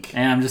weak.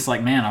 and I'm just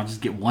like, man, I'll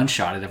just get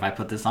one-shotted if I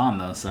put this on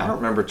though. So I don't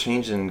remember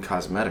changing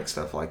cosmetic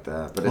stuff like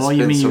that, but it's Well, you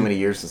been mean so you- many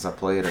years since I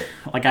played it.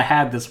 like I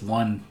had this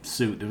one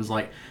suit. It was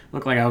like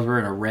looked like I was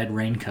wearing a red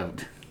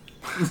raincoat.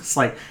 It's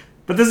like,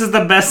 but this is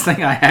the best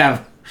thing I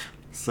have.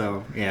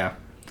 So yeah.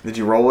 Did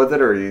you roll with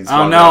it, or you?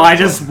 Oh no, I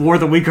just wore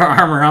the weaker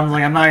armor. I'm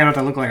like, I'm not gonna have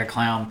to look like a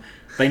clown.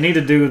 They need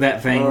to do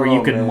that thing where you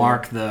Oh, can man.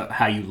 mark the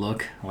how you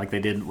look, like they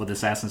did with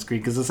Assassin's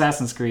Creed. Because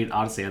Assassin's Creed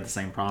Odyssey had the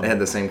same They problem. had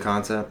the same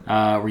concept.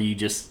 Where you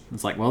just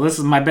it's like, well, this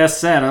is my best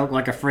set. I look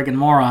like a friggin'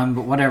 moron,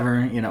 but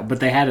whatever, you know.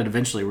 But they had it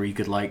eventually where you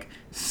could like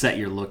set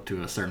your look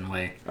to a certain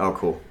way. Oh,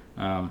 cool.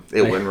 It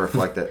They- wouldn't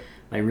reflect it.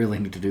 They really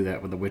need to do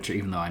that with The Witcher,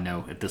 even though I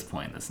know at this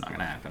point that's not going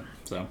to happen.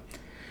 So,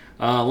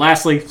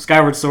 lastly,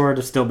 Skyward Sword.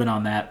 I've still been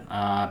on that.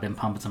 I've been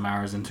pumping some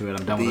hours into it.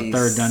 I'm done with the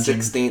third dungeon.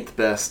 16th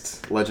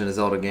best Legend of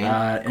Zelda game.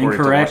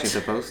 Incorrect. To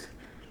Washington Post.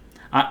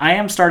 I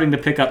am starting to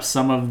pick up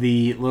some of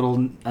the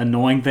little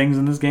annoying things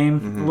in this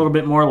game a little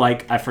bit more.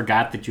 Like, I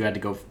forgot that you had to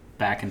go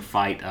back and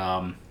fight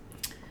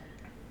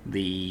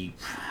the...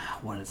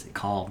 What is it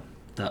called?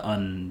 The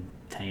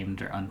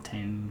Untamed or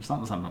Untamed...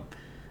 Something.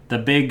 The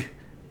big...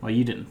 Well,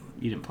 you didn't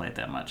play it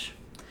that much.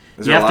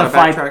 Is You there a have lot to of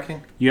fight-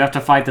 backtracking? You have to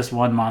fight this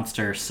one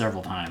monster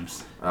several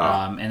times.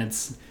 Oh. And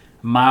it's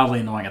mildly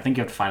annoying. I think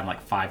you have to fight him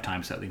like 5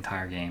 times throughout the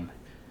entire game.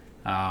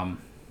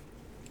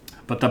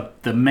 But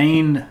the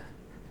main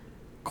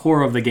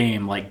core of the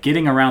game, like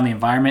getting around the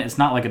environment, it's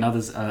not like in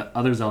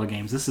other Zelda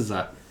games. This is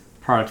a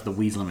product of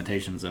the Wii's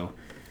limitations, though.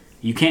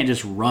 You can't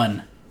just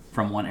run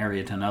from one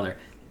area to another.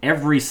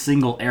 Every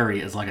single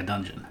area is like a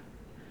dungeon.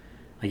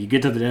 Like you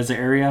get to the desert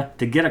area,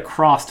 to get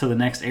across to the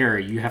next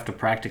area, you have to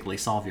practically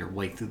solve your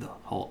way through the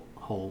whole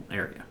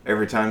area.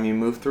 Every time you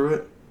move through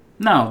it?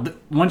 No,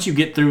 once you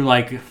get through,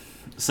 like,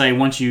 say,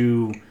 once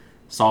you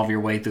solve your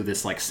way through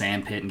this like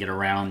sand pit and get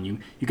around, you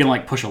can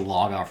like push a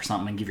log off or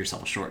something and give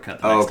yourself a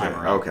shortcut the next time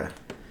around. Okay.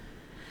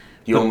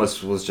 You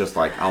almost was just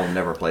like, I'll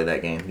never play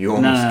that game. You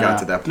almost got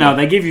to that point. No,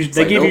 they give you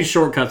like, you nope.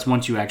 shortcuts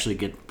once you actually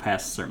get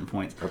past certain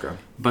points. Okay.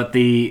 But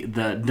the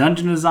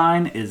dungeon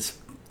design is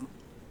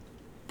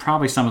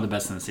probably some of the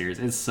best in the series.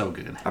 It's so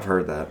good. I've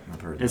heard that.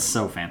 It's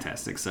so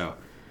fantastic. So,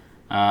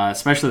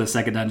 especially the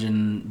second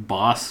dungeon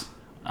boss,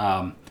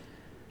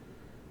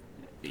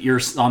 you're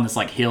on this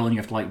like hill and you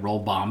have to like roll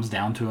bombs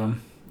down to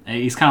him. And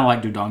he's kind of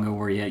like Dodongo,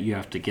 where you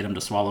have to get him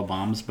to swallow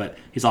bombs, but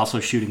he's also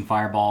shooting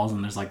fireballs,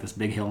 and there's like this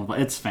big hill.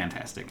 It's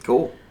fantastic.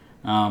 Cool.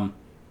 Man,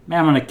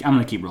 I'm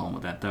gonna keep rolling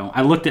with that though.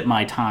 I looked at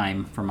my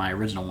time for my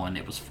original one.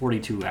 It was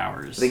 42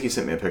 hours. I think you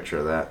sent me a picture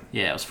of that.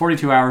 Yeah, it was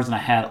 42 hours, and I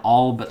had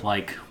all but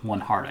like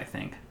one heart, I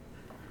think.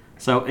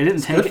 So it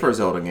didn't take Good for a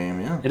Zelda game,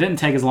 yeah. it didn't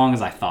take as long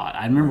as I thought.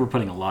 I remember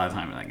putting a lot of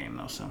time in that game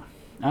though. So,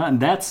 and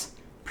that's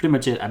pretty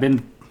much it. I've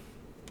been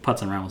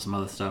putzing around with some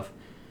other stuff,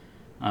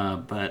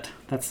 but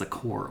that's the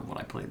core of what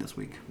I played this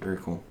week. Very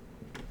cool.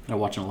 I'm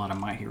watching a lot of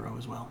My Hero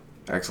as well.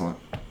 Excellent.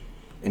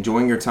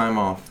 Enjoying your time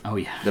off. Oh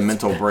yeah, The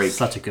mental break.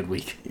 Such a good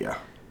week. Yeah.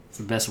 It's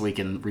the best week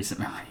in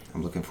recent memory.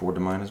 I'm looking forward to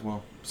mine as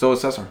well. So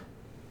is Cesar.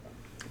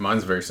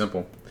 Mine's very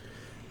simple.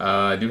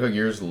 I do have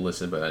Gears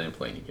listed, but I didn't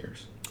play any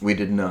Gears. We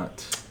did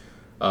not.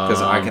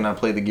 Because I cannot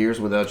play the Gears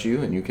without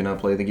you, and you cannot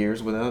play the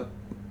Gears without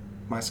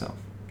myself.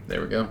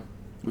 There we go.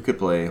 We could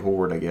play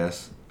Horde, I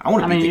guess. I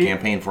want to beat the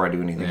campaign before I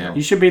do anything Yeah. else.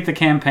 You should beat the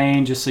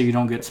campaign just so you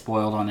don't get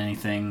spoiled on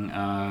anything.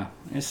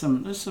 There's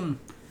some.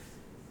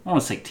 I don't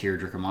want to say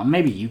tearjerker mom.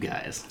 Maybe you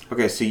guys.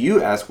 Okay, so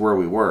you asked where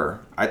we were.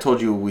 I told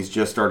you we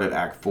just started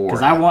Act 4.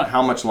 'Cause I want-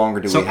 How much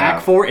longer do So we have?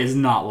 Act 4 is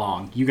not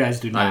long. You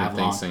guys do I not didn't have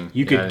think long. so. You Yeah,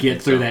 I could didn't get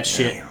think through so. that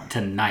shit Damn.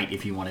 tonight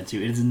if you wanted to.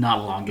 It is not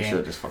a long game.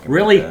 should've just fucking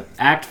Really, did that.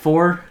 Act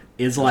 4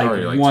 is like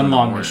already, like, 2 one in the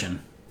long morning. mission.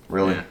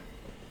 Really? Yeah.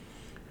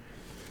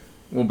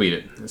 We'll beat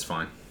it. It's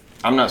fine.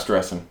 I'm not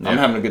stressing. I'm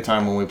Yeah. having a good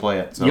time when we play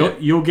it. So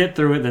You'll get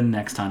through it the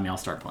next time y'all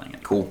start playing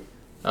it. cool.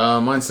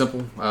 Mine's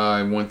simple.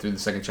 I went through the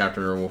second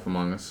chapter of Wolf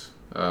Among Us.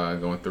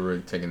 Going through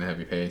it, taking the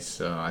heavy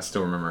pace. I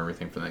still remember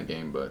everything from that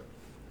game, but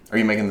Are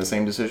you making the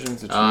same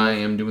decisions? That you I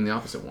am doing the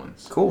opposite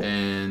ones. Cool.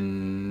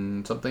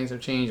 And some things have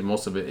changed.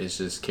 Most of it is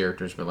just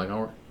characters, but like,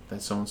 oh,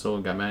 that so and so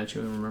got mad at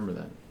you, and remember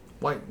that.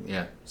 White,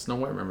 yeah, Snow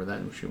White, remember that,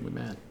 and she'll be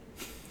mad.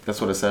 That's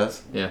what it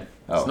says? Yeah,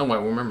 Oh. Snow White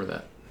will remember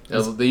that.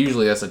 That's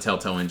a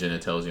telltale engine.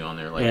 It tells you on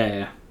there, like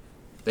Yeah.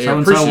 they So are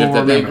and so appreciative will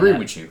that they remember agree that.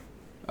 with you.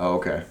 Oh,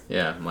 okay.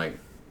 Yeah, like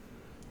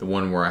the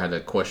one where I had to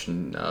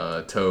question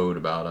Toad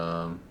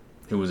about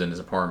who was in his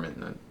apartment,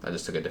 and I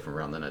just took a different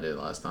route than I did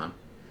last time.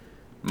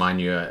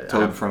 Mind you,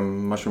 Toad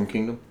from Mushroom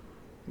Kingdom?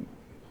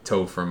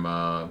 Toad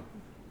from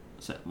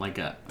Is it like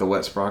a? The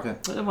Wet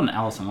Sprocket? It wasn't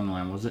Alice in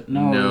Wonderland, was it?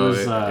 No,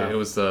 it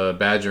was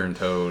Badger and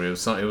Toad. It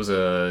was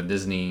a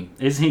Disney.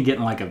 Isn't he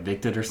getting like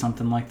evicted or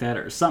something like that,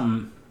 or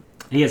something?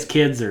 He has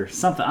kids or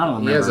something. I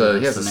don't He remember.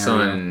 has the a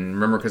scenario. son.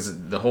 Remember,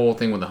 because the whole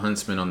thing with the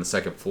huntsman on the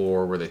second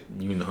floor, where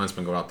you and the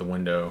huntsman go out the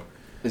window.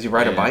 Does he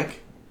ride a Yeah. bike?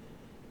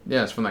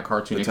 Yeah, it's from that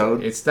cartoon. The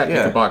Toad? It's that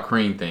Yeah. Ichabod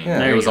Crane thing. Yeah. It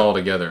There was you go. all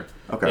together.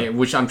 Okay.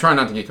 Which I'm trying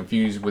not to get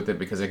confused with it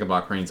because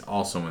Ichabod Crane's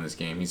also in this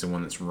game. He's the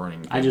one that's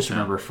running. I just town.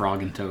 remember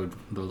Frog and Toad,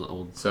 those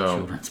old So-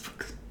 children's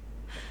books.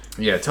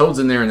 Yeah, Toad's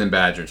in there, and then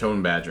Badger, Toad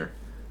and Badger.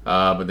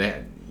 But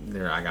they're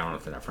I don't know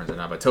if they're not friends or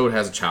not. But Toad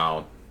has a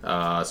child.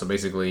 So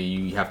basically,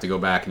 you have to go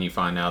back and you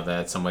find out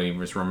that somebody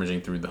was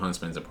rummaging through the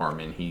Huntsman's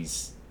apartment.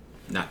 He's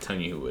not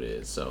telling you who it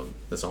is. So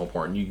that's the whole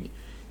part. And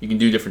you can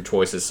do different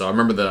choices. So I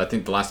remember I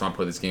think the last time I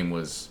played this game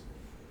was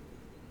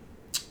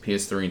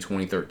PS3 in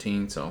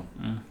 2013. So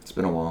It's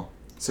been a while.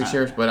 6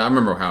 years. But I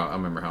remember how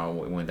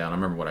it went down. I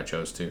remember what I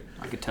chose to.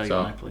 I could tell you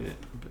when I played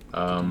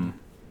it.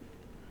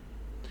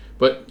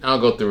 But I'll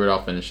go through it.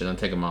 I'll finish it. I'm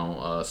taking my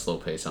own slow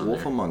pace on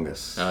Wolf there. Among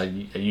Us. I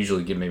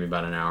usually give maybe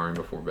about an hour in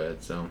before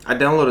bed. So I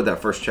downloaded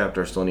that first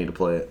chapter. I still need to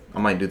play it. I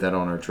might do that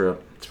on our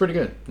trip. it's pretty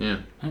good. Yeah.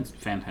 It's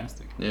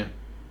fantastic. Yeah.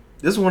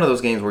 This is one of those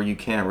games where you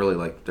can't really,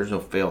 like, there's no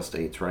fail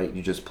states, right?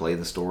 You just play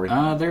the story.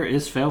 There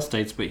is fail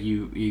states, but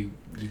you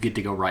get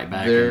to go right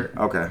back.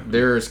 Okay.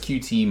 There's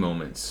QT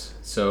moments.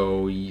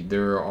 So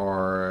there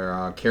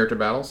are character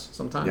battles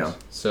sometimes. Yeah.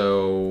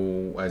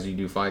 So as you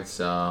do fights,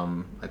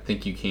 I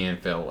think you can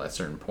fail at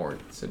certain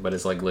parts, but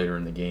it's like later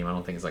in the game. I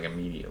don't think it's like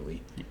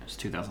immediately. Yeah, it's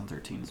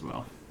 2013 as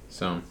well.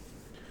 So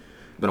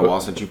Been a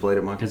while since you played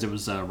it, Mike. Because it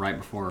was right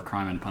before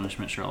Crime and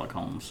Punishment Sherlock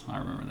Holmes. I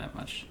remember that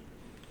much.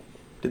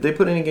 Did they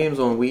put any games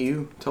on Wii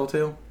U,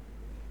 Telltale?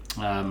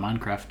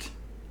 Minecraft.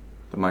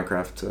 The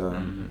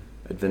Minecraft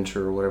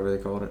Adventure or whatever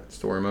they called it?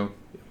 story mode.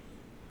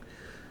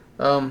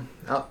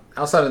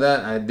 Outside of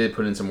that, I did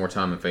put in some more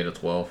time in Fatal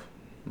 12.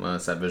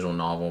 It's that visual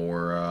novel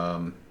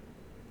where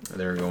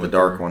they're going The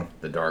dark through- one.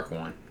 The dark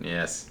one,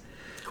 yes.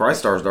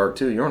 Crystar's dark,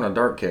 too. You're on a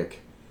dark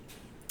kick.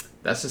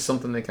 That's just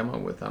something they come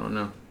up with. I don't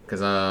know.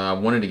 Because I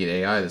wanted to get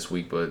AI this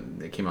week, but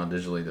it came out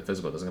digitally. The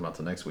physical doesn't come out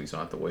till next week, so I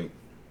have to wait.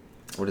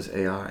 What is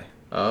AI?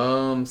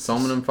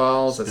 Solomon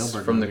Files. That's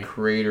Spielberg from movie. the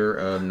creator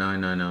of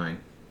 999.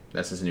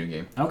 That's his new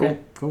game. Okay,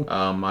 cool.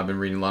 I've been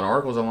reading a lot of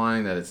articles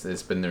online that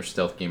it's been their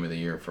stealth game of the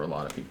year for a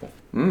lot of people.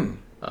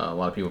 A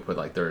lot of people put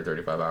like 30,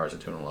 35 hours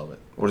into it and love it.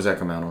 What does that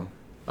come out on?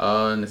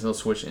 Nintendo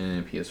Switch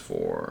and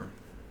PS4.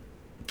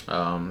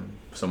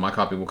 So my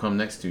copy will come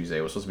next Tuesday.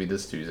 It was supposed to be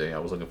this Tuesday. I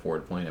was looking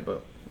forward to playing it,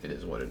 but it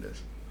is what it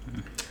is.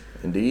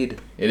 Indeed.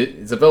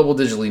 It's available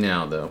digitally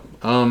now, though.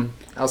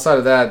 Outside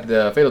of that,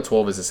 the Fatal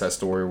 12 is a set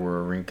story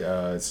where Rink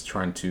is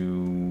trying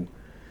to...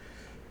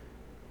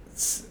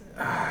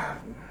 I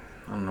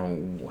don't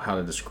know how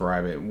to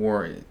describe it.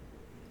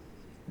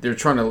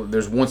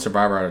 There's one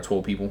survivor out of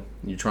 12 people.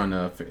 You're trying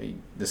to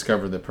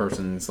discover the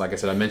person's... Like I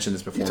said, I mentioned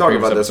this before. You in talked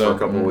previous about this for a episode.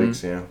 couple of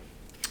weeks, yeah.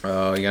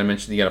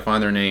 You gotta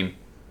find their name,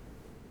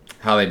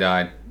 how they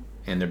died,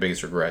 and their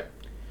biggest regret.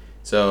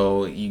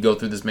 So you go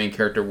through this main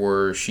character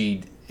where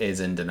she is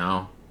in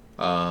denial.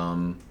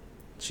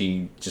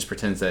 She just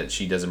pretends that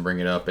she doesn't bring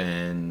it up,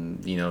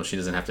 and she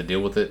doesn't have to deal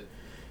with it.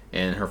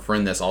 And her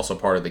friend, that's also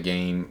part of the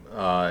game,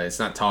 it's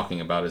not talking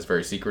about it. It's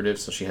very secretive,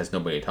 so she has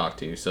nobody to talk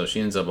to. So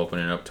she ends up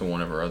opening up to one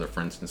of her other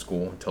friends in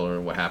school and tell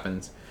her what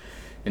happens.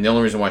 And the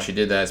only reason why she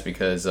did that is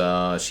because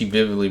she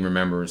vividly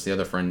remembers the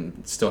other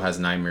friend still has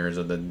nightmares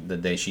of the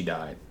day she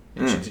died,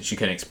 and she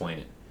couldn't explain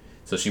it.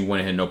 So she went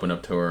ahead and opened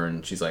up to her,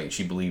 and she's like,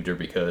 she believed her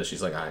because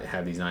she's like, I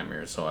have these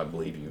nightmares, so I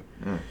believe you.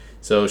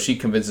 So she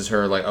convinces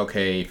her, like,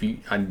 okay, if you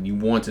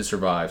want to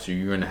survive, so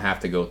you're going to have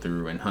to go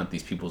through and hunt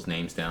these people's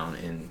names down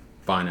and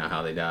find out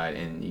how they died,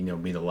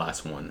 and be the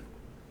last one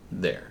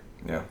there.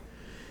 Yeah.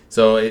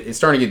 So it's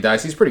starting to get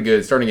dicey. It's pretty good.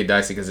 It's starting to get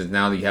dicey because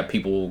now that you have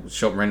people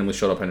randomly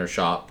showed up in her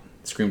shop,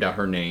 screamed out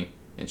her name,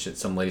 and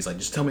some lady's like,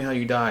 just tell me how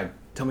you died.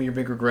 Tell me your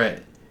big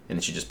regret. And then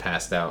she just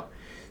passed out.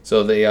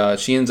 So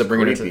she ends up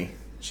bringing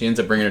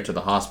her to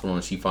the hospital,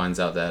 and she finds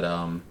out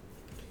that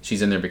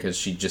she's in there because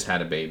she just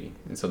had a baby.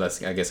 And so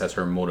I guess that's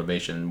her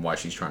motivation why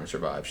she's trying to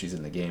survive. She's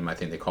in the game. I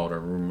think they called her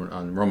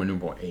Roman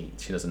numeral 8.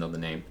 She doesn't know the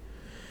name.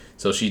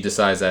 So she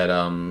decides that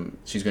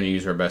she's going to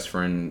use her best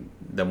friend,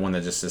 the one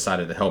that just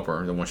decided to help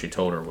her, the one she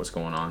told her what's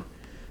going on,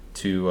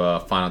 to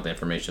find out the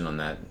information on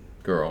that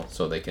girl,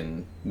 so they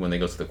can, when they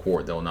go to the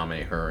court, they'll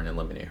nominate her and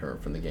eliminate her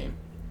from the game.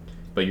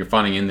 But you're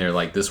finding in there,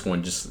 like, this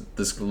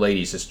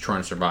lady's just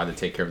trying to survive to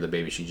take care of the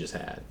baby she just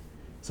had.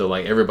 So,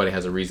 like, everybody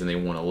has a reason they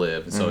want to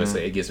live. So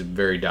it gets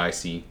very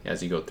dicey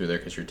as you go through there,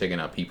 because you're taking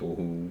out people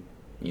who,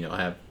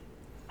 have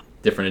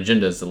different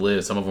agendas to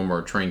live. Some of them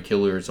are trained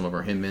killers, some of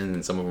them are hitmen,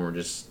 and some of them are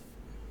just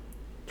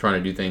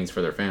trying to do things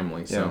for their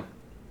family. So,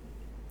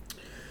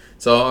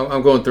 So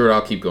I'm going through it.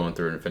 I'll keep going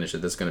through it and finish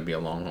it. This is going to be a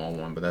long haul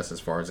one, but that's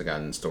as far as I got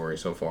in the story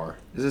so far.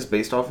 Is this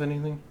based off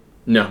anything?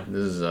 No,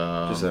 this is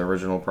just the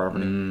original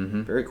property.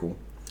 Very cool.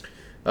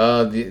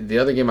 The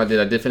other game I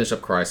did finish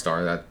up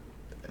Crystar.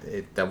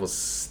 That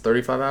was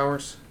 35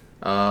 hours.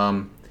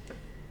 The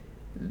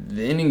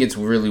ending gets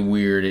really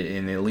weird,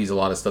 and it leaves a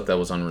lot of stuff that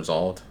was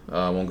unresolved.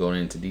 I won't go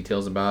into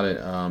details about it,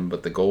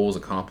 but the goal was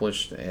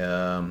accomplished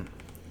at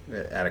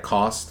a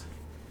cost.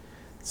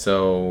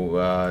 So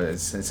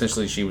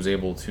essentially, she was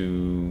able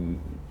to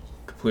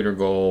complete her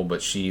goal,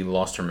 but she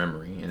lost her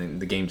memory,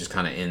 and the game just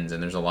kind of ends.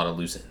 And there's a lot of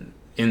loose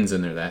ends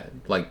in there that,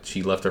 like,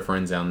 she left her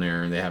friends down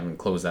there, and they haven't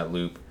closed that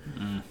loop.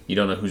 You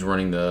don't know who's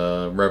running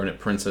the Revenant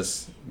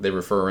Princess. They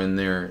refer in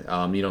there.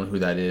 You don't know who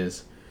that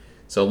is.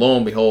 So lo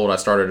and behold, I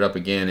started it up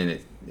again, and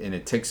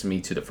it takes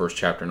me to the first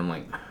chapter, and I'm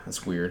like,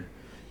 that's weird.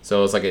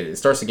 So it's like it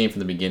starts the game from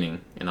the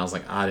beginning, and I was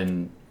like, I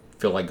didn't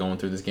feel like going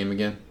through this game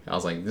again. I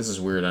was like, this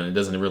is weird, and it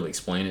doesn't really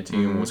explain it to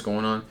you what's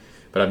going on.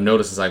 But I've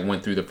noticed as I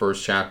went through the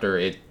first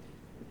chapter,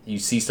 you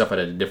see stuff at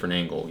a different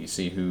angle. You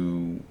see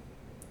who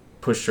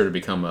pushed her to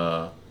become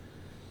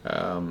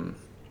an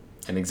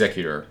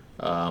executor.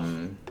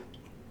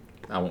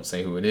 I won't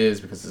say who it is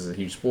because this is a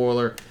huge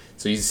spoiler.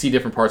 So you see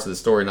different parts of the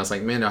story, and I was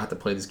like, man, I have to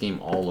play this game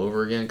all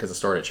over again because I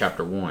started at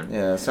chapter 1.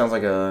 Yeah, it sounds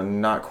like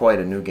not quite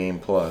a new game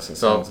plus. It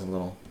sounds a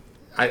little.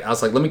 I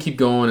was like, let me keep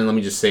going and let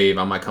me just save.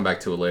 I might come back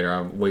to it later.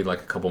 I'll wait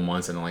like a couple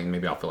months and like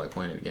maybe I'll feel like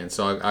playing it again.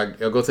 So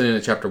I'll go to the end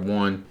of chapter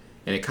 1,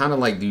 and it kind of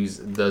like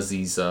does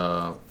these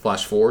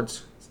flash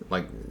forwards,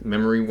 like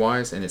memory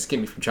wise, and it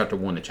skipped me from chapter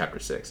 1 to chapter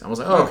 6. I was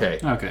like, oh, okay.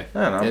 Okay.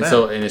 Yeah,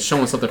 And it's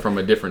showing something from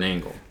a different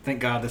angle.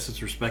 Thank God this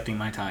is respecting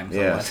my time.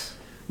 Yes.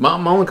 My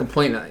only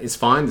complaint is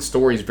fine. The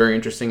story is very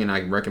interesting, and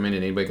I recommend it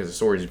to anybody because the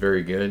story is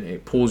very good.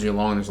 It pulls you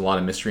along. There's a lot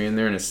of mystery in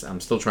there, and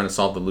I'm still trying to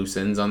solve the loose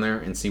ends on there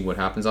and see what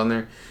happens on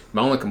there.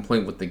 My only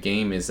complaint with the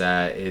game is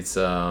that it's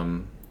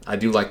I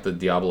do like the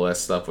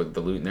Diablo-esque stuff with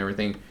the loot and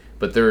everything,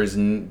 but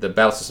the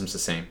battle system's the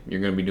same.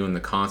 You're going to be doing the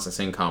constant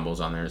same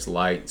combos on there. It's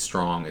light,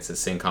 strong. It's the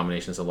same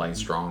combinations of light,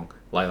 strong,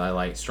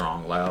 light,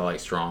 strong,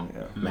 light, strong,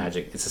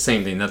 magic. It's the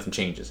same thing. Nothing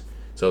changes.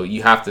 So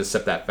you have to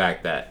accept that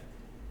fact that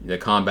the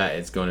combat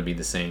is going to be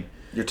the same.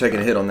 You're taking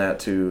a hit on that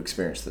to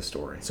experience the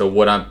story. So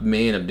what I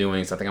may end up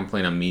doing is I think I'm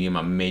playing on medium.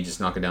 I may just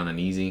knock it down on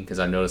easy because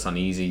I notice on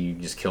easy you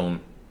just kill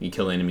them. You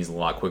kill the enemies a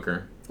lot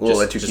quicker. We'll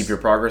let you keep your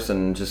progress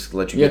and just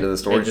let you get to the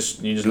story. You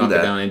just knock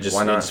it down and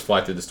just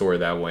fly through the story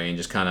that way and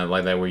just kind of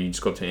like that where you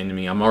just go up to an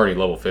enemy. I'm already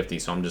level 50,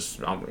 so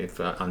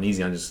if on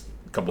easy I'm just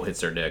a couple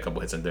hits they're dead, a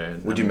couple hits are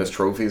dead. Would you miss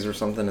trophies or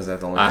something? Is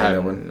that the only thing I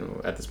that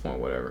would? At this point,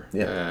 whatever.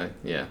 Yeah.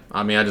 Yeah.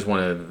 I mean, I just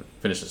want to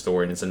finish the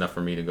story and it's enough for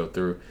me to go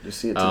through.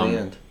 Just see it to the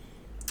end.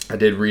 I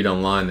did read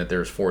online that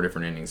there's 4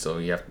 different endings, so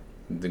you have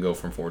to go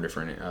from 4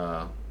 different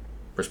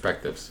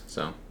perspectives.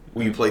 So.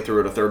 Will you play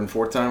through it a third and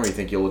fourth time, or you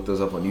think you'll look those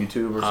up on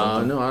YouTube or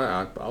something? No,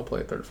 I'll play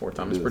it third or fourth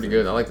time. It's pretty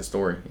good. I like the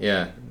story.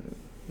 Yeah.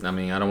 I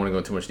mean, I don't want to go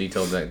into too much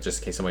detail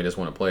just in case somebody does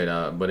want to play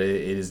it, but it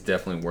is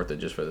definitely worth it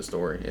just for the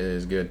story. It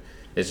is good.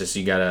 It's just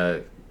you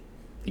gotta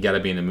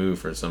be in the mood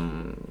for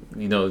some,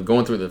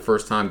 going through the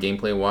first time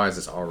gameplay wise,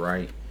 it's all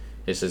right.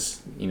 It's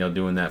just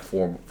doing that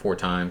four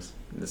times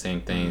the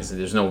same things.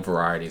 There's no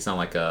variety. It's not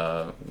like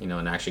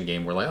an action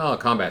game where like, oh,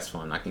 combat's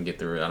fun. I can get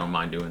through it. I don't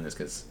mind doing this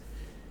because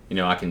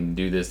I can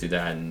do this, do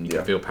that, and you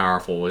can feel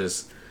powerful.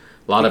 Is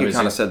a lot of it. You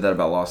kind of said that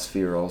about Lost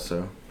Sphere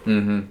also.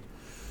 Mm-hmm.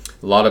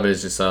 A lot of it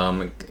is just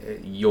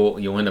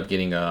you'll end up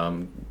getting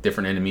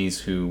different enemies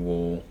who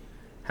will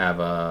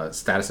have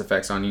status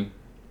effects on you,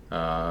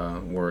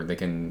 where they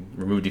can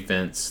remove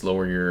defense,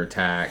 lower your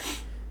attack,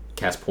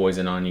 cast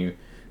poison on you.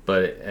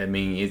 But I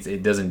mean,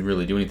 it doesn't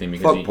really do anything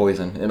because fuck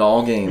poison in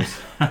all games.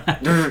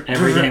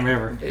 Every game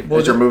ever.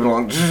 As you're moving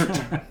along.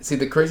 See,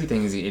 the crazy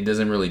thing is it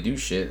doesn't really do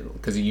shit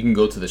because you can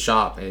go to the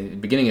shop. At the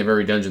beginning of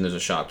every dungeon, there's a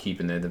shopkeep,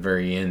 and at the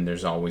very end,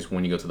 there's always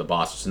when you go to the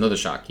boss, there's another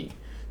shopkeep.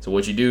 So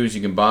what you do is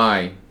you can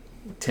buy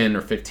 10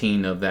 or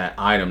 15 of that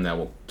item that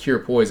will cure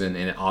poison,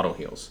 and it auto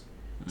heals.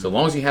 So as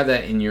long as you have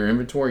that in your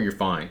inventory, you're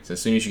fine. So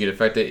as soon as you get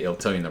affected, it'll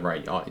tell you in the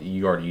right.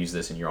 You already used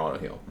this in your auto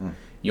heal.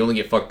 You only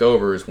get fucked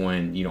over is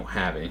when you don't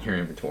have it in your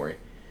inventory.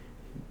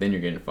 Then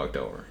you're getting fucked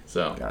over.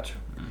 So gotcha.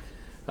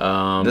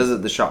 Does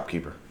it the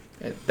shopkeeper?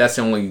 That's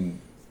the only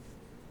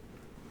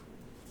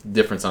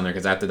difference on there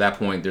because after that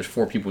point, there's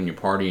 4 people in your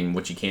party, and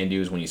what you can do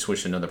is when you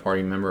switch to another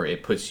party member,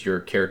 it puts your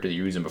character that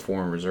you're using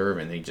before in reserve,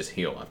 and they just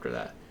heal after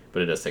that.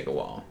 But it does take a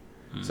while.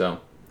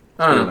 So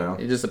I don't know.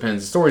 It just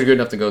depends. The story's good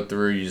enough to go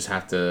through. You just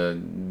have to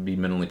be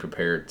mentally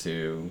prepared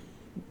to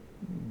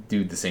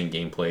do the same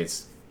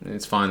gameplay.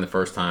 It's fine the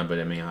first time, but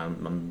I mean,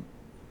 I'm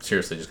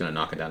seriously just going to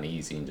knock it down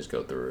easy and just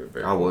go through it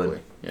very quickly. I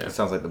would. Yeah. It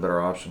sounds like the better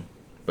option.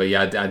 But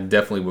yeah, I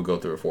definitely would go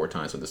through it 4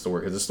 times with the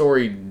story because the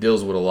story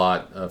deals with a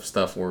lot of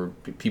stuff where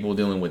people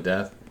dealing with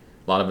death.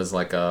 A lot of it's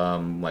like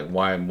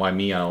why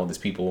me out of all these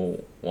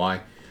people?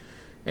 Why?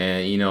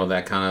 And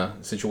that kind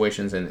of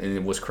situations.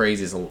 And what's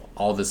crazy is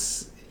all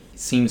this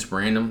seems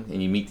random,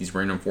 and you meet these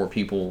random 4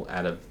 people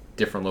out of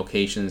different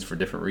locations for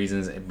different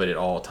reasons, but it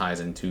all ties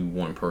into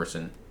one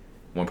person.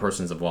 One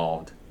person's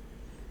evolved.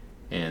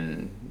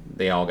 And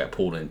they all got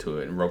pulled into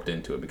it and roped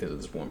into it because of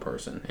this one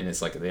person. And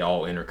it's like they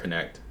all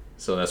interconnect.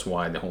 So that's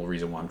why the whole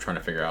reason why I'm trying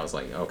to figure out is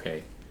like,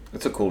 okay.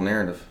 It's a cool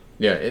narrative.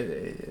 Yeah,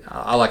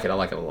 I like it. I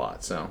like it a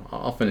lot. So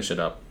I'll finish it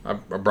up. I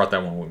brought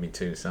that one with me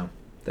too. So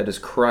that is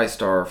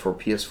Crystar for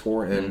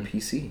PS4 and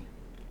PC.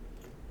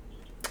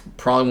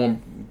 Probably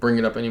won't bring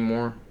it up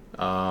anymore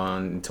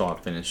until I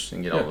finish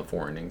and get all the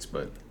 4 endings.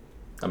 But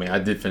I mean, I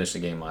did finish the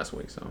game last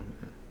week, so.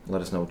 Let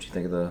us know what you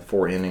think of the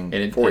 4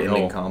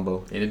 ending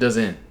combo. And it does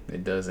end.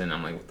 It does end.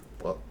 I'm like, what the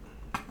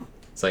fuck?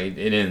 It's like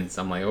it ends.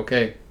 I'm like,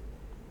 okay.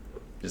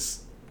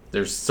 Just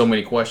there's so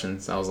many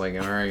questions. I was like,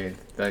 all right.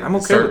 I'm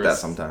okay with that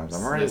sometimes.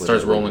 I'm alright. It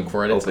starts rolling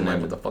credits. I'm like,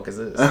 what the fuck is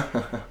this?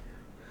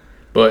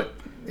 But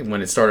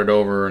when it started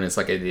over, and it's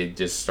like it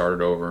just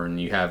started over, and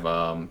you have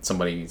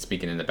somebody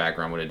speaking in the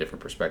background with a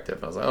different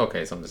perspective. I was like,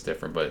 okay, something's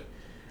different. But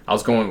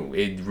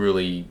it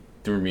really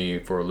threw me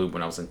for a loop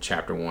when I was in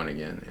chapter 1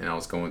 again, and I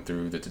was going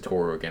through the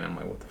tutorial again. I'm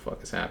like, what the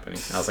fuck is happening?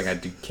 I was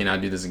like, can I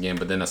do this again?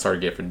 But then I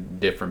started getting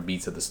different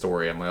beats of the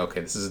story. I'm like,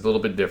 okay, this is a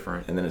little bit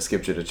different. And then it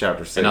skipped you to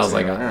chapter 6. And I was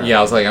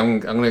like, I'm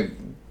gonna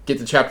get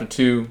to chapter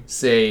 2,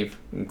 save,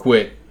 and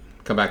quit.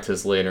 Come back to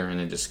this later, and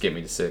then just skip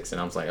me to 6.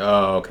 And I was like,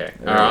 oh, okay,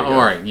 all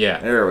right, yeah,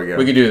 there we go.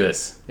 We can do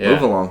this. Yeah.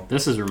 Move along.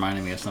 This is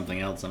reminding me of something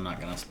else. I'm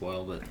not gonna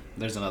spoil, but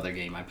there's another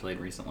game I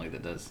played recently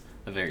that does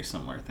a very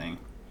similar thing.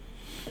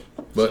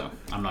 But so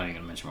I'm not even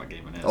gonna mention what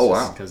game it is. Oh,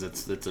 wow. Because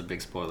it's a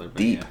big spoiler. But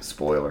Deep yeah.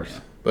 spoilers. Yeah.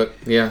 But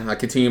yeah, I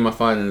continue my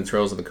fight in the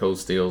Trails of the Cold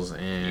Steels,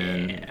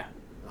 and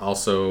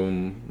also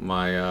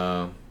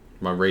my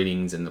my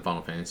ratings in the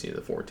Final Fantasy of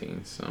the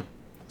 14. So I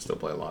still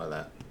play a lot of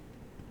that.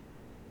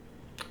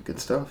 Good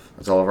stuff.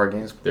 That's all of our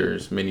games.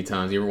 There's many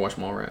times. You ever watch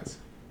Mallrats?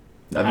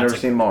 I've never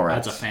seen Mallrats.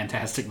 That's a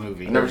fantastic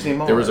movie. I've never seen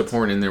Mallrats. There was a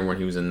point in there when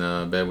he was in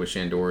bed with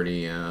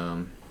Shandority,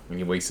 and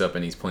he wakes up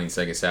and he's playing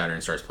Sega Saturn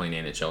and starts playing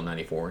NHL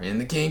 94,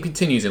 and the game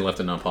continues and left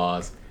it on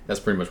pause.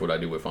 That's pretty much what I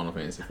do with Final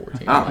Fantasy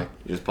 14. Oh, like,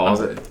 you just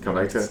pause it, come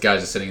back to this it.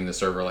 guy's just sitting in the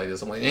server like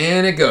this. I'm like,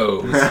 and it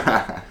goes.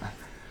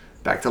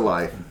 Back to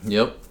life.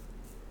 Yep.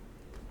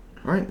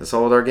 All right, that's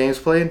all with our games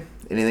played.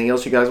 Anything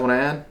else you guys want to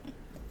add?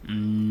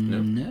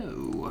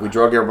 No. We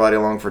drug everybody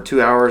along for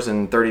 2 hours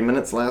and 30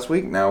 minutes last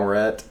week. Now we're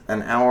at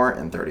an hour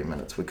and 30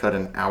 minutes. We cut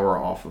an hour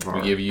off of our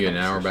We give you an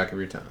hour back of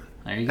your time.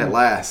 There you go. At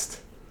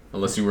last.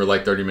 Unless you were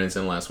like 30 minutes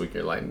in last week,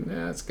 you're like,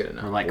 nah, that's good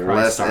enough. We're like Less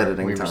Christ Star.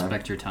 editing We time.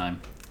 respect your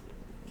time.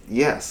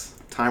 Yes.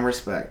 Time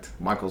respect.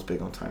 Michael's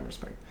big on time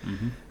respect.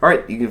 Mm-hmm. All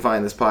right, you can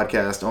find this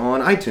podcast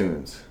on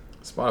iTunes,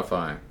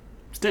 Spotify,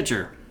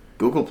 Stitcher,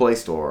 Google Play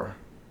Store,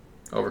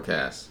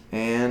 Overcast.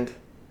 and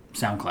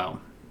SoundCloud.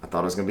 I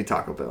thought it was going to be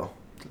Taco Bell.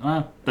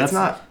 That's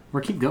not. We're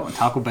keep going.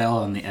 Taco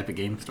Bell and the Epic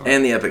Game Store.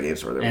 And the Epic Games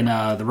Store. There we And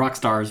go. the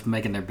Rockstars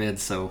making their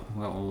bids, so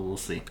we'll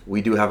see.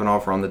 We do have an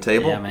offer on the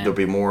table. Yeah, man. There'll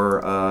be more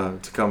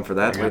to come for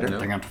that They're later.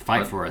 going to have to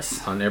fight for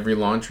us. On every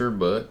launcher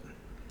but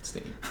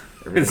Steam.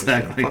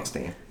 Exactly. Fuck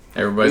Steam.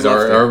 Everybody's We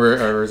love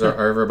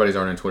everybody's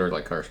already on Twitter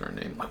like cursing our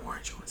name. Why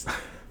weren't you on Steam?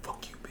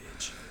 Fuck you,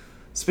 bitch.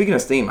 Speaking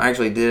of Steam, I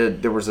actually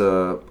there was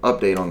a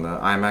update on the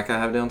iMac I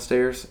have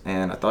downstairs,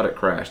 and I thought it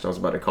crashed. I was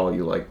about to call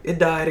you like, it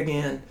died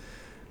again.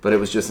 But it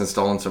was just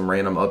installing some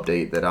random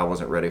update that I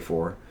wasn't ready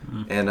for.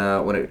 Mm-hmm.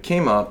 And when it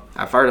came up,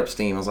 I fired up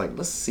Steam. I was like,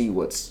 let's see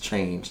what's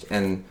changed.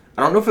 And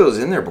I don't know if it was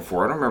in there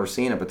before. I don't remember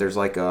seeing it, but there's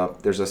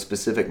a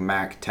specific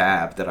Mac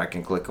tab that I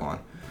can click on.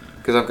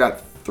 Because I've got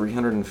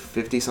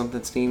 350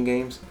 something Steam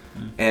games,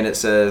 and it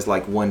says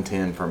like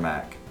 110 for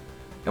Mac.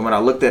 And when I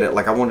looked at it,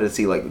 like I wanted to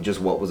see like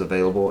just what was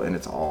available, and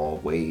it's all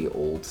way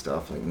old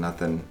stuff, like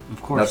nothing,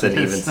 Of course nothing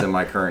it even is.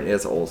 semi-current.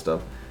 It's old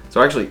stuff. So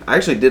I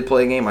actually did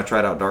play a game. I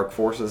tried out Dark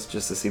Forces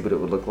just to see what it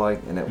would look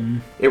like,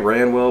 and it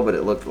ran well, but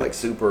it looked like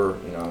super.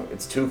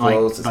 It's too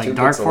close. It's Like too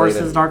Dark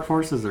pixelated.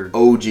 Forces, or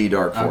OG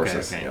Dark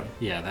Forces. Okay. Yep.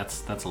 Yeah,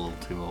 that's a little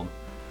too old.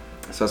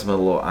 So that's my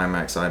little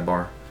iMac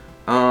sidebar.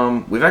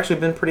 We've actually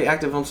been pretty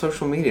active on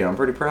social media. I'm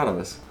pretty proud of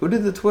us. Who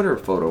did the Twitter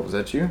photo? Was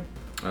that you?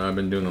 I've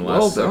been doing the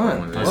Well last done.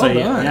 one. Well So,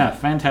 done. yeah,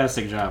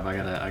 fantastic job. I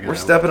gotta. We're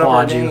stepping up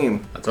our applaud you.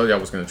 game. I told you I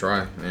was gonna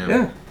try.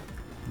 Yeah.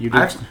 You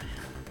did.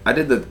 I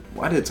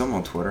did some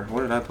on Twitter.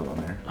 What did I put on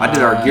there? I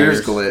did our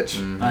Gears glitch.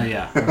 Oh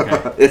yeah.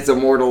 Okay. It's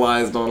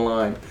immortalized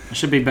online. I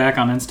should be back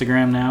on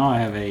Instagram now. I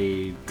have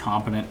a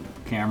competent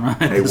camera.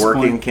 At A this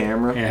working point.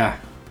 camera. Yeah,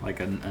 like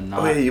a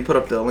not Oh yeah, you put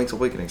up the Link's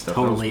Awakening stuff.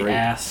 totally that was great.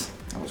 ass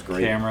That was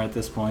great. camera at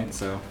this point.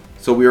 So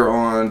we are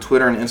on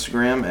Twitter and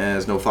Instagram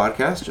as No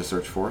Podcast. Just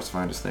search for us,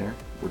 find us there.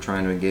 We're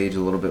trying to engage a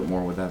little bit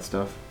more with that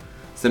stuff.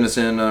 Send us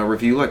in a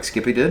review like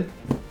Skippy did.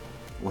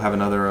 We'll have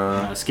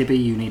another Skippy,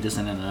 you need to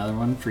send in another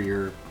one for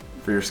your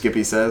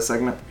Skippy Says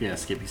segment. yeah.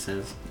 Skippy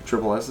says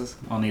Triple S's.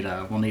 he'll need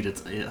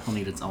its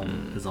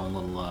own his own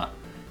little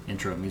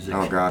intro music.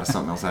 Oh god, it's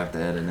something else I have to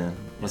edit in.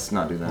 Let's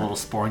not do A that. little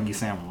sporingy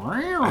sound.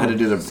 I had to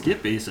do the-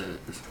 Skippy says.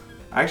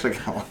 I actually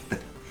got one.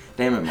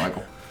 Damn it,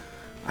 Michael.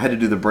 I had to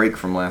do the break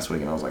from last week,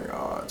 and I was like,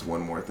 oh, it's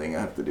one more thing I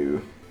have to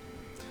do.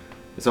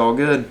 It's all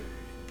good.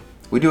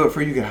 We do it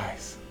for you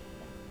guys.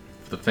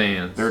 The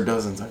fans. There are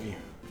dozens of you.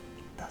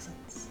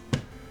 Dozens.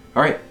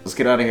 All right, let's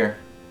get out of here.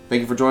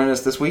 Thank you for joining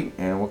us this week,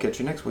 and we'll catch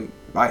you next week.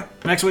 Bye.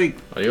 Next week.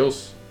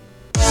 Adios.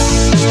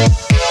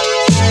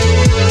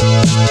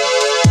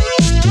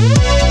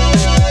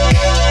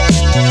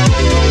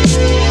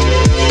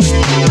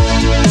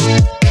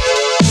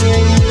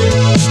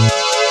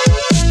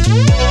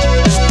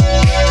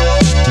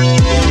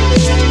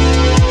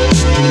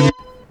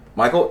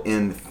 Michael,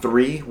 in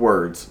 3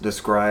 words,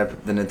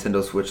 describe the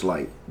Nintendo Switch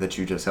Lite that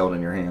you just held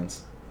in your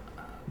hands.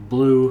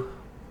 Blue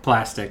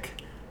plastic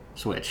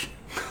Switch.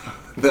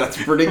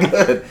 That's pretty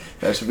good.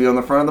 That should be on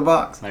the front of the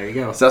box. There you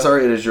go. Cesar,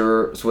 it is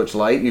your Switch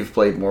Lite. You've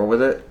played more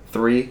with it.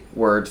 3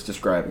 words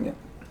describing it.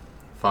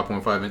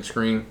 5.5-inch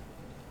screen.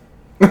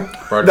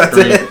 That's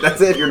screen. it. That's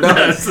it. You're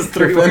done. This is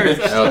 3 You're words.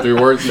 finished. 3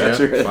 words. Yeah. That's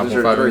your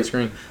 5.5-inch three.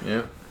 screen.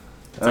 Yeah.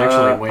 It's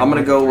actually way I'm more gonna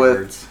than go 3 with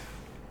words.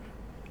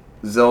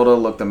 Zelda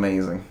looked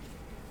amazing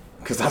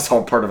because that's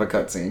all part of a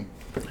cutscene.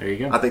 There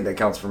you I go. think that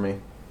counts for me.